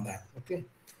depends on that. Okay,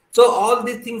 so all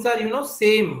these things are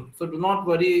same. So do not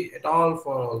worry at all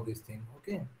for all these things.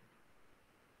 Okay.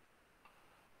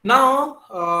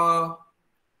 Now,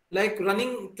 like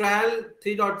running trial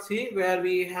 3.c, where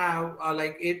we have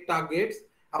like 8 targets.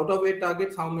 Out of 8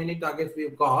 targets, how many targets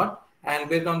we've got, and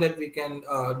based on that we can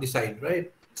decide, right?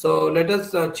 So let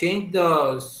us change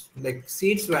the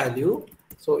seeds value.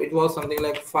 So it was something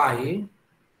like 5,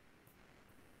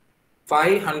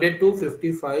 100 to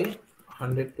 55,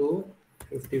 100 to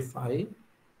 55,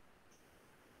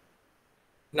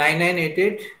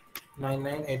 9988,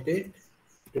 9988,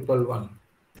 111.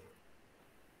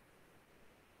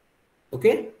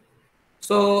 Okay.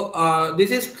 So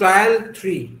this is trial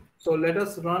 3. So let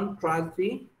us run trial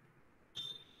 3.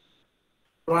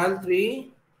 Trial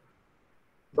 3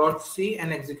 dot C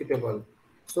and executable.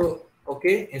 So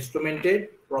okay, instrumented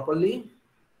properly,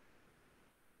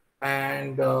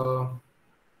 and 3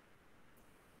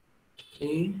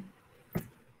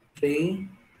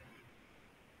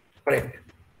 correct.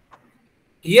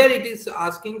 Here it is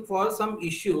asking for some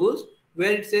issues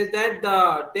where it says that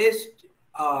the test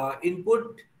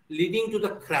input leading to the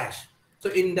crash. So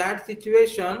in that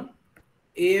situation,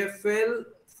 AFL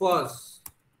first,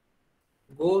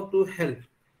 go to help.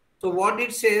 So what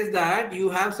it says that you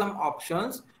have some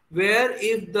options where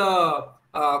if the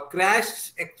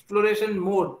crash exploration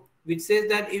mode, which says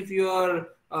that if your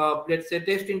let's say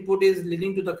test input is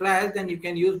leading to the crash, then you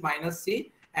can use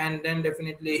 -C, and then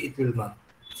definitely it will run.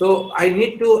 So I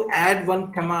need to add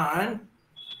one command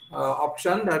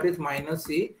option, that is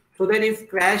 -C, so that if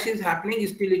crash is happening,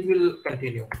 still it will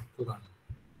continue to run.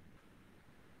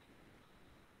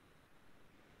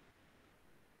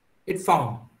 It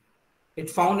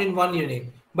found in 1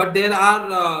 unit, but there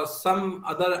are some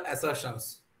other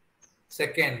assertions,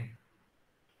 second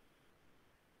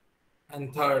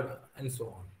and third and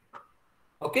so on.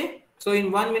 Okay, so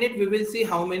in 1 minute we will see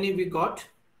how many we got.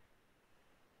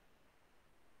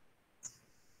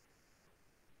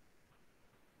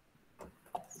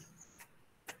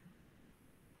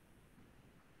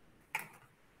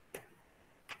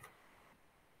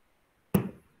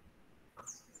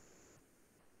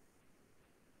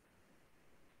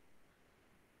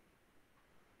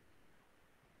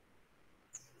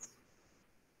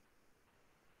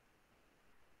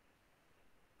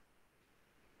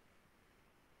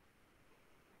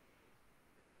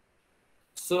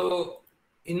 So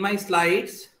in my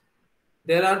slides,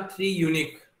 there are 3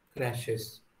 unique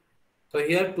crashes. So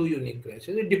here 2 unique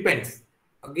crashes. It depends.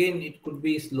 Again, it could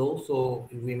be slow, so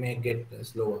we may get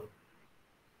slower.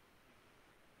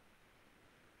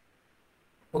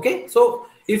 Okay, so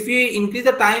if we increase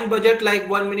the time budget like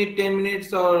 1 minute, 10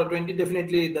 minutes, or 20,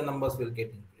 definitely the numbers will get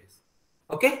increased.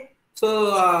 Okay,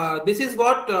 so this is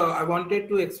what I wanted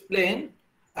to explain,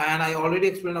 and I already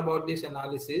explained about this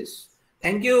analysis.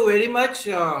 Thank you very much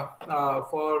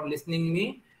for listening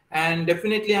me, and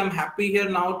definitely I'm happy here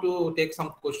now to take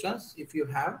some questions if you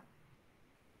have.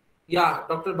 Yeah,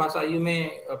 Dr. Basa, you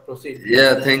may proceed.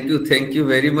 Yeah, thank you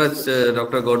very much,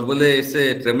 Dr. Godbole. It's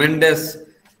a tremendous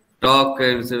talk.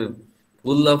 It's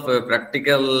full of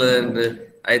practical, and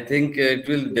I think it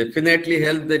will definitely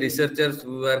help the researchers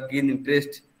who are keen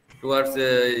interest towards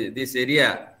this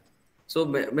area. So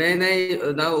may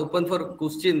I now open for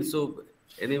questions? So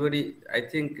anybody, I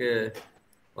think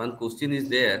one question is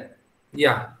there.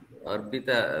 Yeah.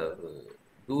 Arpita,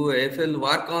 do AFL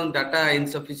work on data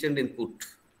insufficient input?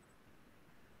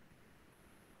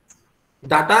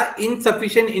 Data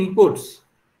insufficient inputs.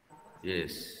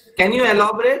 Yes. Can you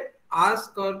elaborate?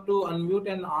 Ask her to unmute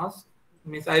and ask.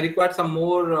 Means I require some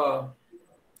more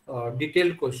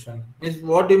detailed question. Means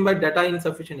what do you mean by data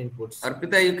insufficient inputs?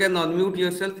 Arpita, you can unmute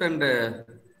yourself and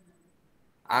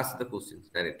ask the questions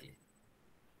directly.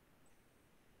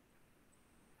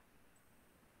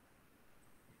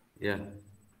 Yeah.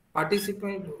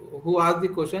 Participant who asked the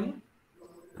question,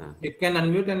 you can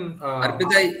unmute and.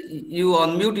 Arpita, you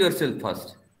unmute yourself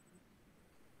first.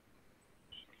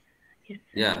 Yes.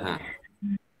 Yeah.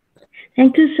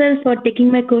 Thank you, sir, for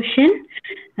taking my question.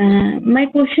 My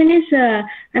question is,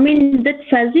 I mean, that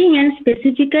fuzzing and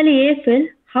specifically AFL,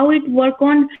 how it work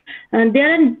on,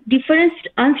 there are different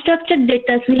unstructured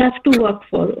data we have to work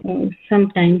for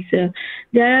sometimes.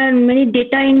 There are many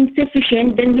data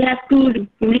insufficient, then we have to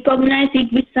recognize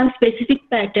it with some specific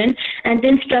pattern and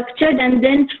then structured and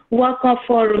then work off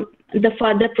for the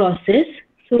further process.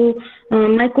 So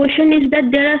my question is that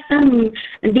there are some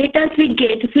data we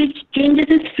get which changes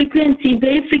its frequency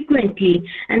very frequently,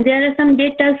 and there are some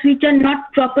data which are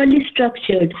not properly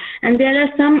structured, and there are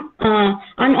some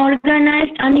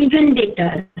unorganized, uneven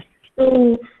data.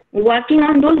 So working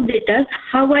on those data,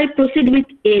 how I proceed with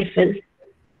AFL?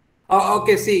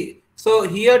 Okay, see. So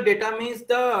here data means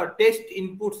the test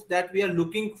inputs that we are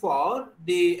looking for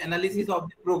the analysis of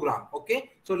the program.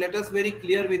 Okay, so let us very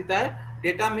clear with that.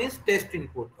 Data means test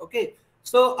input. Okay,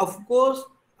 so of course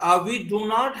we do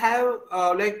not have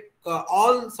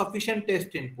all sufficient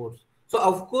test inputs. So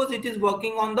of course it is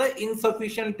working on the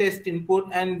insufficient test input,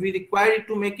 and we require it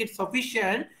to make it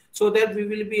sufficient so that we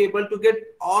will be able to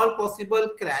get all possible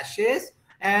crashes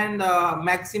and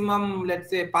maximum,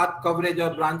 let's say, path coverage or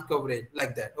branch coverage,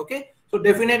 like that. Okay, so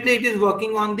definitely it is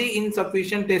working on the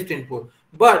insufficient test input,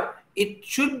 but it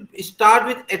should start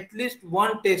with at least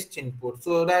one test input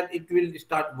so that it will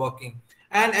start working.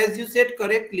 And as you said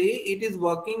correctly, it is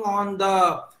working on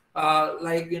the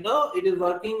it is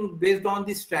working based on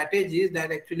the strategies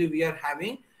that actually we are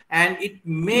having, and it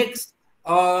makes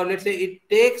let's say it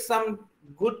takes some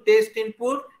good test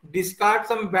input, discard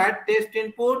some bad test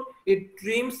input, it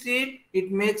trims it, it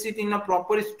makes it in a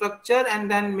proper structure, and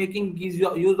then making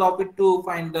use of it to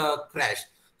find the crash.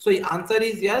 So the answer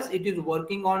is yes, it is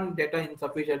working on data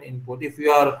insufficient input, if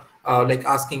you are like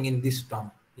asking in this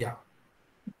term. Yeah.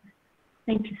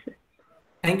 Thank you, sir.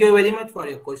 Thank you very much for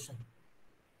your question.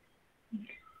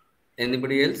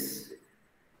 Anybody else?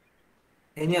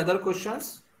 Any other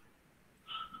questions?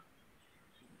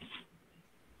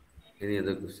 Any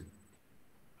other question?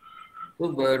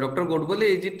 So, Dr. Godbole,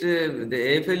 is it the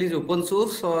AFL is open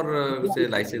source or say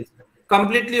licensed?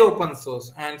 Completely open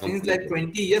source, and Completely. since like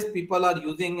 20 years people are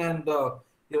using, and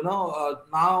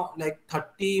now like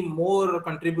 30 more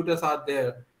contributors are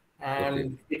there, and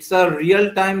Okay. it's a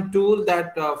real-time tool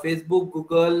that Facebook,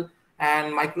 Google,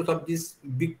 and Microsoft, these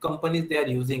big companies, they are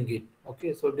using it.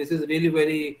 Okay, so this is really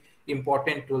very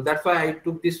important tool. That's why I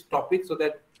took this topic, so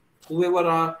that whoever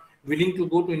are willing to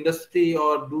go to industry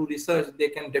or do research, they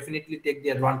can definitely take the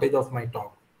advantage of my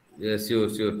talk. Yes, sure.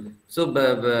 So,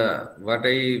 what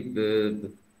I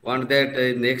want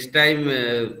that next time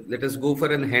let us go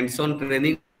for an hands-on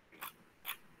training,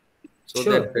 so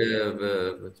Sure.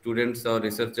 that students or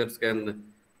researchers can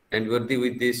worthy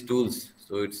with these tools.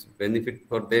 So it's benefit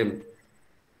for them.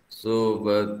 So,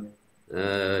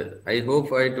 I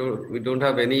hope we don't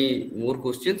have any more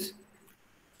questions.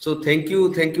 So thank you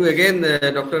again,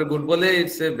 Dr. Godbole.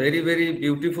 It's a very, very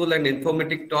beautiful and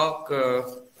informative talk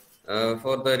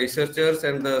for the researchers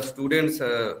and the students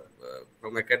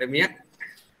from academia.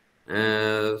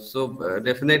 So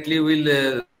definitely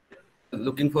we'll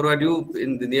looking forward to you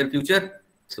in the near future.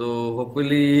 So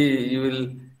hopefully you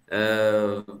will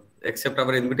accept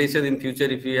our invitation in future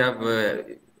if you have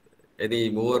any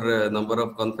more number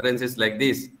of conferences like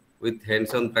this with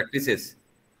hands-on practices.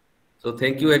 So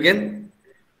thank you again.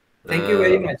 Thank you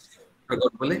very much.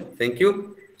 Thank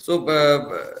you. So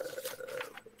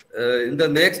in the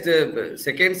next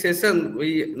second session,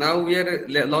 we are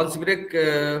lunch break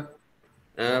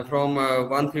from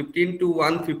 1:15 to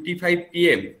 1:55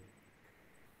 p.m.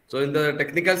 So in the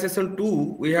technical session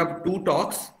 2, we have 2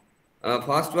 talks.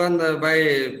 First one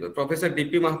by Professor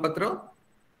D.P. Mahapatra.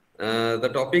 The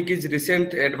topic is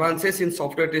recent advances in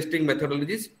software testing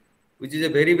methodologies, which is a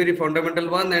very, very fundamental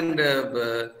one, and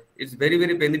it's very,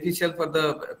 very beneficial for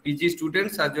the PG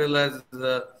students as well as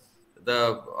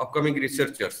the upcoming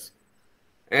researchers.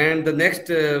 And the next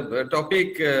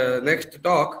next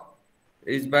talk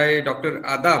is by Dr.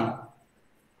 Adam.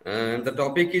 And the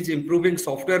topic is improving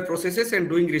software processes and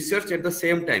doing research at the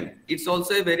same time. It's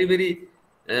also a very, very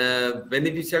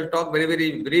beneficial talk, very,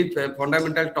 very brief,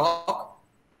 fundamental talk.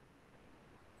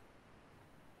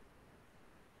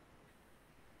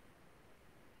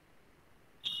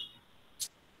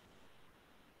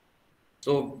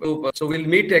 So we'll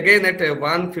meet again at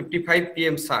 1:55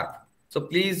 p.m. sharp. So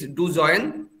please do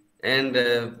join and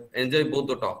enjoy both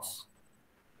the talks.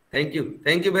 Thank you.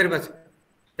 Thank you very much.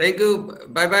 Thank you.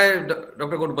 Bye-bye,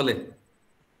 Dr. Godbole.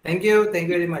 Thank you. Thank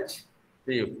you very much.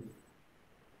 See you.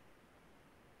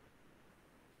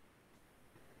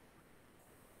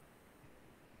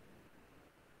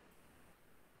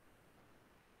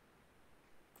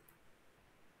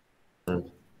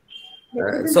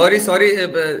 Sorry,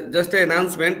 just an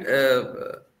announcement.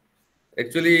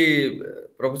 Actually,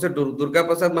 Professor Durga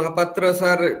Prasad Mahapatra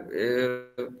sir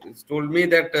told me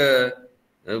that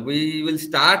we will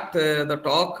start the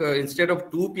talk instead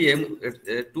of 2 p.m.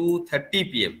 at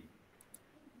 2:30 p.m.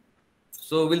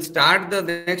 So we'll start the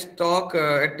next talk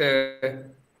at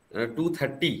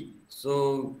 2:30.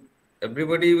 So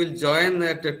everybody will join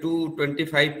at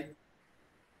 2:25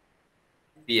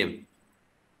 p.m.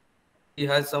 He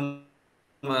has some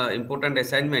important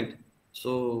assignment,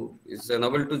 so it's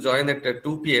unable to join at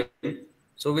 2 p.m.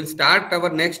 So we'll start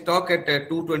our next talk at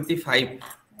 2:25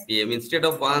 p.m. Instead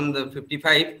of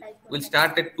 1:55, we'll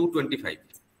start at 2:25.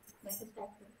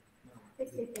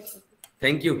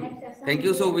 Thank you. Thank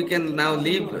you. So we can now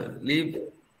leave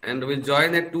and we'll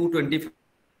join at 2:25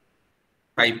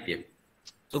 p.m.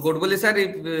 So Godbole sir,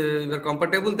 if you are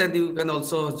comfortable, then you can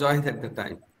also join at the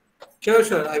time.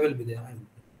 Sure. I will be there.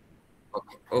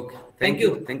 Okay. Thank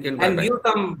you. Thank you. And give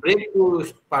some break to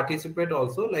participate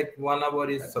also. Like 1 hour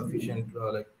is sufficient,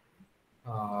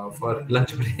 for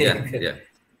lunch break. Yeah.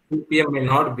 2 p.m. may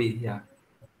not be. Yeah.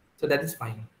 So that is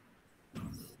fine.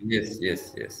 Yes.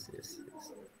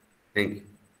 Thank you.